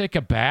not take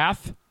a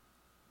bath?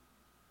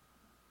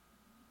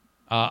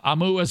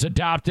 Amu has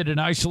adopted an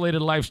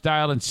isolated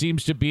lifestyle and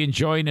seems to be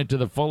enjoying it to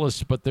the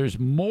fullest, but there's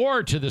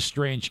more to the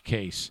strange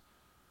case.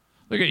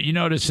 Look at, you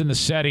notice in the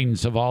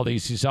settings of all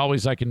these, he's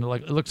always like it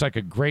looks like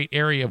a great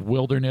area of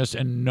wilderness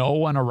and no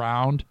one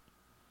around.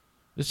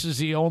 This is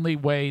the only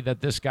way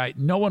that this guy,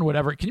 no one would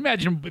ever. Can you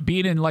imagine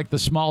being in like the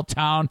small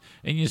town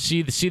and you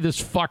see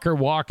this fucker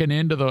walking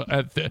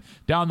into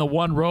down the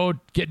one road,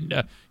 getting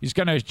he's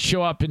gonna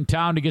show up in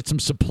town to get some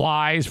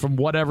supplies from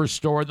whatever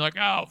store. They're like,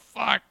 oh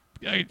fuck,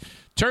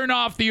 turn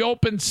off the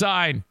open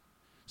sign.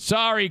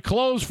 Sorry,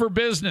 closed for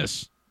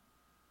business.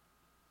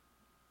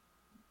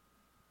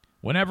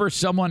 Whenever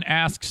someone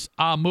asks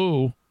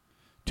Amu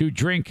to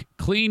drink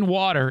clean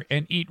water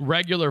and eat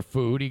regular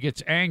food, he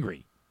gets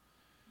angry.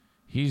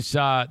 He's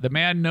the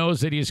man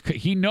knows that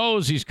he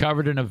knows he's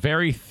covered in a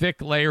very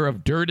thick layer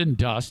of dirt and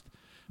dust,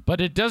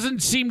 but it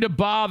doesn't seem to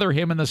bother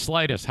him in the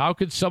slightest. How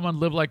could someone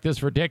live like this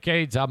for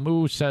decades?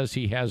 Amu says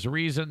he has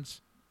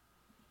reasons.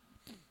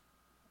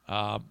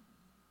 Well,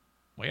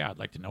 yeah, I'd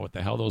like to know what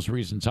the hell those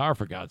reasons are,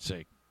 for God's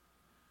sake.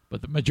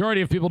 But the majority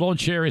of people don't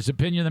share his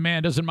opinion. The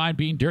man doesn't mind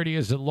being dirty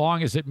as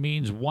long as it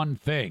means one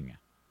thing.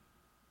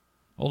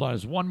 Hold on,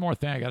 there's one more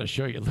thing I got to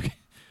show you.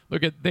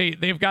 Look at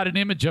they've got an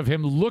image of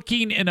him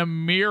looking in a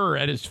mirror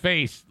at his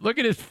face. Look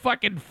at his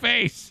fucking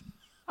face.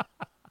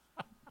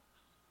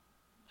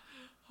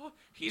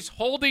 He's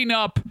holding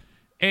up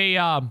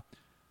the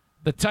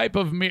type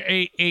of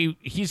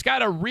he's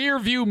got a rear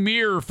view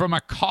mirror from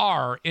a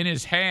car in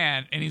his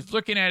hand, and he's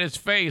looking at his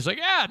face like,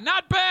 yeah,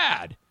 not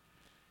bad.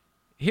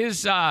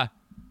 His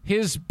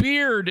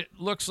beard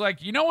looks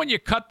like, you know when you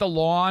cut the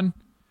lawn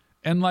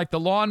and like the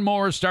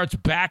lawnmower starts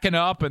backing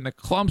up and the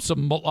clumps of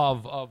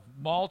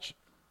mulch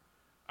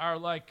are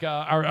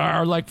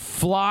like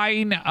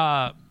flying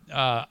out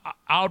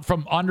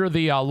from under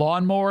the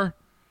lawnmower.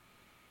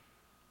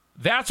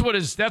 That's what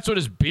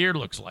his beard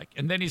looks like.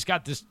 And then he's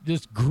got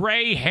this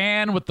gray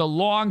hand with the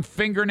long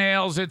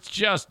fingernails. It's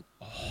just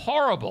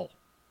horrible.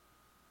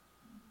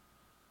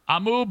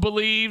 Amu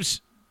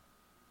believes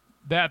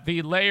that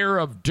the layer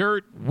of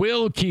dirt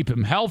will keep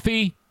him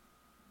healthy.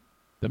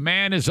 The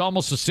man is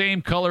almost the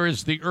same color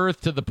as the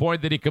earth to the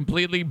point that he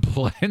completely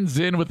blends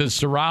in with his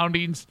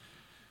surroundings.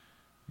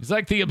 He's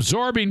like the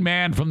absorbing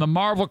man from the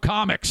Marvel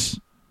Comics.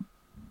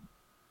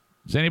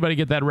 Does anybody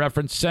get that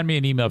reference? Send me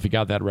an email if you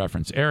got that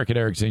reference.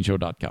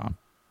 Eric@ericzaneshow.com.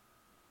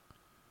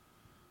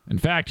 In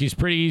fact, he's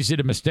pretty easy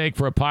to mistake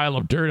for a pile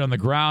of dirt on the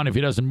ground if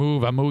he doesn't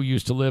move. Amu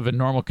used to live in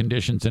normal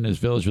conditions in his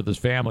village with his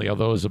family,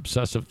 although his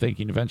obsessive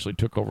thinking eventually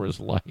took over his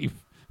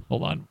life.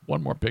 Hold on,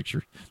 one more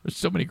picture. There's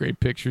so many great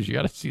pictures. You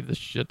got to see this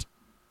shit.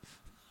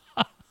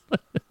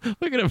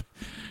 Look at him.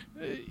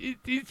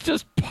 He's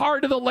just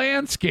part of the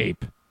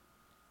landscape.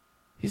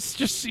 He's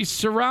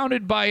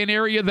surrounded by an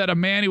area that a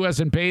man who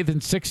hasn't bathed in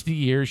 60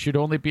 years should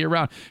only be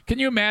around. Can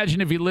you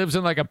imagine if he lives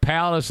in like a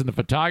palace and the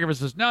photographer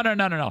says, no.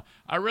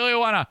 I really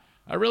want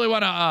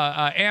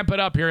to amp it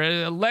up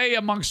here. Lay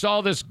amongst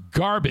all this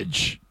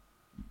garbage.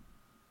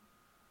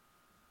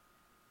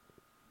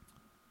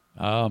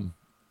 My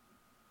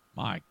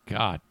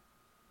God.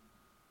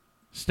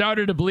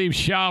 Started to believe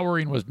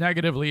showering was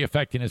negatively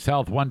affecting his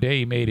health. One day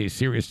he made a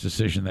serious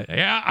decision that,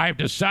 I've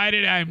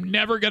decided I'm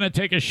never going to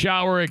take a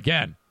shower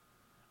again.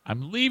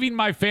 I'm leaving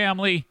my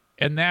family,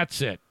 and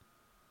that's it.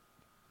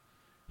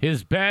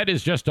 His bed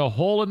is just a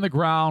hole in the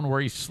ground where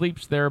he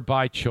sleeps there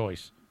by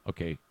choice.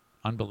 Okay,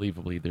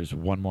 unbelievably, there's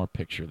one more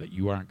picture that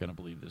you aren't going to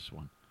believe this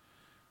one.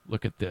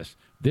 Look at this.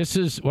 This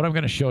is what I'm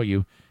going to show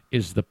you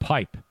is the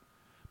pipe.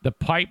 The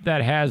pipe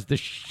that has the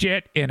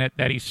shit in it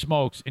that he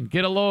smokes. And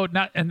get a load.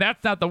 And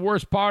that's not the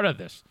worst part of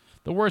this.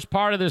 The worst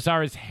part of this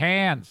are his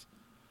hands.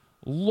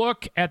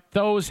 Look at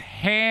those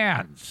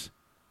hands.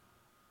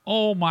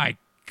 Oh, my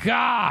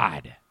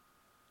God.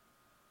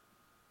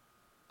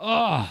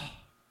 Oh.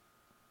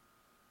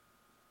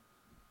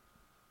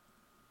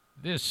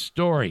 This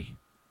story.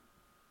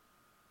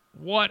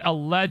 What a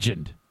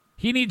legend.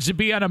 He needs to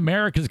be on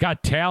America's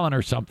Got Talent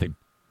or something.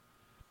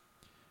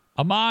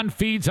 Aman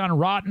feeds on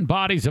rotten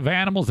bodies of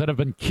animals that have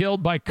been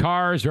killed by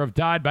cars or have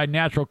died by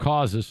natural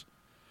causes.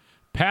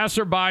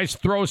 Passerbys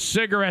throw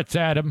cigarettes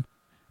at him,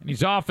 and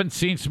he's often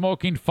seen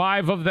smoking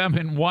 5 of them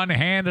in one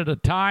hand at a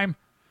time.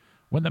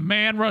 When the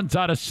man runs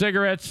out of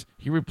cigarettes,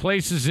 he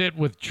replaces it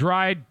with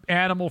dried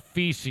animal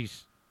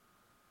feces.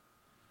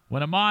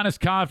 When Aman is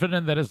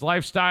confident that his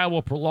lifestyle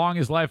will prolong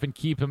his life and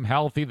keep him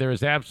healthy, there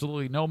is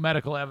absolutely no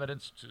medical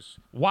evidence.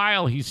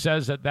 While he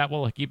says that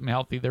will keep him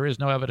healthy, there is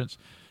no evidence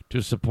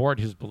to support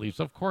his beliefs.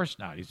 Of course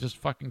not. He's just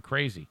fucking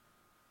crazy.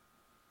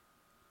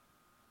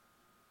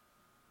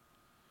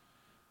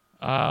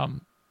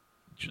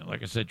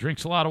 Like I said,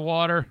 drinks a lot of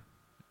water.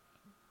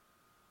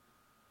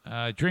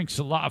 Drinks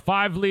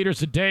 5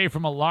 liters a day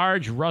from a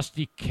large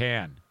rusty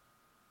can.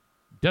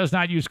 Does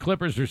not use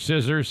clippers or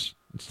scissors.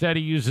 Instead,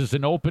 he uses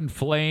an open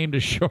flame to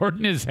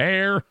shorten his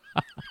hair.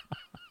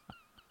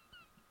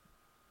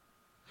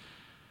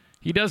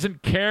 He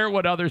doesn't care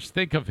what others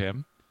think of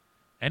him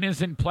and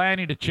isn't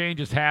planning to change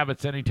his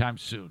habits anytime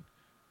soon.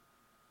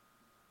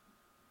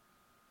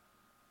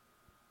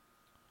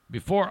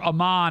 Before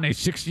Aman, a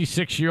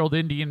 66-year-old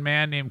Indian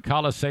man named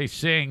Kalasay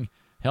Singh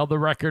held the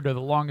record of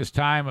the longest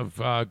time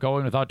of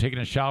going without taking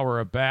a shower or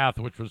a bath,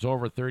 which was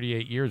over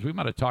 38 years. We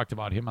might have talked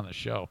about him on the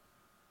show.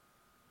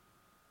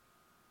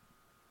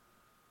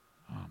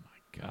 Oh,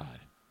 my God.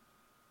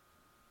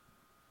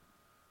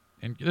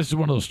 And this is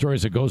one of those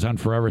stories that goes on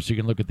forever, so you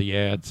can look at the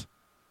ads.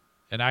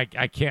 And I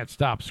can't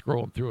stop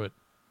scrolling through it.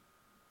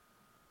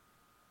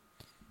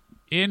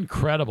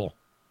 Incredible.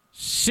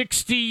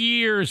 60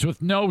 years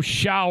with no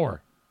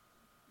shower.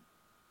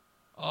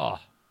 Oh.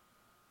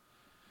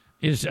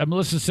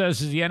 Melissa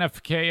says, is the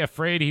NFK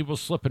afraid he will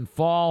slip and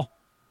fall?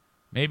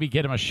 Maybe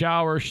get him a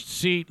shower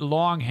seat,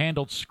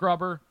 long-handled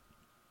scrubber.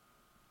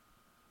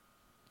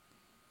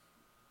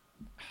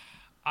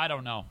 I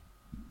don't know.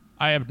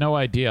 I have no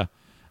idea.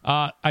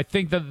 I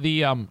think that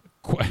the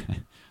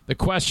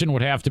question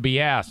would have to be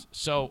asked.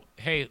 So,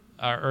 hey,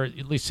 or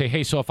at least say,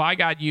 hey, so if I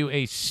got you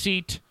a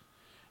seat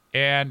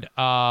and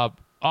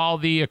all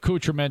the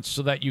accoutrements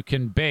so that you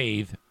can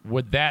bathe,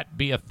 would that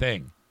be a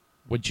thing?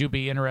 Would you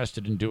be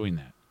interested in doing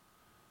that?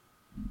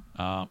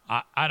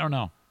 I don't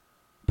know.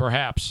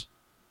 Perhaps.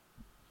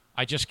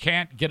 I just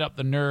can't get up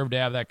the nerve to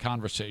have that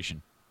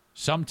conversation.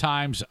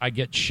 Sometimes I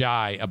get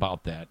shy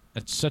about that.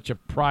 It's such a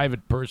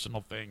private,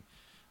 personal thing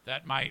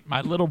that my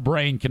little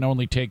brain can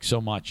only take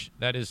so much.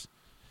 It's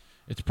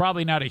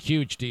probably not a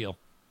huge deal.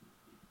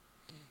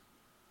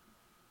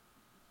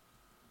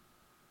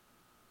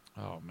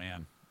 Oh,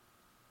 man.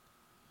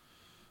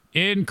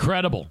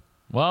 Incredible.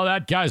 Well,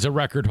 that guy's a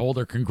record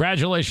holder.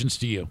 Congratulations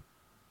to you.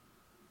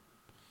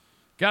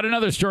 Got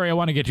another story I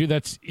want to get to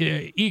that's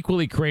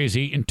equally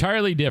crazy,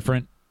 entirely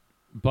different,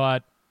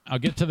 but I'll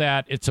get to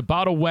that. It's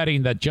about a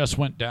wedding that just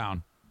went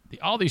down.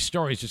 All these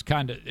stories just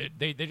kind of,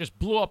 they just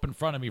blew up in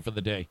front of me for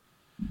the day.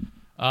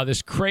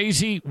 This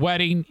crazy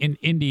wedding in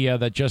India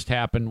that just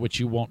happened, which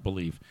you won't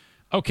believe.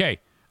 Okay,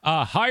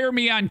 hire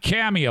me on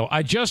Cameo.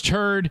 I just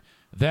heard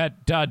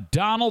that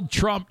Donald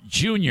Trump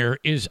Jr.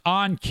 is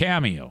on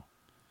Cameo.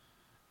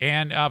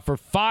 And for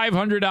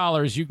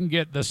 $500, you can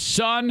get the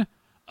son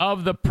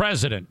of the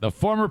president, the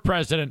former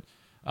president,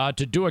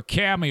 to do a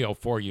cameo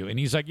for you. And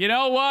he's like, you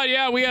know what?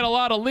 Yeah, we had a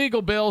lot of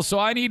legal bills, so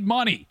I need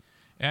money.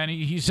 And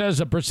he says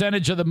a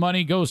percentage of the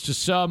money goes to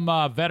some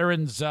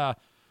veterans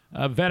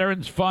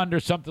fund or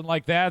something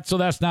like that. So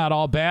that's not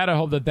all bad. I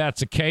hope that that's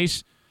the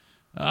case.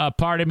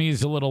 Part of me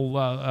is a little,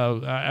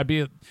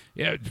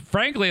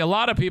 frankly, a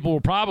lot of people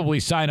will probably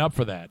sign up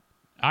for that.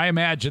 I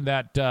imagine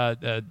that,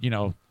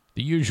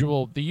 the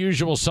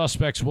usual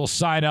suspects will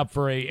sign up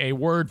for a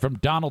word from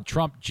Donald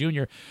Trump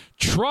Jr.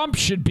 Trump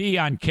should be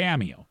on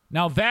Cameo.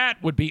 Now,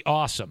 that would be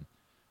awesome.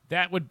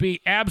 That would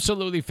be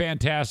absolutely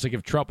fantastic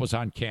if Trump was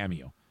on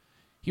Cameo.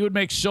 He would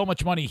make so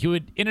much money. He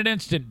would, in an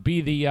instant,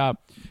 be the...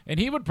 and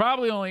he would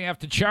probably only have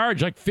to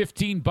charge like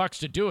 $15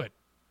 to do it.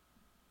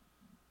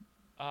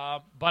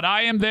 But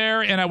I am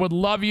there, and I would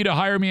love you to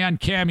hire me on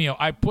Cameo.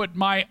 I put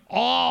my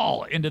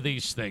all into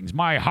these things,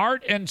 my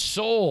heart and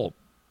soul,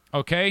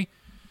 okay?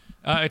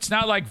 It's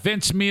not like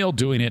Vince Neil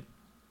doing it.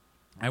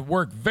 I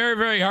work very,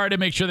 very hard to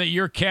make sure that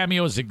your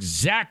Cameo is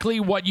exactly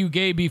what you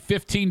gave me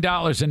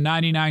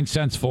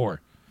 $15.99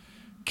 for.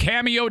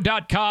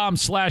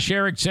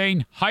 Cameo.com/Eric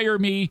Zane. Hire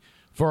me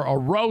for a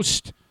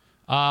roast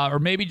or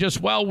maybe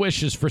just well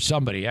wishes for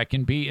somebody. I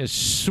can be as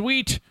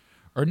sweet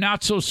or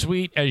not so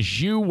sweet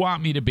as you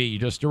want me to be.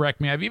 Just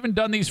direct me. I've even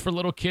done these for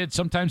little kids.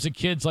 Sometimes the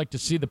kids like to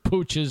see the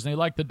pooches and they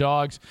like the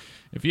dogs.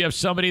 If you have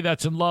somebody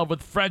that's in love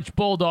with French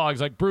bulldogs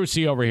like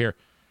Brucey over here,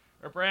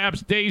 or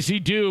perhaps Daisy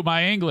Doo,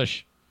 my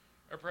English,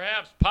 or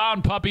perhaps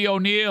Pound Puppy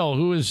O'Neill,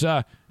 who is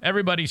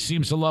everybody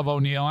seems to love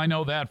O'Neill. I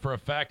know that for a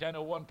fact. I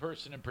know one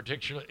person in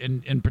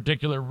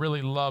particular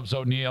really loves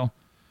O'Neill.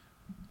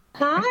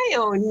 Hi,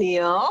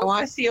 O'Neill. I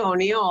want to see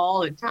O'Neill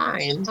all the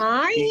time.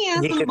 Hi,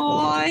 handsome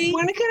boy.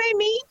 When can I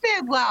meet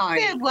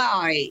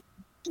February?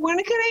 When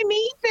can I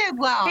meet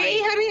February?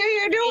 Hey, honey, how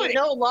you doing? Ain't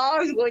no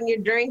laws when you're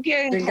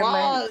drinking.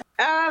 Laws.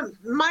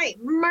 My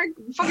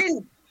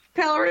fucking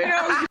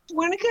Pellerito.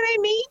 When can I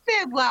meet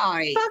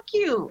February? Fuck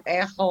you,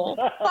 asshole.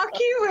 Fuck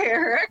you,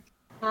 Eric.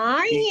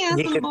 Hi,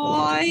 handsome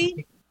boy.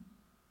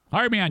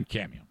 Hire me on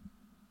Cameo.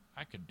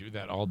 I could do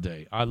that all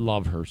day. I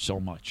love her so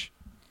much.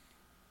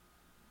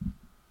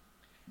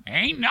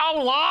 Ain't no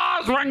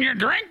laws when you're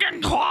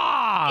drinking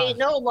claws. Ain't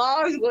no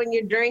laws when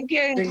you're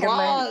drinking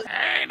claws.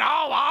 Ain't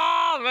no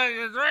laws when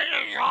you're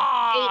drinking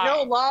claws. Ain't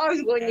no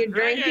laws when you're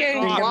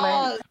drinking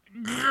claws.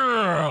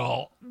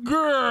 Girl. A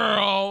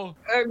girl,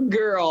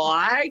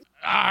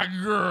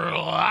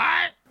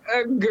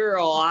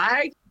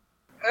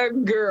 A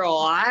girl,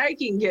 I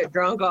can get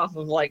drunk off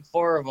of like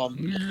 4 of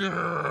them.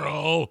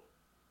 Girl.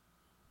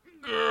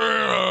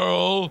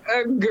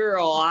 A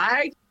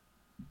girl,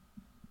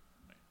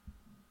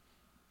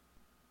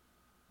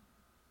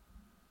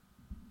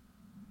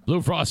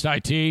 Blue Frost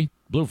IT,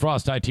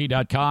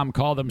 bluefrostit.com.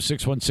 Call them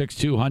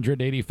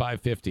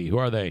 616-200-8550. Who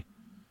are they?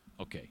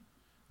 Okay.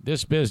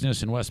 This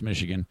business in West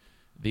Michigan,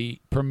 the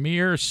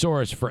premier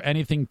source for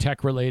anything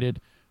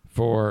tech-related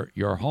for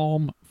your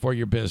home, for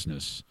your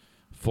business,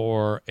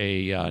 for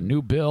a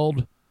new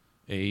build,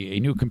 a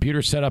new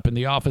computer set up in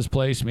the office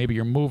place. Maybe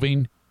you're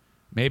moving.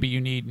 Maybe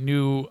you need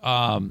new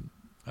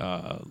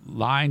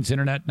lines,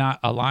 internet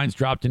lines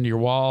dropped into your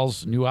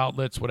walls, new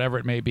outlets, whatever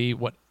it may be.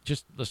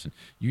 Just listen.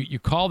 You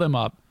call them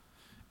up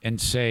and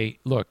say,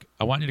 look,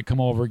 I want you to come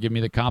over, give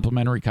me the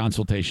complimentary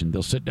consultation.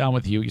 They'll sit down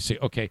with you. You say,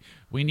 okay,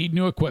 we need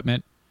new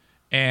equipment,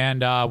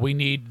 and we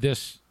need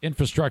this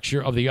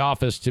infrastructure of the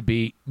office to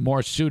be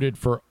more suited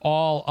for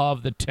all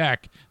of the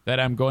tech that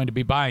I'm going to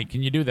be buying.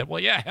 Can you do that?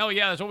 Well, yeah, hell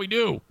yeah, that's what we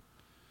do.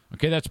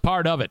 Okay, that's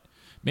part of it.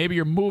 Maybe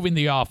you're moving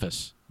the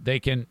office. They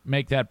can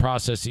make that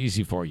process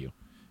easy for you.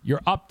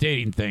 You're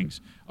updating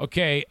things.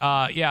 Okay,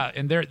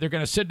 and they're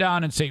going to sit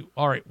down and say,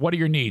 all right, what are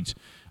your needs?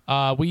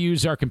 We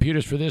use our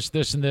computers for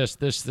this, and this.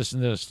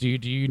 Do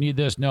you need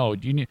this? No.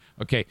 Do you need?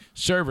 Okay,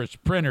 servers,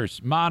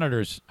 printers,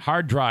 monitors,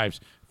 hard drives,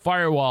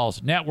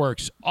 firewalls,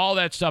 networks, all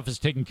that stuff is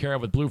taken care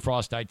of with Blue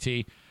Frost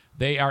IT.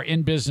 They are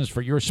in business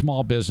for your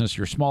small business,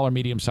 your small or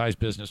medium-sized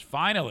business.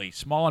 Finally,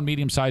 small and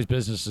medium-sized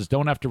businesses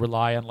don't have to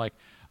rely on,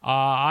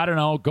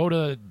 go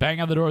to bang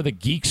on the door of the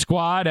Geek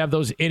Squad, have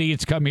those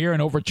idiots come here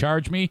and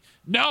overcharge me.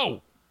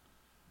 No.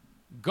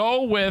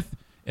 Go with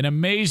an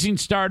amazing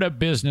startup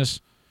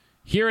business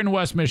here in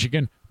West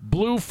Michigan,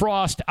 Blue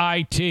Frost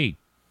IT.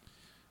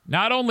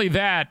 Not only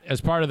that,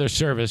 as part of their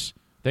service,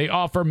 they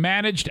offer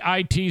managed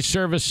IT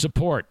service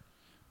support.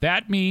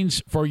 That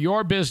means for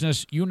your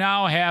business, you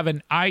now have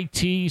an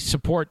IT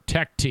support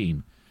tech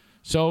team.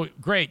 So,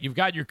 great, you've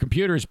got your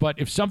computers, but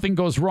if something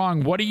goes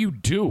wrong, what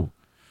do?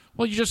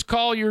 Well, you just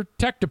call your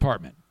tech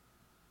department.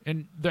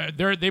 And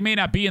they may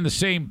not be in the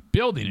same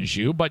building as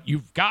you, but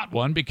you've got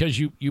one because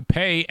you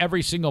pay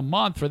every single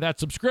month for that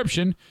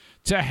subscription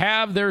to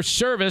have their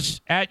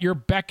service at your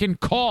beck and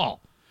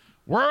call.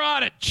 We're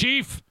on it,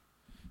 Chief.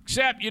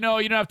 Except, you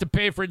don't have to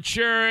pay for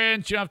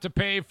insurance. You don't have to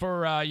pay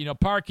for,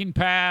 parking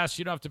pass.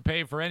 You don't have to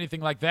pay for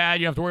anything like that.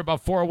 You don't have to worry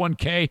about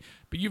 401k.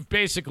 But you've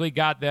basically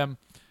got them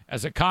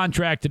as a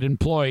contracted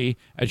employee,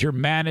 as your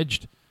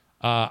managed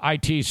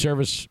IT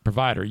service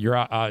provider.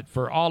 You're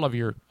for all of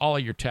your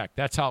tech.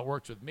 That's how it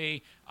works with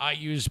me. I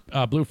use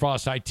Blue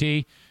Frost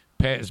IT.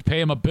 Pay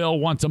them a bill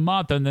once a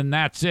month, and then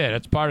that's it.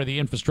 It's part of the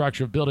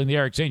infrastructure of building the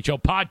Eric Zane Show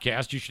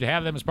podcast. You should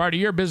have them as part of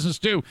your business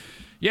too.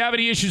 You have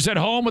any issues at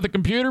home with a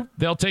computer?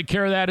 They'll take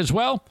care of that as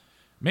well.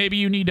 Maybe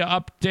you need to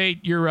update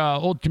your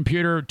old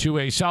computer to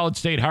a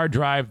solid-state hard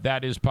drive.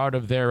 That is part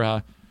of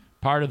their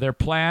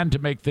plan to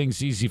make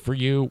things easy for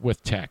you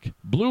with tech.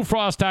 Blue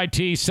Frost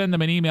IT. Send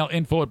them an email,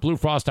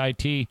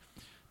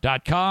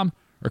 info@bluefrostit.com,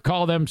 or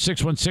call them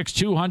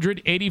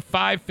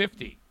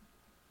 616-200-8550.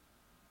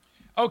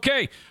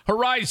 Okay,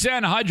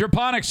 Horizon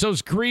Hydroponics,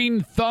 those green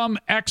thumb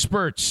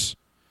experts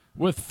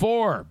with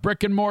 4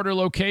 brick-and-mortar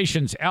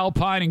locations,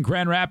 Alpine and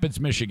Grand Rapids,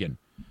 Michigan.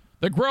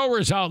 The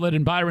Growers Outlet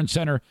in Byron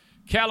Center,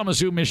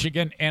 Kalamazoo,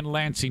 Michigan, and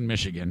Lansing,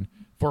 Michigan,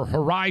 for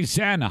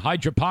Horizon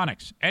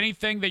Hydroponics.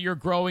 Anything that you're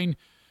growing,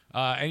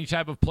 any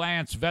type of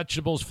plants,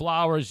 vegetables,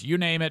 flowers, you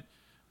name it,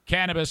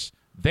 cannabis,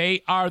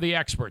 they are the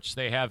experts.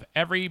 They have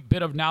every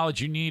bit of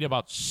knowledge you need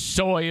about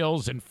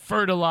soils and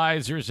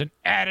fertilizers and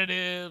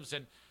additives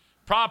and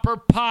proper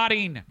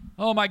potting.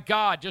 Oh, my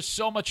God, just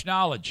so much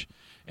knowledge.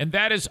 And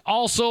that is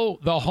also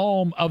the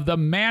home of the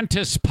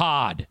Mantis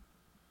Pod.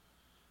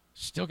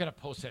 Still got to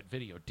post that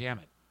video, damn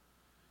it.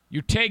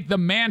 You take the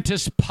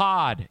Mantis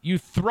Pod, you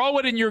throw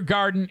it in your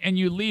garden, and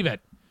you leave it.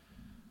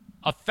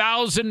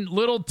 1,000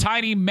 little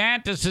tiny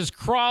mantises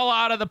crawl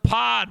out of the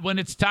pod when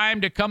it's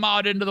time to come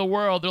out into the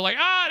world. They're like,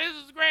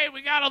 this is great.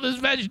 We got all this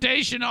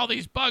vegetation, all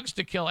these bugs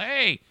to kill.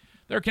 Hey,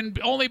 there can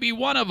only be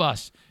one of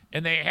us.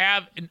 And they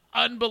have an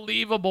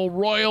unbelievable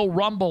Royal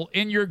Rumble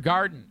in your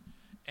garden.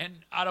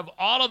 And out of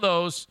all of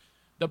those,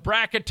 the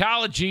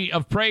bracketology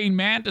of praying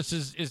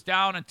mantises is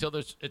down until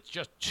it's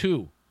just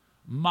 2.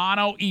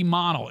 Mono e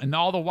mono. And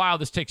all the while,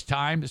 this takes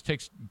time. This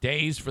takes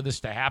days for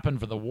this to happen,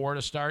 for the war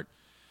to start.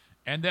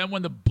 And then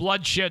when the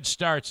bloodshed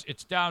starts,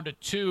 it's down to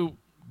 2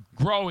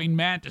 growing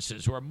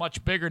mantises who are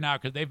much bigger now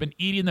because they've been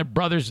eating their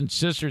brothers and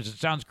sisters. It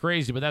sounds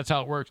crazy, but that's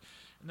how it works.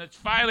 And then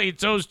finally,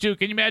 it's those 2.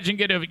 Can you imagine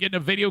getting a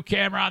video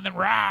camera on them?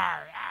 Rawr,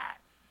 rawr.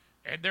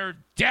 And they're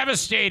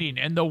devastating.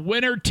 And the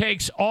winner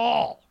takes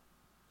all.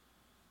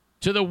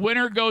 To the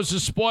winner goes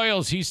the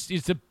spoils. He's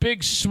the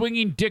big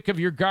swinging dick of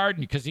your garden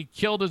because he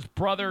killed his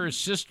brother or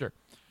sister.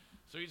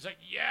 So he's like,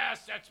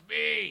 yes, that's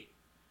me.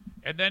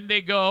 And then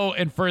they go,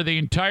 and for the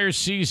entire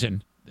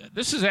season,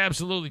 this is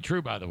absolutely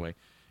true, by the way,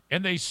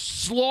 and they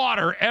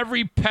slaughter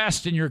every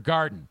pest in your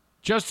garden.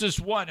 Just this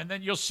one. And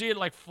then you'll see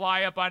it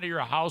fly up onto your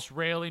house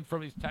railing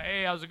from his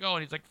hey, how's it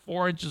going? He's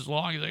 4 inches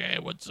long. He's like, hey,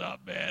 what's up,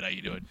 man? How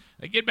you doing?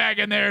 They get back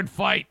in there and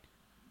fight.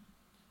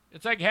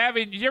 It's like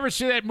did you ever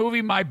see that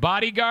movie, My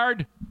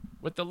Bodyguard?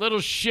 With the little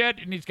shit,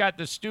 and he's got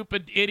the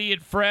stupid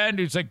idiot friend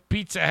who's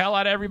beats the hell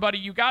out of everybody.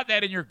 You got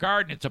that in your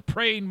garden. It's a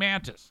praying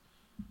mantis.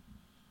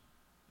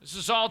 This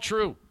is all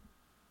true.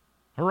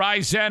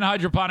 Horizon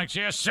Hydroponics.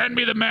 Yes, send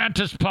me the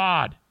Mantis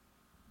Pod.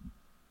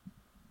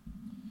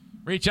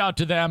 Reach out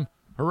to them.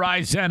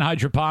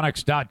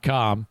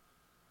 HorizonHydroponics.com.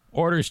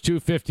 Orders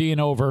 $250 and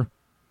over.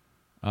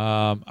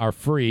 are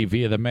free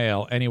via the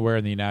mail anywhere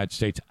in the United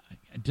States.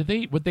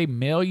 Would they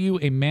mail you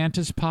a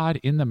Mantis pod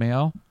in the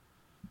mail?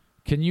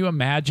 Can you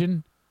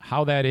imagine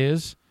how that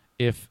is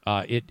if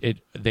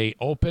it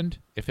opened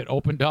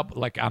up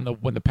like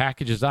when the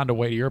package is on the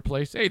way to your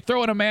place? Hey,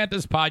 throw in a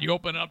Mantis pod. You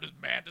open it up, there's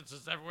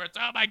mantises everywhere. It's,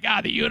 oh my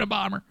God, the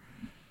Unabomber.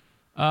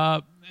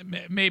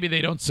 Maybe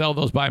they don't sell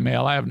those by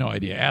mail. I have no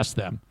idea. Ask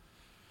them.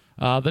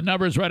 The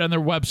number is right on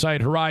their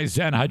website,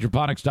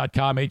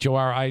 horizenhydroponics.com,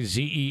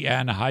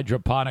 HORIZEN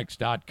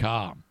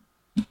hydroponics.com.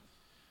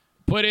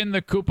 Put in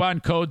the coupon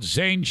code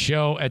Zane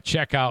Show at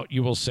checkout.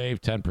 You will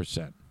save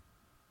 10%.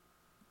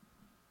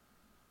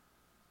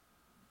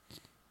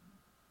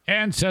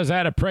 Ann says, I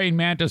had a praying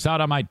mantis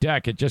out on my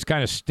deck. It just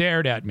kind of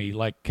stared at me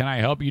like, can I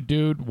help you,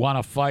 dude? Want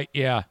to fight?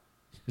 Yeah.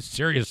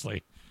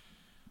 Seriously.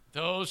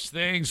 Those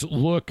things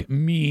look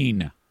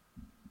mean.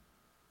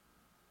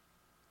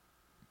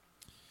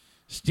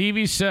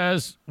 Stevie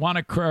says,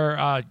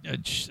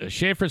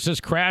 Schaefer says,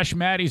 crash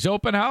Maddie's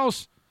open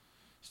house.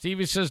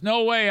 Stevie says,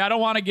 no way, I don't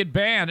want to get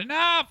banned.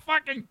 No,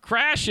 fucking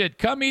crash it.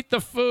 Come eat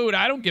the food.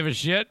 I don't give a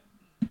shit.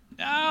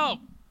 No.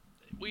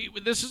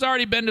 This has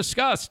already been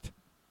discussed.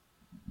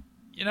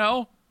 You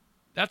know,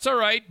 that's all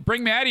right.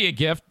 Bring Maddie a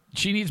gift.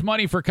 She needs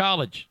money for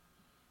college.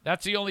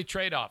 That's the only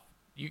trade-off.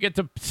 You get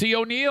to see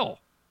O'Neill.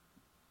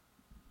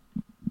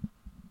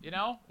 You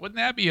know, wouldn't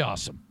that be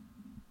awesome?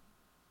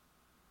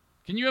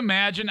 Can you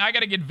imagine? I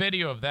got to get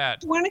video of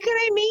that. When can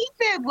I meet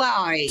that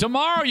boy?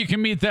 Tomorrow you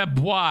can meet that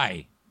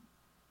boy.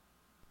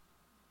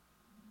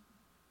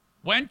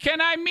 When can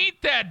I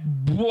meet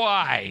that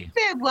boy?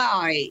 That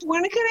boy.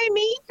 When can I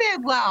meet that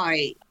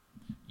boy?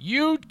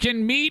 You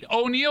can meet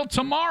O'Neill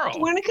tomorrow.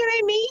 When can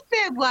I meet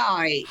that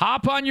boy?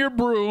 Hop on your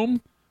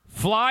broom,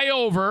 fly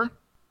over,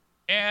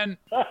 and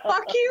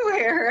fuck you,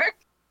 Eric.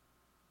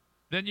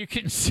 Then you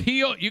can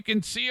see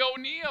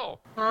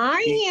O'Neill.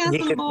 Hi,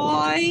 handsome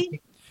boy.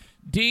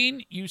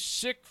 Dean, you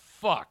sick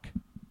fuck.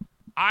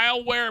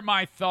 I'll wear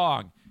my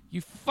thong. You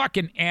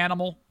fucking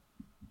animal.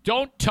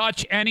 Don't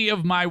touch any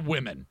of my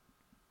women.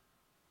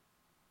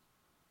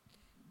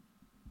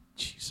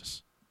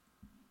 Jesus.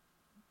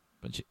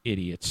 Bunch of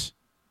idiots.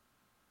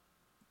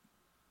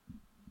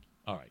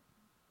 All right.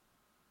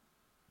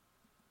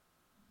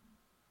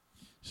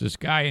 So this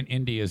guy in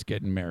India is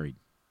getting married.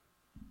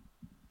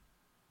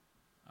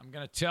 I'm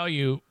going to tell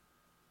you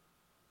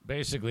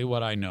basically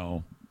what I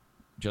know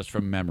just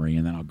from memory,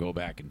 and then I'll go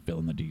back and fill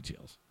in the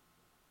details.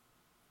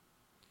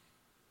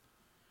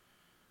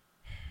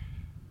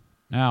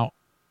 Now,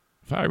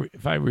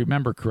 if I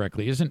remember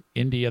correctly, isn't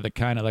India the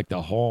kind of like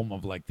the home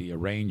of like the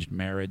arranged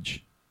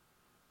marriage?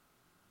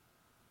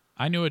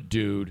 I knew a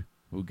dude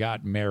who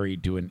got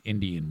married to an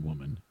Indian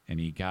woman, and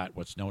he got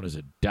what's known as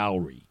a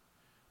dowry,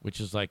 which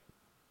is like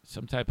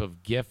some type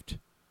of gift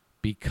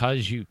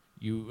because you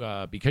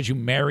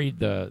married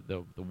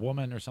the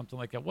woman or something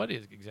like that. What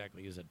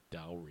exactly is a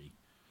dowry?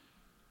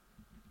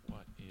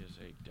 What is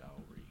a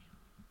dowry?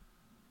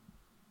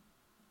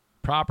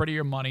 Property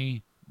or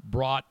money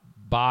brought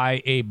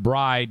by a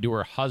bride to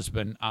her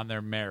husband on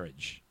their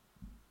marriage.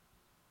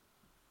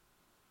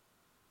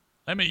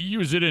 Let me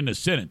use it in a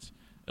sentence.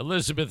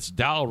 Elizabeth's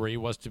dowry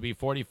was to be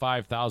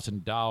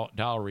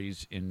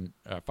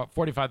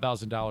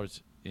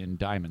 $45,000 in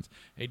diamonds.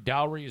 A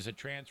dowry is a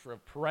transfer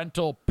of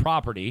parental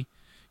property,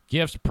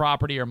 gifts,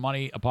 property, or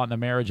money upon the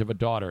marriage of a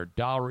daughter.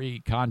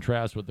 Dowry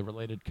contrasts with the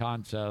related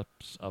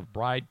concepts of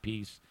bride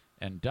piece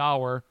and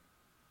dower.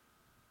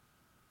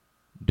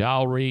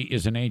 Dowry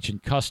is an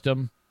ancient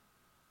custom,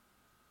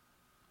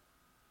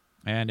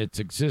 and its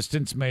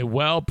existence may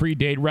well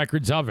predate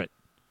records of it.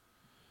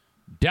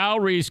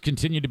 Dowries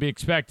continue to be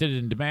expected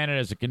and demanded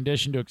as a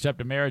condition to accept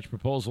a marriage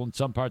proposal in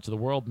some parts of the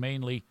world,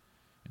 mainly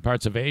in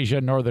parts of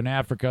Asia, Northern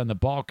Africa, and the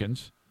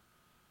Balkans.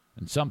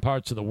 In some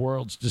parts of the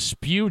world,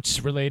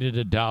 disputes related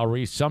to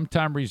dowry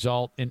sometimes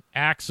result in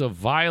acts of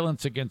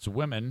violence against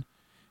women,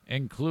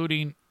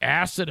 including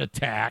acid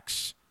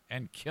attacks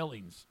and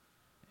killings.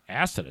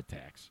 Acid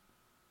attacks.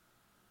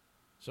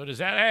 So does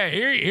that,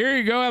 hey, here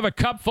you go, have a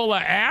cup full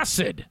of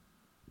acid.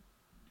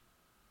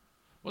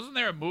 Wasn't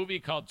there a movie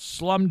called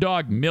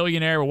Slumdog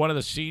Millionaire where one of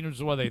the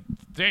scenes where they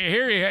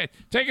here you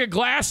take a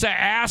glass of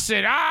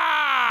acid.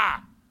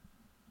 Ah!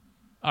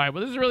 All right,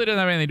 well, this really doesn't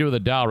have anything to do with the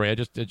dowry.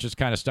 It's just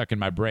kind of stuck in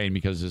my brain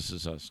because this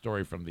is a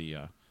story from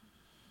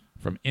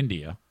from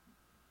India.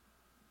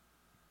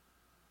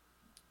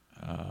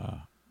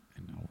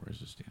 And now where's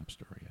this damn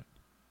story at?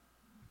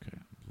 Okay,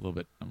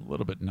 I'm a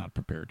little bit not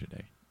prepared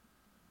today.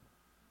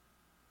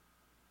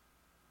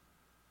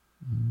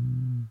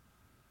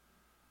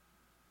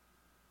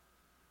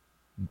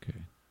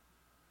 Okay.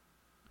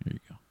 Here you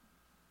go.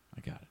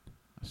 I got it.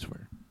 I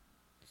swear.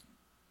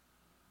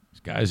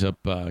 This guy's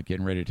up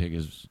getting ready to take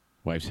his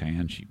wife's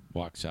hand. She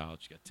walks out.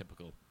 She got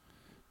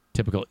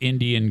typical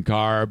Indian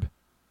garb,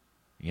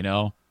 you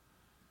know.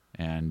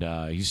 And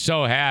he's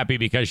so happy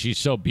because she's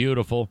so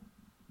beautiful.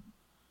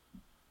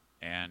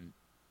 And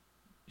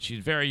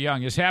she's very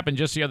young. This happened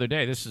just the other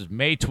day. This is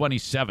May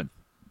 27th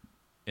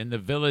in the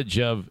village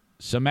of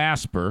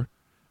Samasper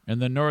in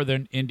the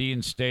northern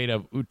Indian state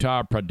of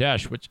Uttar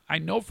Pradesh, which I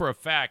know for a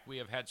fact we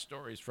have had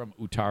stories from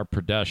Uttar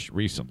Pradesh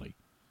recently.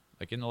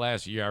 Like in the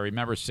last year, I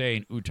remember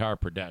saying Uttar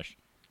Pradesh,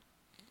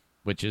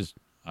 which is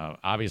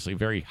obviously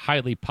very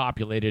highly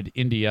populated.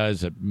 India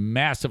is a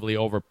massively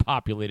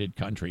overpopulated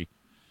country.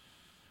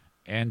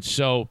 And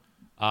so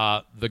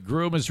the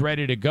groom is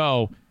ready to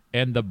go,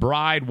 and the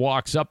bride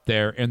walks up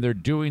there, and they're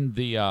doing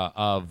the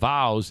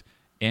vows,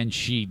 and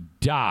she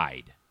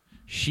died.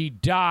 She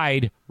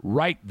died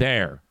right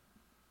there.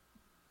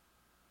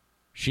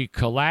 She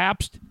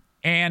collapsed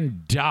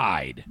and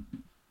died.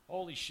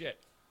 Holy shit.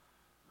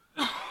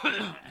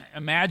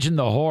 Imagine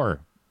the horror.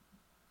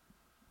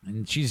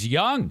 And she's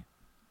young.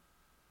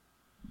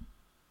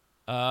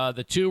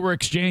 The two were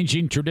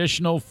exchanging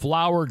traditional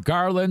flower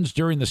garlands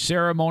during the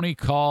ceremony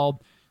called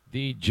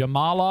the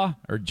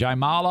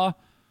Jaimala,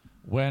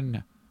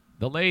 when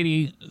the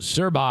lady,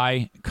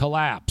 Surbai,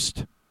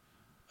 collapsed.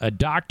 A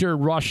doctor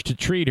rushed to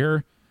treat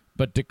her,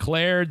 but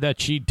declared that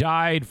she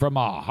died from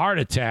a heart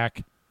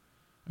attack,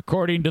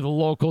 according to the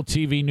local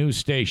TV news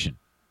station.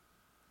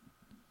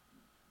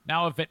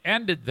 Now, if it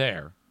ended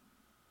there,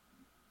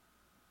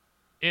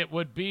 it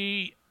would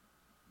be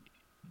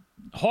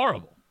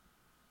horrible.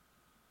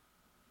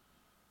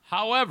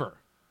 However,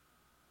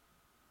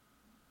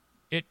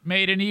 it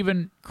made an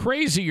even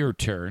crazier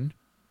turn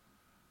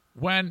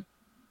when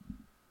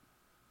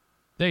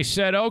they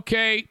said,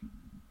 okay,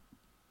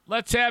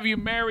 let's have you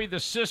marry the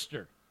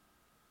sister.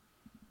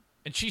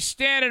 And she's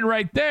standing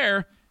right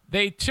there.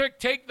 They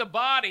take the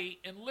body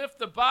and lift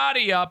the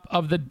body up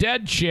of the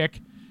dead chick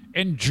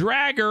and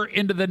drag her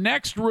into the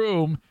next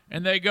room,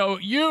 and they go,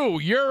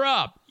 you're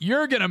up.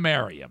 You're going to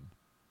marry him.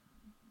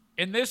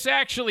 And this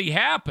actually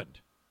happened.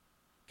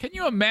 Can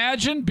you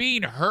imagine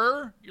being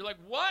her? You're like,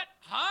 what?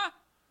 Huh?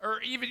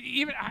 Or even,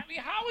 I mean,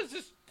 how is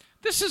this?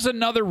 This is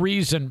another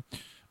reason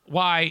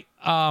why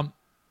the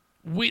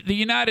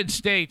United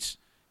States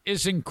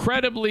is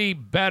incredibly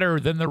better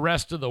than the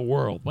rest of the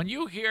world. When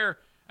you hear,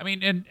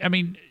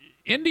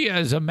 India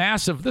is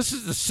this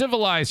is a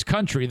civilized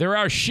country. There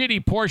are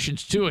shitty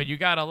portions to it. You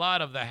got a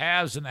lot of the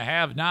haves and the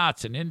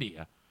have-nots in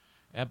India.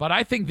 But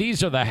I think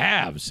these are the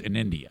haves in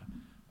India.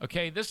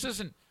 Okay, this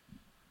isn't,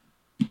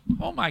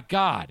 oh my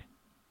God.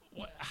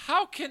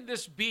 How can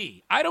this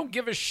be? I don't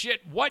give a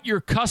shit what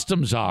your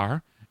customs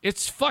are.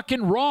 It's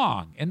fucking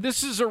wrong. And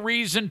this is a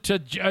reason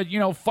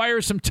to,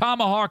 fire some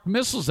Tomahawk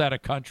missiles at a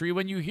country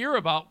when you hear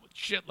about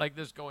shit like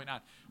this going on.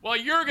 Well,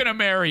 you're going to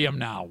marry him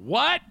now.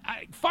 What?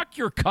 Fuck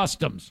your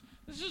customs.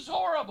 This is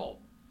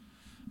horrible.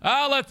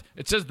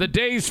 It says the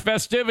day's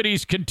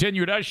festivities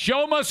continued.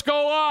 Show must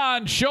go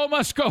on. Show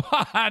must go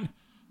on.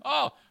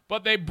 Oh,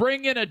 but they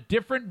bring in a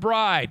different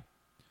bride.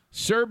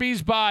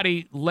 Serbi's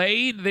body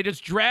laid. They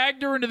just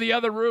dragged her into the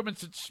other room and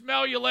said,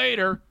 smell you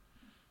later.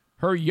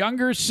 Her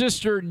younger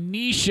sister,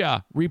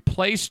 Nisha,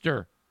 replaced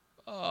her.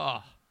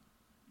 Ugh.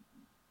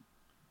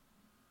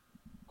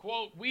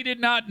 Quote, we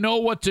did not know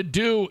what to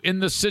do in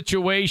the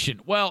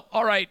situation. Well,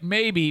 all right,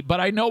 maybe,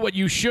 but I know what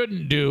you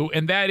shouldn't do,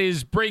 and that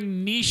is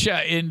bring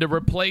Nisha in to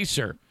replace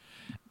her.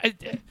 Help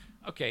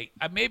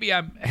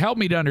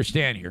me to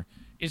understand here.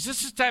 Is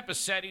this the type of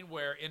setting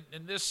where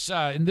in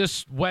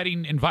this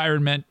wedding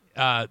environment,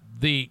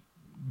 the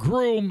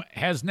groom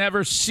has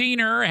never seen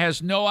her,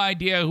 has no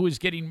idea who is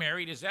getting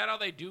married? Is that how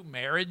they do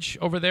marriage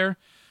over there?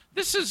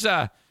 This is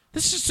a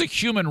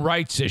human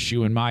rights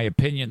issue, in my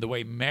opinion, the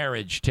way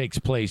marriage takes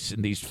place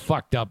in these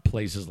fucked up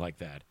places like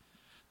that.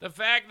 The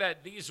fact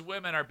that these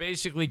women are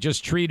basically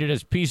just treated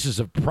as pieces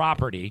of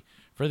property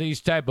for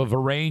these type of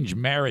arranged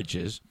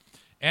marriages,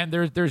 and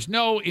there's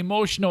no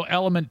emotional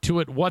element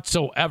to it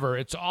whatsoever.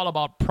 It's all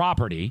about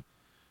property.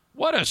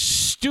 What a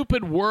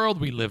stupid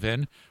world we live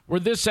in where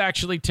this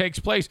actually takes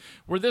place,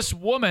 where this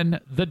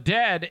woman, the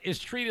dead, is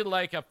treated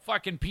like a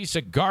fucking piece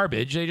of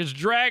garbage. They just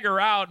drag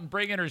her out and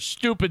bring in her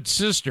stupid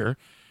sister,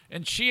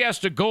 and she has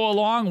to go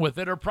along with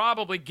it or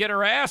probably get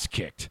her ass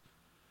kicked.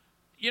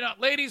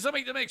 Ladies, let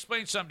me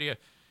explain something to you.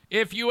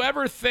 If you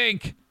ever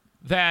think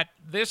that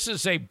this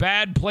is a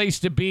bad place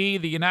to be,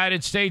 the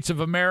United States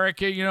of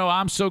America,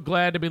 I'm so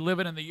glad to be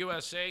living in the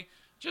USA.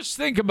 Just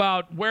think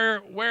about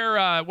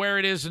where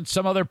it is in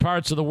some other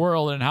parts of the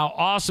world and how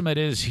awesome it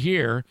is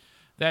here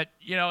that,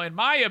 in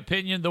my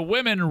opinion, the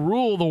women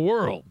rule the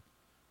world.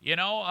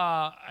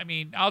 I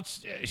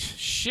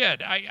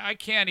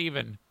can't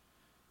even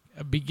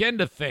begin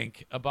to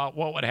think about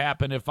what would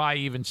happen if I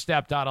even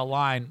stepped out of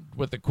line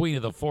with the Queen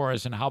of the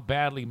Forest and how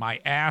badly my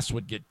ass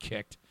would get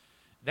kicked.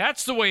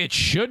 That's the way it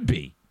should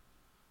be.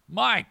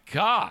 My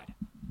God.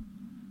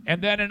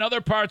 And then in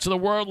other parts of the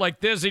world like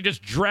this, they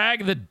just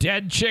drag the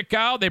dead chick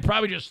out. They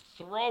probably just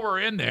throw her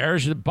in there.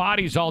 The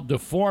body's all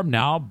deformed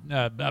now,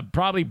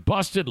 probably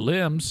busted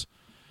limbs.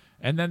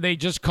 And then they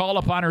just call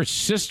upon her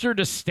sister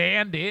to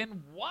stand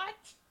in. What?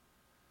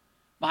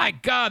 My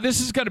God, this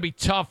is going to be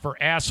tough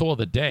for asshole of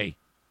the day.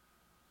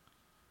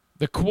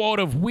 The quote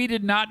of, we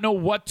did not know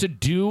what to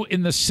do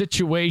in the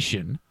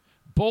situation,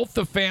 both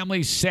the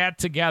families sat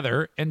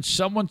together and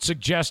someone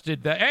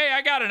suggested that, hey,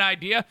 I got an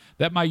idea,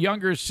 that my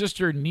younger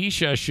sister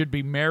Nisha should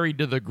be married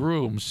to the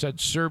groom,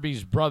 said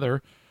Serbi's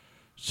brother,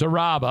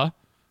 Saraba,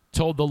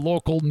 told the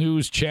local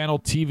news channel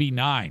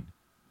TV9.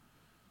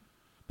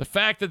 The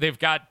fact that they've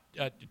got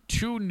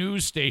two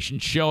news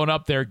stations showing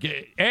up there,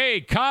 hey,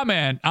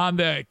 comment on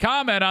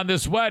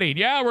this wedding.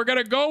 Yeah, we're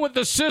gonna go with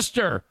the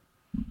sister.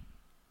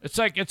 It's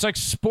like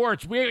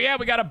sports. We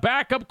got a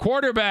backup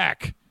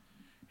quarterback.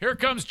 Here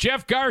comes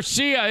Jeff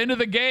Garcia into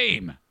the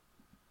game.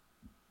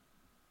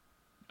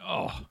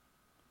 Oh.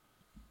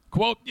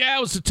 Quote, yeah,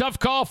 it was a tough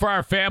call for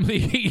our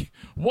family.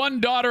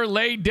 One daughter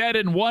lay dead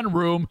in one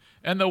room,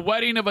 and the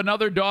wedding of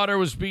another daughter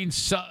was being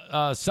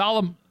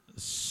solemnized.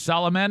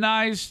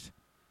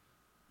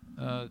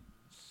 How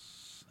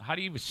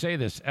do you say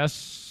this?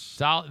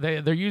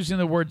 They're using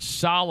the word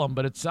solemn,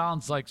 but it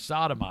sounds like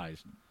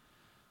sodomized.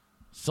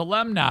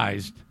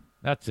 Solemnized.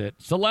 That's it.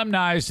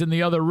 Solemnized in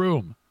the other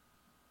room.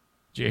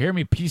 Did you hear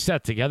me piece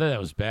that together? That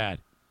was bad.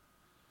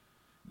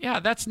 Yeah,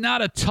 that's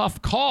not a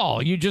tough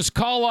call. You just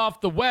call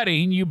off the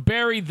wedding, you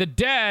bury the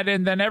dead,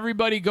 and then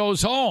everybody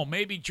goes home.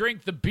 Maybe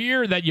drink the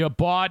beer that you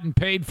bought and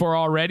paid for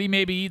already.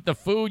 Maybe eat the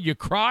food. You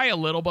cry a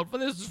little, but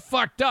this is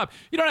fucked up.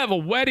 You don't have a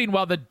wedding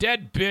while the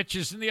dead bitch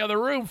is in the other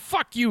room.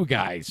 Fuck you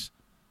guys.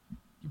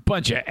 You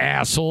bunch of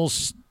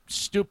assholes.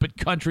 Stupid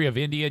country of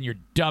India and your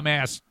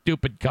dumbass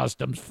stupid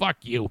customs.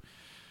 Fuck you.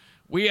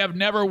 We have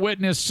never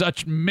witnessed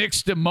such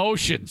mixed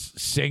emotions,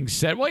 Singh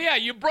said. Well, yeah,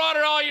 you brought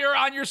it all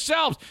on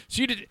yourselves.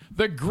 So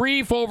the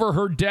grief over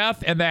her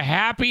death and the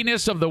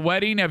happiness of the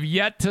wedding have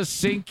yet to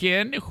sink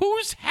in.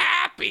 Who's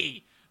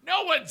happy?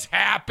 No one's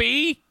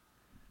happy.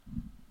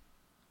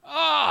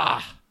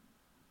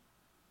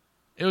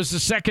 It was the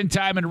second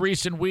time in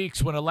recent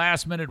weeks when a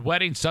last-minute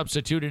wedding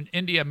substitute in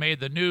India made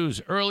the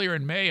news. Earlier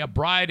in May, a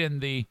bride in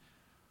the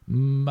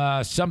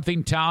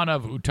something town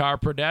of Uttar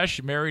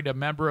Pradesh married a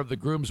member of the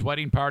groom's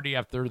wedding party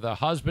after the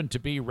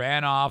husband-to-be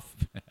ran off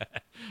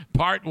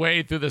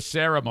partway through the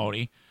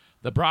ceremony.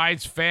 The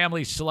bride's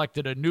family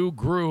selected a new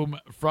groom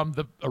from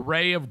the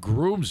array of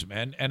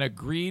groomsmen and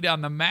agreed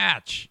on the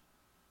match.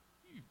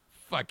 You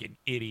fucking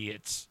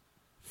idiots.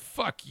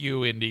 Fuck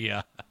you,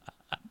 India.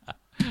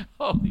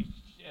 Holy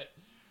shit.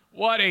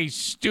 What a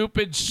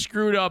stupid,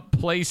 screwed-up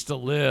place to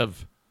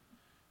live.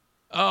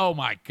 Oh,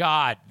 my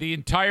God. The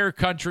entire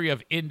country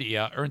of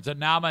India earns a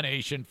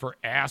nomination for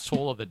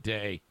Asshole of the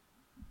Day.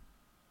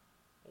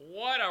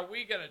 What are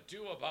we going to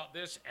do about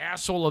this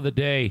Asshole of the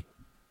Day?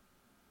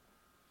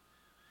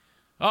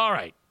 All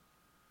right.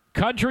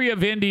 Country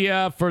of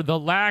India for the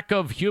lack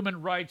of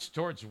human rights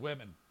towards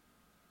women.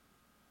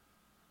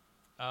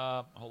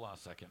 Hold on a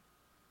second.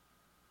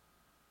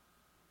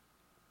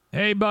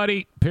 Hey,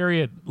 buddy.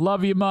 Period.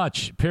 Love you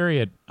much.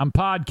 Period. I'm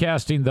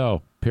podcasting,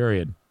 though.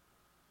 Period.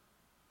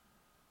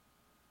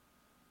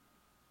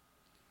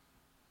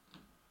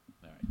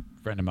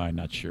 Friend of mine,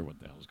 not sure what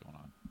the hell's going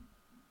on.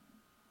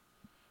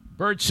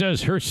 Bert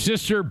says her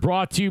sister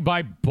brought to you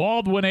by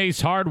Baldwin Ace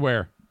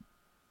Hardware.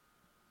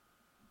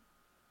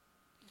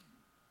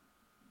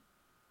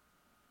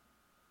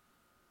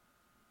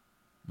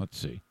 Let's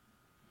see.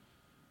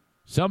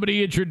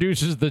 Somebody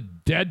introduces the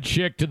dead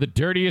chick to the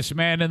dirtiest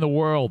man in the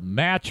world.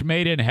 Match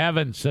made in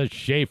heaven, says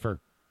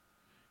Schaefer.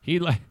 He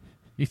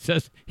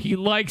says he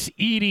likes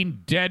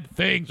eating dead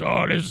things.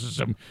 Oh, this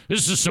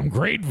is some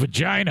great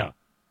vagina.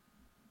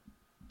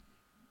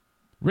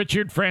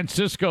 Richard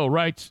Francisco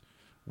writes,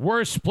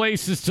 worst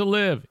places to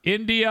live,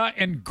 India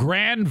and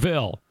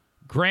Granville.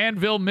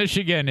 Granville,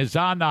 Michigan is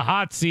on the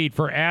hot seat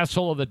for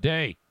Asshole of the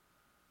Day.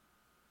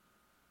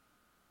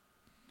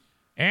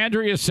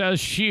 Andrea says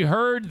she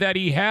heard that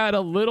he had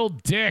a little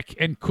dick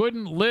and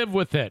couldn't live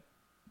with it.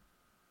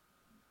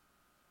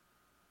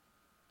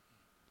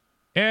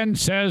 N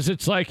says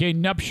it's like a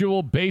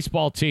nuptial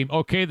baseball team.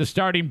 Okay, the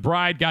starting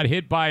bride got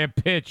hit by a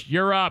pitch.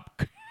 You're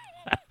up.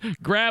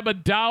 Grab a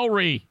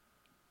dowry.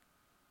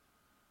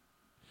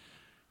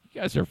 You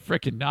guys are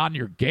freaking on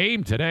your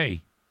game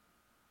today.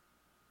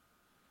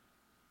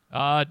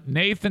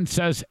 Nathan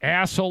says,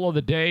 Asshole of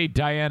the Day,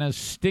 Diana's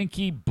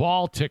stinky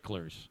ball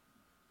ticklers.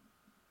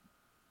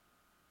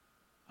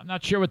 I'm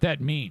not sure what that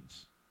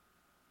means.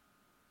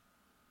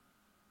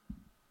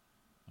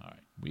 All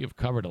right. We have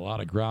covered a lot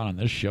of ground on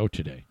this show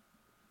today.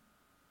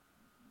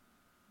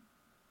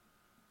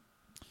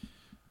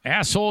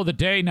 Asshole of the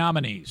Day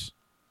nominees.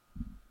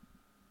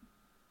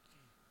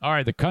 All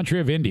right, the country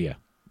of India.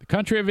 The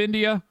country of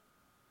India,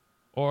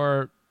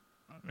 or,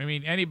 I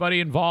mean,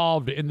 anybody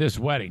involved in this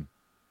wedding.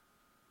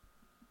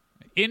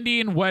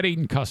 Indian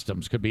wedding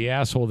customs could be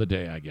Asshole of the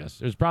Day, I guess.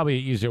 There's probably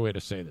an easier way to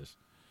say this.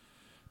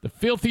 The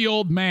filthy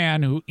old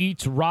man who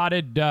eats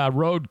rotted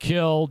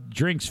roadkill,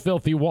 drinks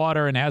filthy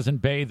water, and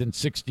hasn't bathed in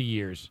 60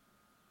 years.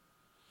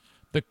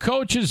 The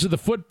coaches of the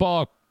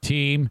football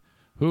team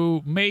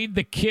who made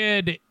the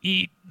kid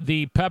eat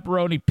the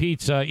pepperoni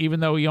pizza even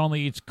though he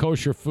only eats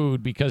kosher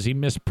food because he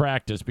missed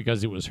practice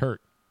because he was hurt.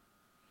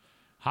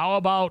 How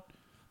about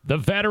the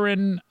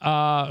veteran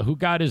who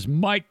got his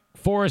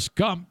Forrest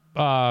Gump,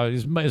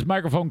 his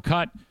microphone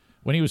cut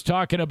when he was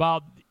talking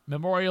about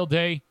Memorial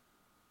Day.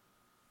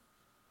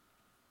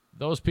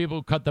 Those people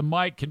who cut the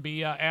mic can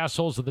be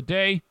assholes of the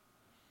day.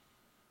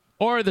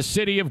 Or the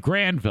city of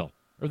Granville.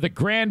 Or the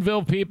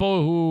Granville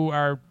people who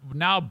are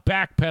now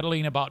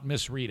backpedaling about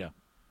Miss Rita.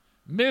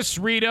 Miss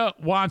Rita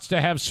wants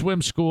to have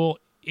swim school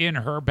in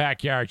her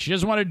backyard. She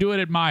doesn't want to do it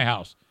at my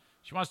house.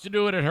 She wants to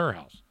do it at her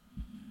house.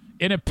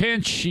 In a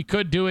pinch, she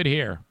could do it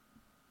here.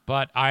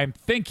 But I'm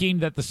thinking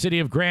that the city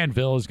of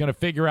Granville is going to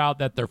figure out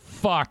that they're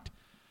fucked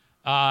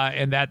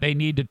and that they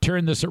need to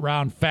turn this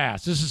around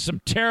fast. This is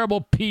some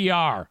terrible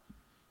PR,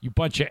 you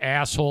bunch of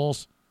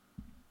assholes.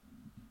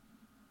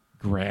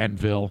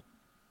 Granville.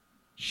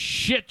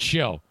 Shit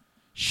show.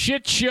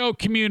 Shit show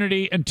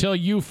community until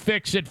you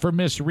fix it for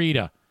Miss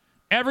Rita.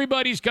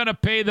 Everybody's going to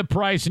pay the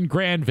price in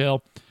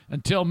Granville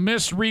until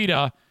Miss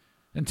Rita,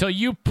 until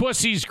you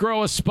pussies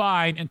grow a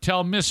spine and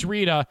tell Miss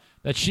Rita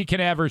that she can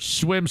have her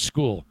swim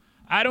school.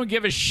 I don't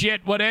give a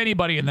shit what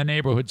anybody in the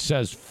neighborhood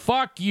says.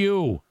 Fuck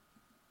you.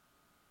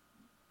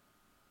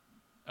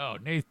 Oh,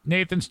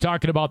 Nathan's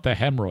talking about the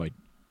hemorrhoid.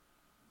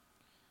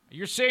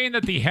 You're saying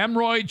that the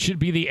hemorrhoid should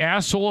be the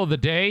asshole of the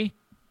day?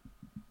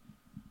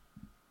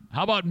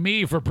 How about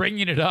me for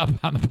bringing it up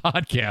on the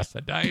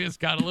podcast? I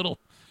just got a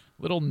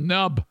little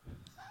nub.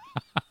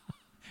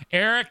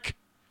 Eric,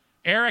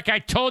 I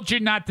told you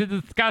not to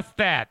discuss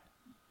that.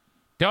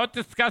 Don't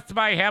discuss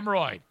my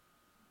hemorrhoid.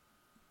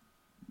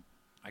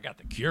 I got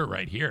the cure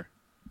right here.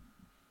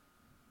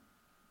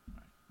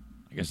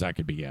 I guess that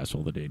could be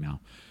asshole of the day now.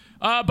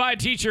 Buy a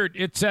t-shirt.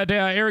 It's at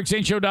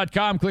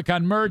ericzaneshow.com. Click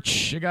on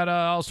merch. You got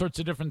all sorts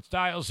of different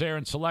styles there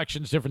and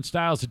selections, different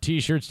styles of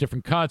t-shirts,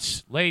 different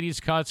cuts, ladies'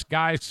 cuts,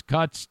 guys'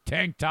 cuts,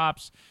 tank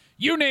tops.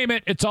 You name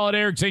it. It's all at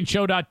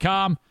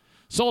ericzaneshow.com.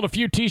 Sold a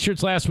few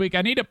t-shirts last week.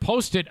 I need to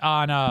post it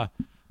on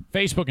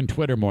Facebook and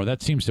Twitter more.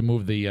 That seems to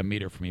move the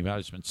meter for me. I've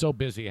just been so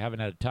busy. I haven't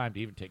had time to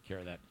even take care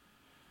of that.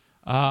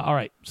 All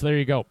right. So there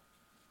you go.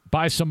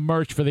 Buy some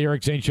merch for the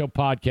Eric Zane Show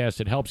podcast.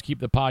 It helps keep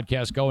the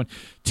podcast going.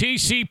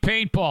 TC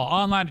Paintball.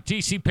 Online at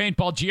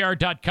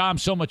tcpaintballgr.com.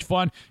 So much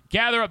fun.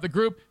 Gather up the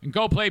group and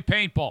go play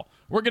paintball.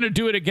 We're going to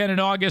do it again in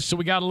August, so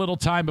we got a little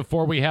time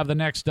before we have the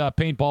next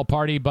paintball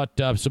party. But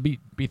so be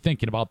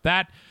thinking about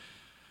that.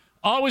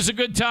 Always a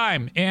good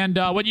time. And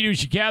what you do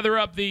is you gather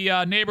up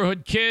the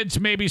neighborhood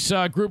kids, maybe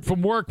a group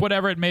from work,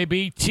 whatever it may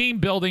be, team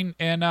building,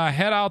 and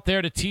head out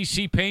there to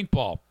TC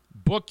Paintball.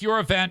 Book your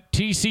event,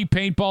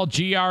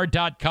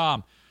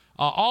 tcpaintballgr.com.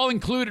 All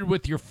included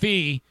with your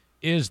fee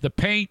is the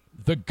paint,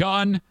 the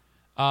gun,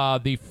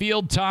 the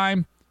field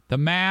time, the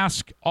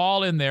mask,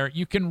 all in there.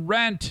 You can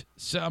rent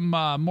some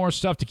more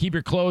stuff to keep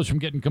your clothes from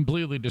getting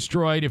completely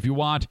destroyed if you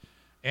want.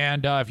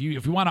 And if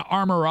you want to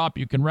armor up,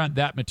 you can rent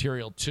that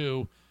material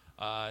too.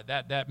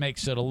 That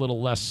makes it a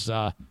little less,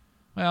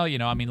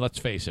 let's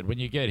face it. When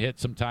you get hit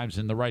sometimes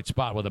in the right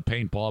spot with a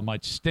paintball, it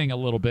might sting a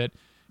little bit.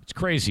 It's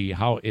crazy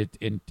how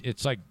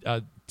it's like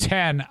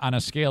 10 on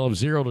a scale of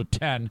 0 to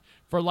 10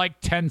 for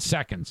like 10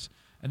 seconds.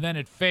 And then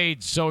it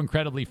fades so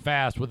incredibly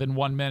fast within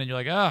 1 minute. You're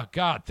like, oh,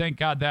 God, thank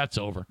God that's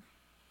over.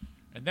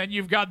 And then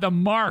you've got the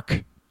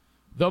mark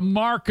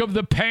of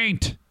the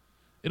paint.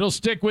 It'll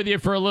stick with you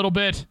for a little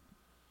bit.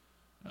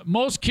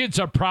 Most kids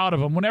are proud of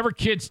them. Whenever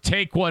kids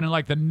take one in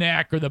like the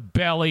neck or the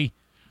belly,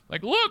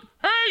 like, look,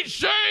 hey,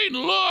 Shane,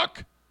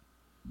 look.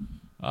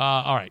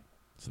 All right,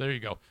 so there you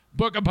go.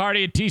 Book a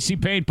party at TC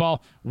Paintball.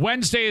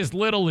 Wednesday is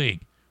Little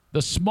League.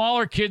 The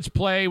smaller kids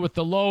play with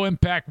the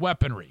low-impact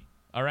weaponry,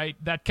 all right?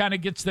 That kind of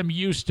gets them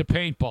used to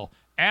paintball.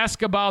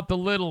 Ask about the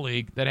Little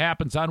League that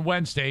happens on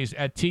Wednesdays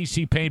at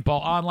TC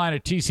Paintball, online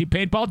at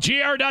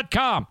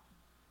tcpaintballgr.com.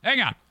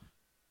 Hang on.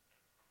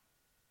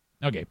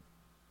 Okay.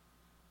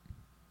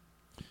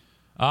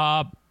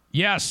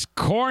 Yes,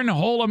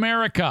 Cornhole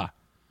America.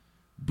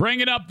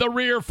 Bringing up the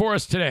rear for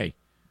us today.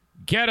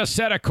 Get a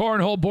set of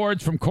cornhole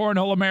boards from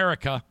Cornhole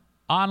America,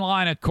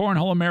 online at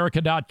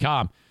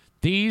cornholeamerica.com.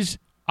 These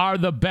are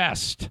the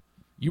best.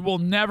 You will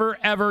never,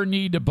 ever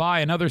need to buy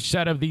another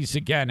set of these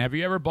again. Have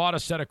you ever bought a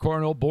set of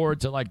cornhole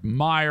boards at like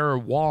Meijer or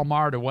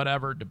Walmart or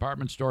whatever,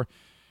 department store,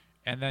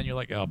 and then you're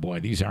like, oh boy,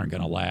 these aren't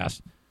going to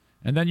last.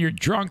 And then your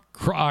drunk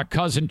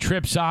cousin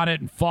trips on it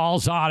and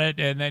falls on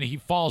it, and then he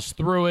falls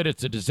through it.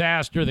 It's a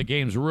disaster. The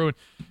game's ruined.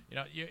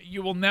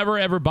 You will never,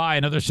 ever buy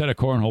another set of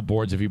cornhole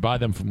boards if you buy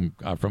them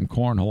from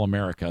Cornhole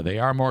America. They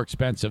are more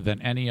expensive than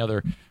any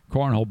other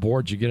cornhole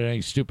boards you get at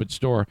any stupid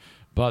store,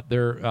 but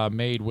they're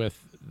made with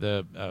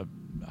the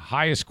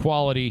highest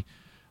quality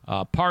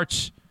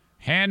parts,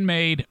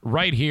 handmade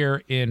right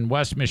here in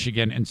West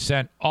Michigan and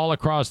sent all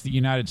across the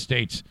United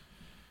States.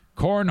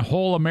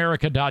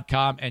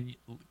 cornholeamerica.com, and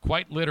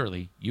quite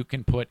literally, you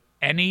can put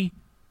any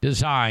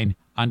design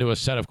onto a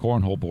set of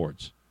cornhole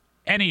boards.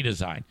 Any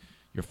design.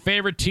 Your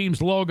favorite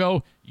team's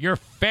logo, your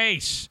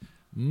face,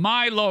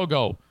 my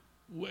logo,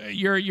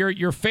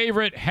 your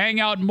favorite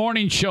Hangout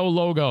Morning Show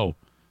logo.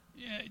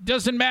 It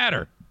doesn't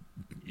matter.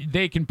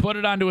 They can put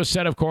it onto a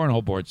set of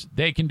cornhole boards.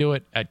 They can do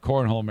it at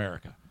Cornhole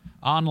America.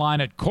 Online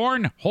at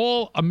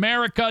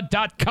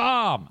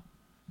cornholeamerica.com.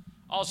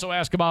 Also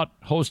ask about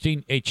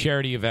hosting a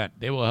charity event.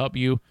 They will help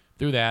you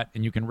through that,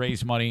 and you can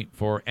raise money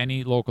for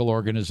any local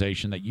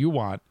organization that you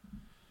want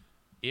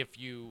if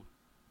you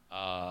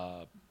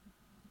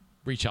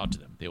reach out to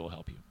them. They will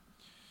help you.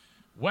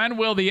 When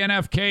will the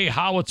NFK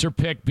howitzer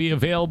pick be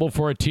available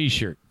for a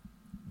T-shirt?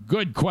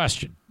 Good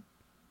question.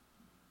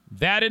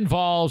 That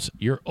involves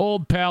your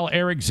old pal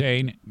Eric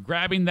Zane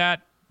grabbing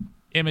that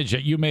image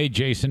that you made,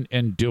 Jason,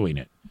 and doing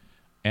it.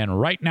 And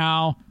right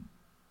now,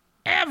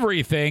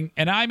 everything,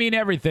 and I mean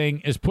everything,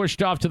 is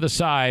pushed off to the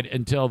side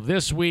until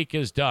this week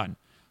is done.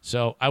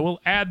 So I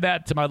will add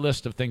that to my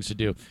list of things to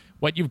do.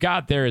 What you've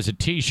got there is a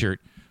T-shirt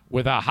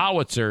with a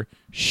howitzer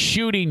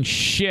shooting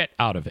shit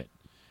out of it.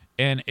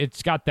 And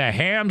it's got the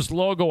Hams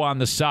logo on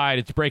the side.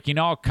 It's breaking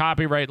all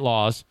copyright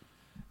laws.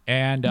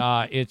 And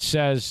it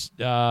says,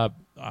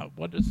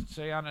 what does it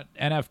say on it?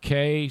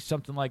 NFK,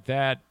 something like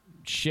that.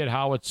 Shit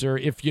howitzer.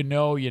 If you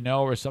know, you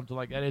know, or something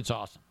like that. It's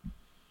awesome.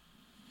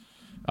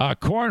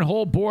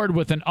 Cornhole board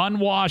with an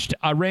unwashed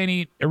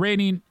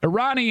Iranian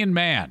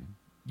man.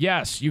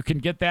 Yes, you can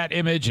get that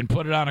image and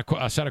put it on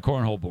a set of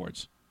cornhole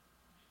boards.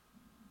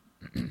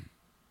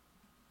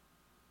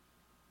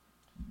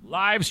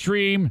 Live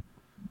stream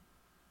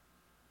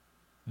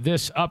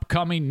this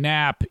upcoming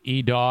nap,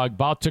 E-Dog.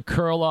 About to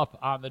curl up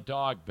on the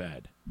dog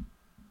bed. I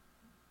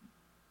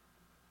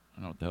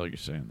don't know what the hell you're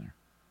saying there.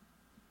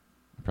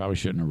 I probably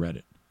shouldn't have read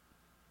it.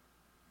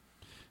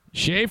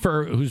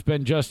 Schaefer, who's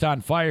been just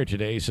on fire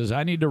today, says,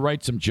 I need to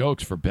write some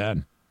jokes for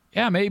Ben.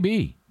 Yeah,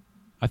 maybe.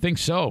 I think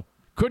so.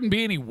 Couldn't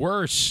be any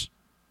worse.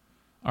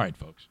 All right,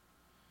 folks.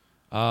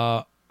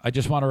 I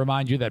just want to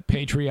remind you that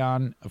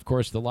Patreon, of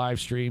course, the live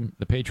stream,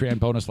 the Patreon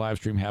bonus live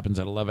stream happens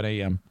at 11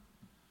 a.m.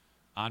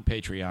 on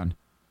Patreon.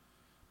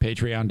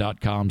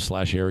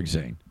 Patreon.com/Eric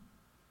Zane.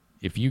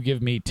 If you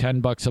give me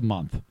 $10 a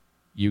month,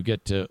 you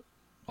get to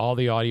all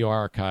the audio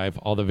archive,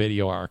 all the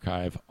video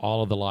archive,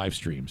 all of the live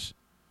streams.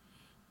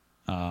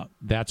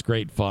 That's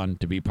great fun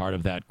to be part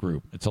of that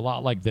group. It's a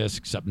lot like this,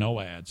 except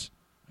no ads.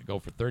 I go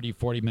for 30,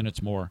 40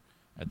 minutes more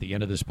at the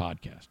end of this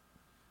podcast.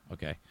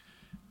 Okay.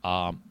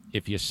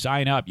 If you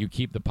sign up, you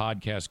keep the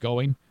podcast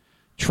going.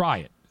 Try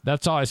it.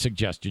 That's all I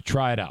suggest. You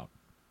try it out.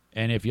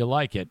 And if you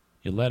like it,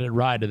 you let it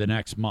ride to the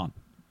next month.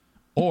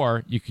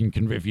 Or you can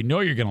convert, if you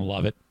know you're going to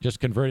love it, just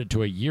convert it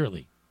to a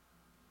yearly.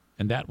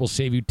 And that will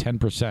save you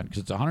 10% because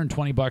it's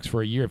 $120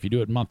 for a year. If you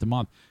do it month to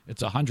month,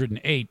 it's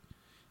 $108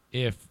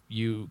 if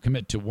you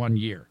commit to 1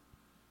 year.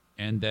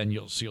 And then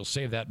you'll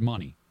save that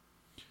money.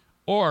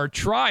 Or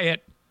try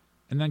it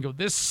and then go,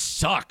 this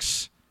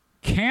sucks.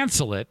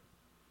 Cancel it.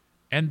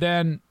 And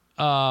then,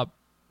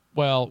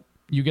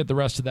 you get the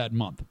rest of that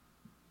month.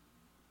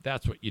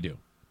 That's what you do.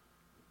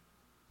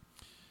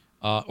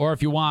 Or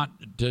if you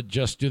want to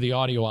just do the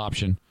audio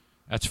option,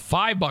 that's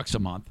 $5 a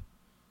month.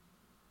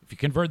 If you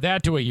convert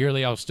that to a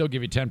yearly, I'll still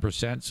give you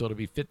 10%, so it'll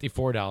be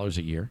 $54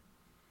 a year.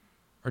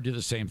 Or do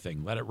the same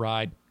thing. Let it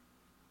ride,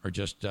 or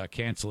just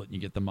cancel it and you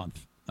get the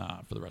month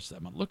for the rest of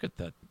that month. Look at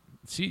that.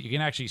 See, you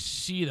can actually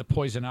see the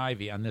poison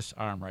ivy on this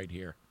arm right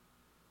here.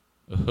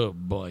 Oh,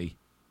 boy.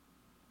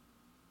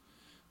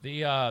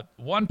 The 1%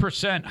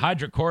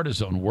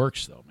 hydrocortisone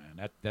works, though,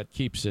 man. That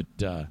keeps it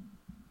that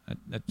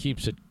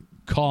keeps it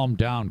calmed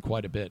down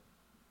quite a bit.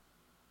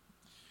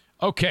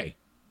 Okay,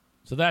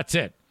 so that's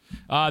it.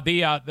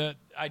 The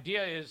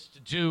idea is to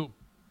do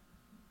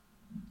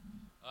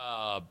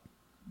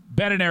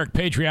Ben and Eric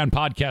Patreon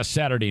podcast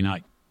Saturday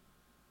night.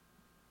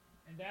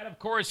 And that, of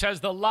course, has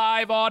the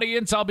live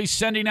audience. I'll be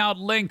sending out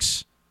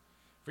links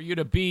for you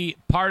to be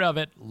part of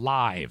it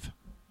live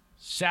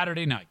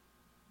Saturday night.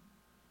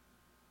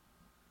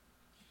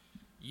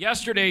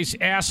 Yesterday's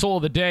asshole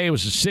of the day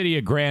was the city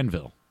of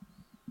Granville.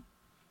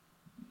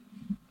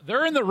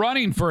 They're in the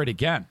running for it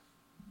again.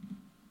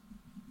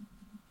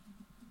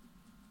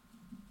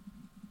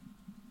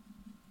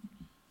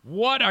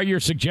 What are your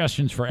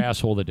suggestions for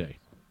asshole of the day?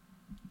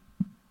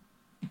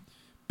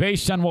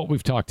 Based on what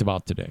we've talked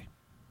about today.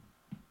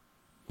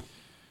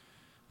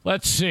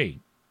 Let's see.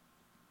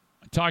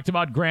 I talked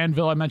about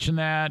Granville. I mentioned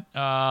that.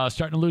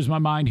 Starting to lose my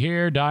mind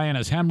here.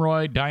 Diana's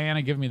hemorrhoid.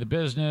 Diana giving me the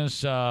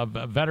business. A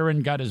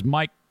veteran got his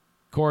mic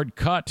cord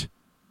cut.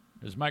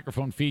 His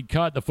microphone feed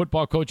cut. The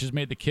football coaches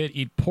made the kid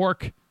eat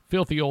pork.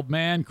 Filthy old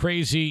man.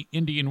 Crazy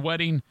Indian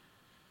wedding.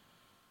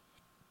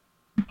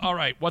 All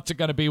right. What's it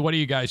going to be? What do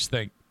you guys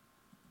think?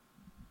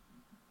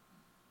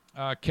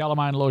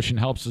 Calamine lotion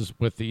helps us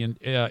with the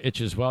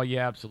itch as well.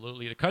 Yeah,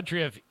 absolutely. The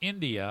country of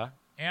India.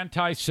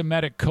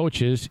 Anti-Semitic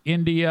coaches.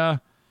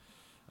 India.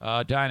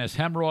 Diana's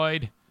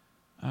hemorrhoid.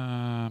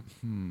 What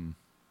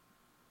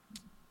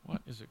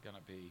is it going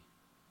to be?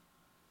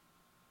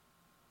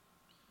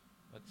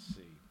 Let's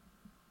see.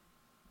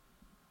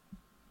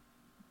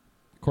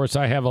 Of course,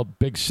 I have a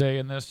big say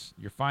in this.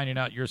 You're finding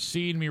out. You're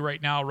seeing me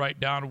right now write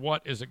down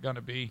what is it going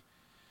to be.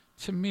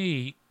 To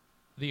me,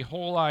 the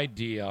whole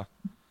idea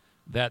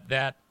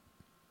that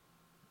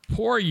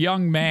poor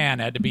young man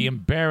had to be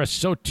embarrassed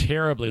so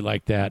terribly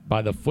like that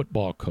by the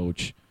football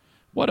coach.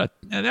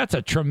 That's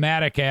a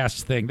traumatic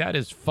ass thing. That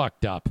is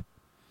fucked up.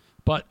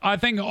 But I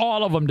think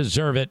all of them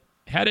deserve it.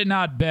 Had it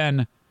not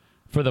been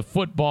for the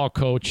football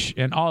coach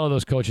and all of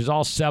those coaches,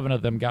 all 7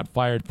 of them got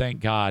fired,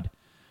 thank God,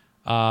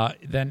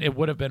 then it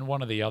would have been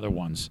one of the other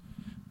ones.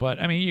 But,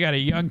 I mean, you got a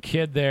young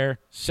kid there,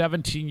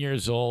 17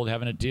 years old,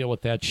 having to deal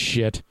with that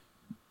shit.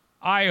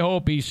 I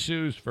hope he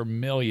sues for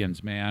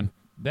millions, man.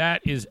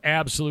 That is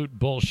absolute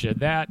bullshit.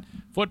 That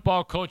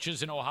football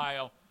coaches in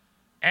Ohio,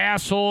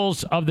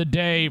 assholes of the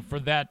day for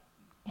that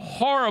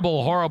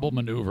horrible, horrible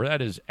maneuver.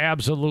 That is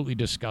absolutely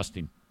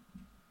disgusting.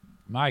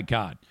 My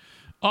God.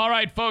 All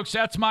right, folks,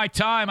 that's my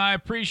time. I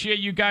appreciate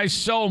you guys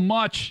so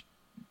much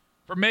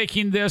for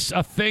making this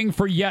a thing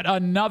for yet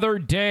another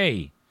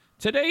day.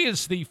 Today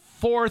is the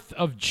 4th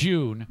of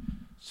June,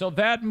 so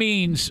that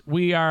means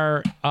we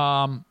are,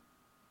 let's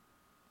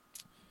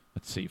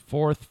see,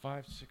 4th,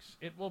 5, 6,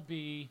 it will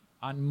be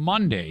on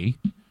Monday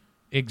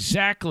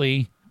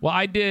exactly, well,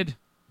 I did,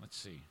 let's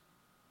see,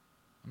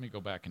 let me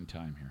go back in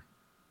time here.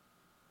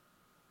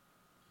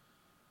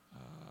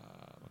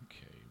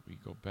 Okay, we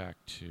go back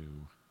to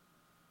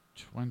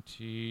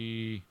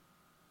 20.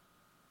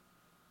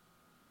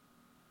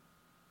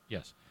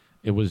 Yes,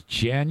 it was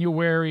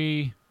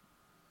January.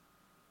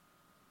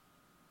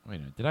 Wait a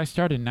minute. Did I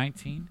start in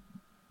 19?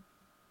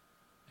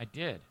 I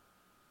did.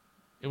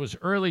 It was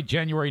early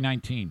January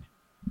 19.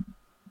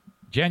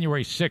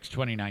 January 6,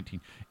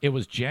 2019. It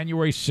was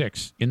January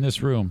 6 in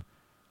this room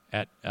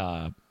at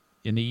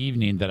in the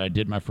evening that I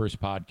did my first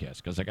podcast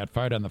because I got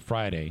fired on the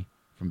Friday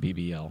from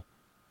BBL.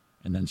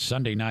 And then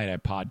Sunday night I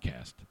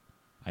podcast.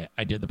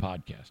 I did the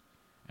podcast.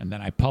 And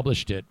then I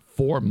published it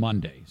for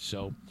Monday.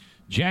 So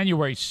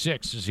January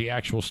 6th is the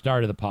actual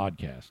start of the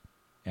podcast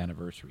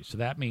anniversary. So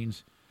that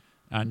means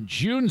on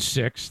June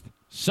 6th,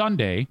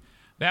 Sunday,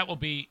 that will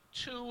be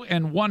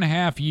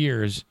 2.5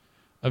 years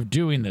of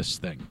doing this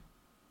thing.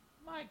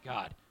 My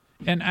God.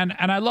 And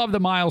I love the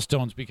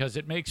milestones because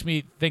it makes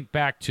me think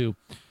back to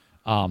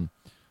I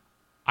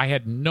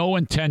had no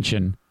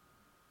intention.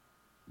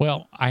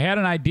 Well, I had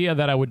an idea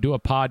that I would do a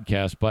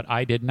podcast, but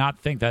I did not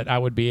think that I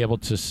would be able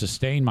to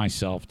sustain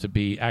myself to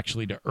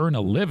earn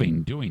a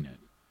living doing it.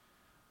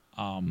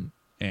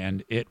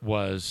 And it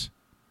was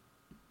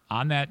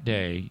on that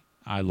day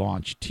I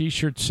launched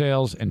T-shirt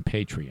sales and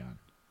Patreon.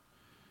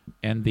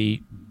 And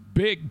the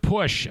big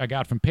push I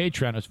got from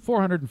Patreon was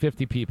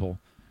 450 people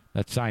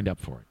that signed up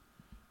for it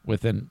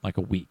within like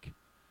a week.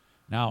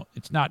 Now,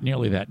 it's not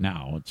nearly that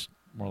now. It's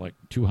more like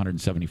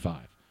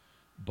 275.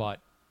 But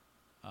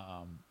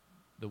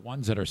the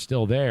ones that are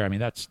still there, I mean,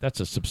 that's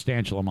a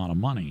substantial amount of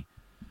money.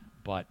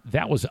 But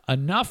that was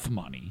enough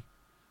money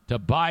to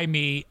buy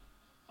me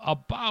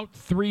about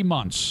 3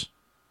 months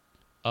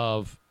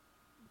of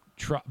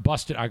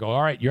busted. I go,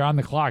 all right, you're on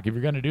the clock. If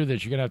you're going to do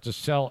this, you're going to have to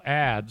sell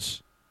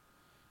ads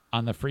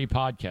on the free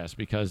podcast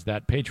because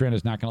that Patreon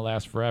is not going to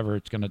last forever.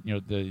 It's going to,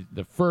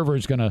 the fervor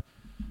is going to,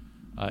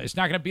 it's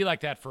not going to be like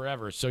that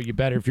forever. So you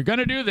better, if you're going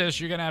to do this,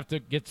 you're going to have to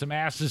get some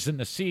asses in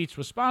the seats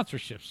with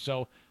sponsorships.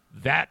 So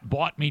that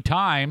bought me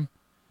time.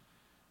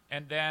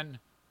 And then,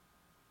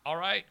 all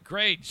right,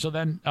 great. So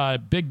then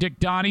Big Dick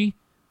Donnie,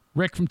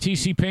 Rick from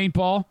TC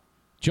Paintball,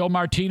 Joe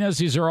Martinez,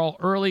 these are all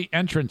early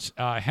entrants.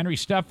 Henry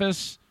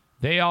Steffes,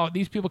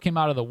 these people came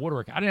out of the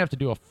woodwork. I didn't have to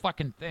do a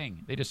fucking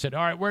thing. They just said,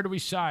 all right, where do we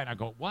sign? I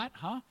go, what,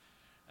 huh? I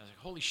was like,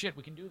 holy shit,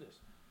 we can do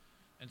this.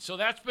 And so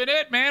that's been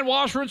it, man.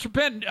 Wash, rinse,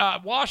 repeat.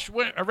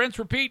 Rinse,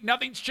 repeat.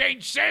 Nothing's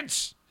changed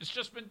since. It's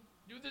just been,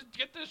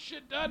 get this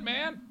shit done,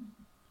 man.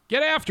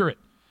 Get after it.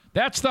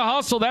 That's the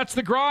hustle. That's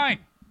the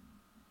grind.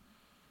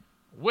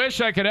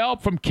 Wish I could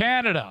help from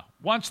Canada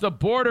once the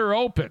border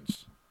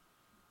opens.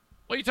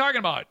 What are you talking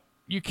about?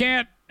 You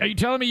can't. Are you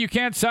telling me you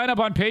can't sign up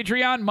on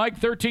Patreon,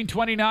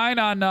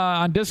 Mike1329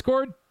 on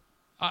Discord?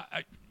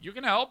 You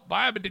can help.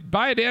 Buy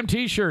a damn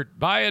T-shirt.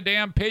 Buy a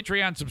damn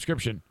Patreon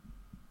subscription.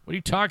 What are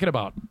you talking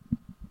about?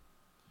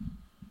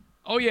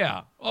 Oh,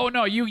 yeah. Oh,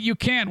 no, you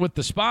can't with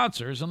the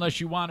sponsors unless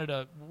you wanted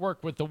to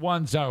work with the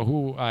ones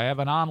who have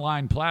an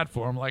online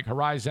platform like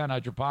Horizon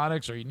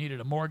Hydroponics, or you needed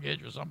a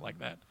mortgage or something like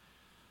that.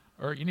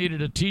 Or you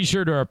needed a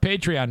T-shirt or a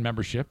Patreon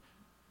membership.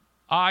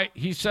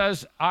 He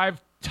says,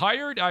 I've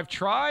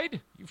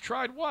tried. You've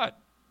tried what?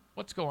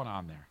 What's going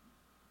on there?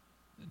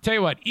 Tell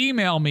you what,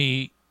 email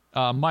me,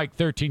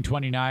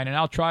 Mike1329, and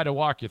I'll try to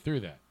walk you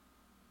through that.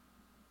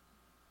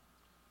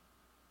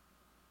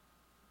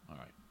 All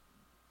right.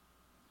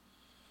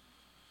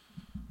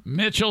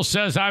 Mitchell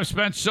says, I've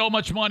spent so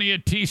much money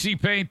at TC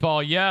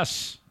Paintball.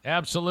 Yes,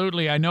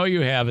 absolutely. I know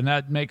you have, and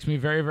that makes me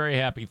very, very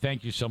happy.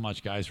 Thank you so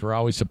much, guys, for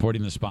always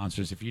supporting the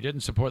sponsors. If you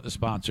didn't support the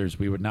sponsors,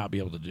 we would not be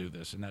able to do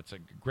this, and that's a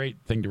great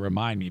thing to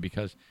remind me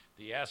because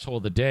the asshole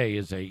of the day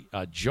is a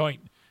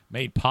joint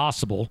made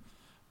possible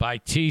by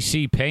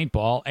TC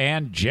Paintball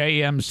and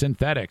JM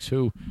Synthetics,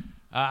 who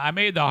I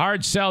made the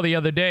hard sell the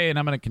other day, and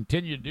I'm going to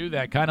continue to do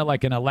that, kind of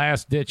like in a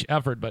last-ditch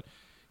effort. But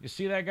you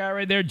see that guy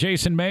right there,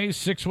 Jason Mays,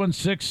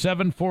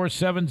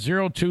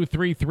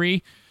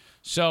 616-747-0233.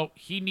 So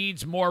he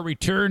needs more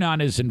return on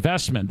his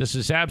investment. This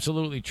is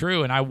absolutely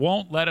true, and I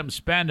won't let him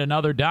spend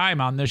another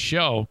dime on this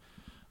show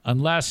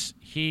unless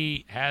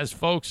he has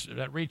folks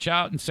that reach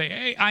out and say,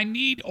 hey, I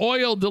need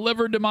oil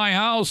delivered to my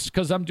house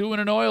because I'm doing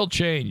an oil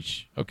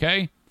change,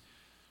 okay?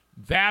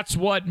 That's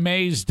what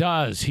Mays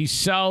does. He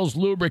sells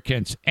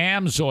lubricants,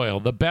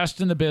 AMSOIL, the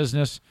best in the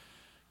business.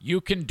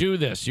 You can do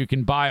this. You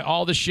can buy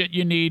all the shit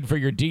you need for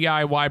your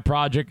DIY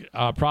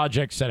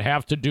projects that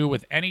have to do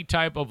with any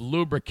type of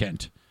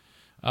lubricant.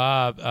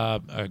 What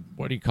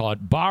do you call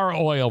it? Bar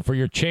oil for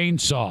your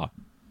chainsaw.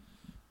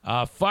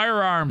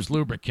 Firearms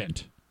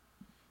lubricant.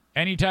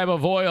 Any type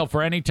of oil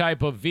for any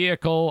type of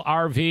vehicle,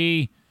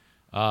 RV,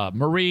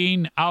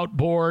 marine,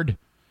 outboard,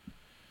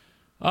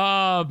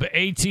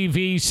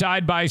 ATV,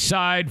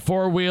 side-by-side,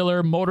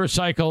 four-wheeler,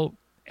 motorcycle,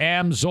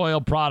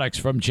 AMSOIL products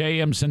from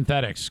JM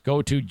Synthetics.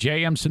 Go to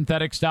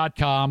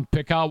jmsynthetics.com,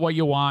 pick out what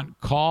you want,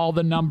 call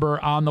the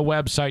number on the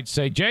website,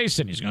 say,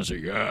 Jason. He's going to say,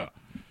 yeah,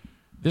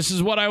 this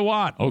is what I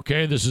want.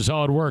 Okay, this is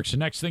how it works. The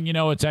next thing you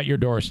know, it's at your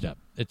doorstep.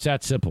 It's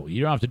that simple.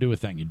 You don't have to do a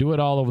thing. You do it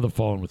all over the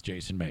phone with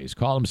Jason Mays.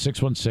 Call him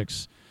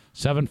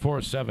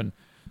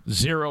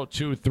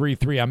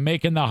 616-747-0233. I'm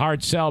making the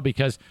hard sell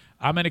because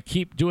I'm going to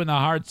keep doing the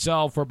hard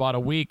sell for about a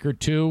week or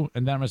two,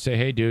 and then I'm going to say,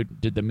 hey,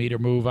 dude, did the meter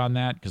move on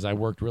that? Because I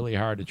worked really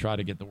hard to try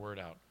to get the word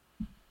out.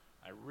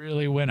 I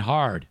really went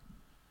hard.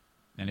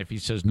 And if he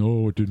says,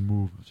 no, it didn't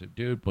move, I said,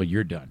 dude, well,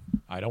 you're done.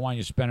 I don't want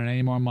you spending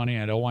any more money.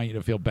 I don't want you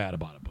to feel bad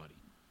about it, buddy.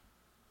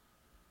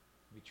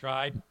 We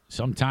tried.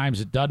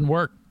 Sometimes it doesn't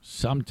work.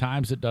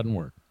 Sometimes it doesn't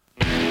work.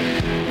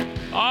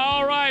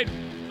 All right.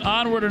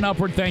 Onward and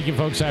upward. Thank you,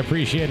 folks. I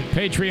appreciate it.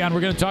 Patreon,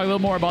 we're going to talk a little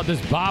more about this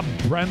Bob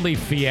Brenly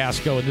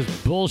fiasco and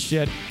this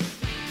bullshit.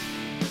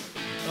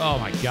 Oh,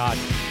 my God.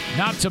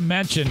 Not to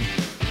mention,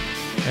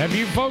 have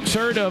you folks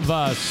heard of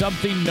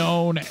something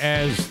known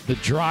as the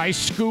dry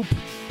scoop?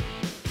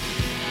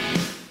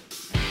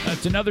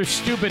 That's another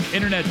stupid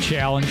internet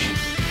challenge.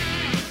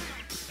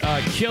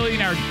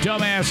 Killing our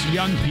dumbass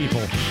young people.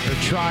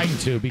 They're trying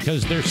to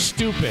because they're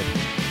stupid.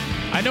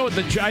 I know what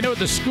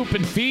the scoop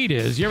and feed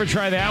is. You ever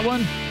try that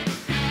one?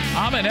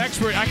 I'm an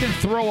expert. I can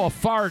throw a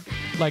fart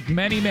like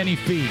many, many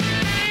feet.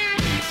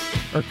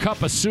 Or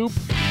cup of soup.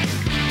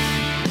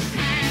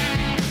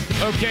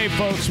 Okay,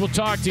 folks, we'll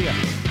talk to you.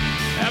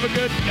 Have a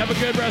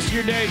good rest of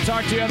your day.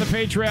 Talk to you on the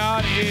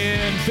Patreon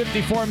in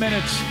 54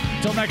 minutes.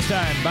 Until next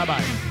time.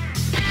 Bye-bye.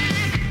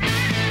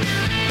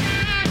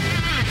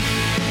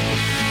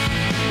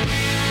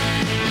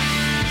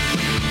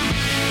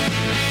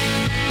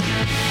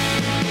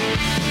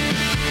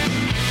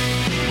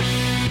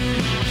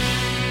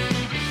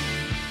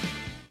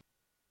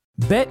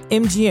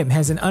 BetMGM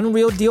has an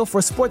unreal deal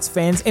for sports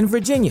fans in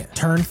Virginia.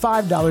 Turn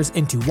 $5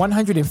 into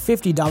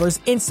 $150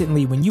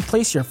 instantly when you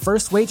place your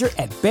first wager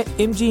at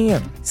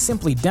BetMGM.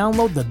 Simply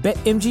download the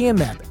BetMGM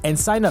app and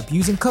sign up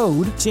using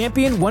code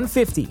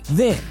Champion150.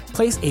 Then,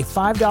 place a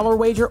 $5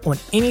 wager on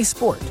any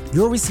sport.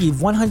 You'll receive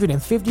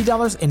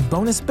 $150 in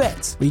bonus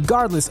bets,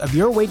 regardless of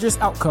your wager's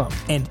outcome.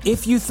 And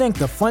if you think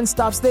the fun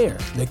stops there,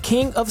 the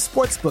king of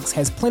sportsbooks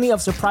has plenty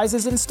of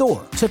surprises in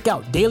store. Check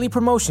out daily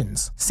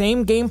promotions,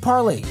 same-game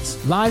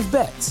parlays, live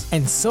bets,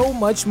 and so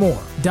much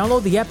more.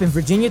 Download the app in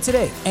Virginia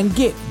today and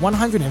get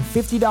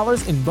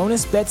 $150 in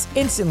bonus bets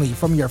instantly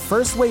from your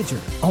first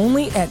wager.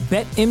 Only at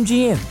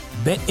BetMGM.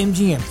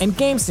 BetMGM and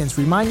GameSense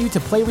remind you to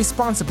play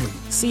responsibly.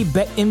 See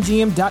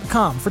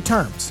BetMGM.com for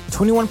terms.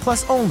 21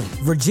 plus only.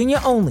 Virginia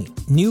only.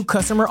 New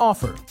customer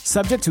offer.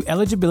 Subject to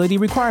eligibility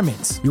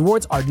requirements.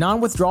 Rewards are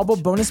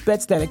non-withdrawable bonus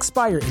bets that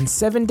expire in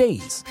 7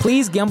 days.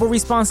 Please gamble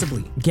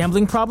responsibly.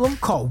 Gambling problem?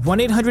 Call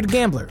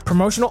 1-800-GAMBLER.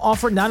 Promotional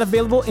offer not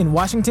available in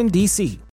Washington, D.C.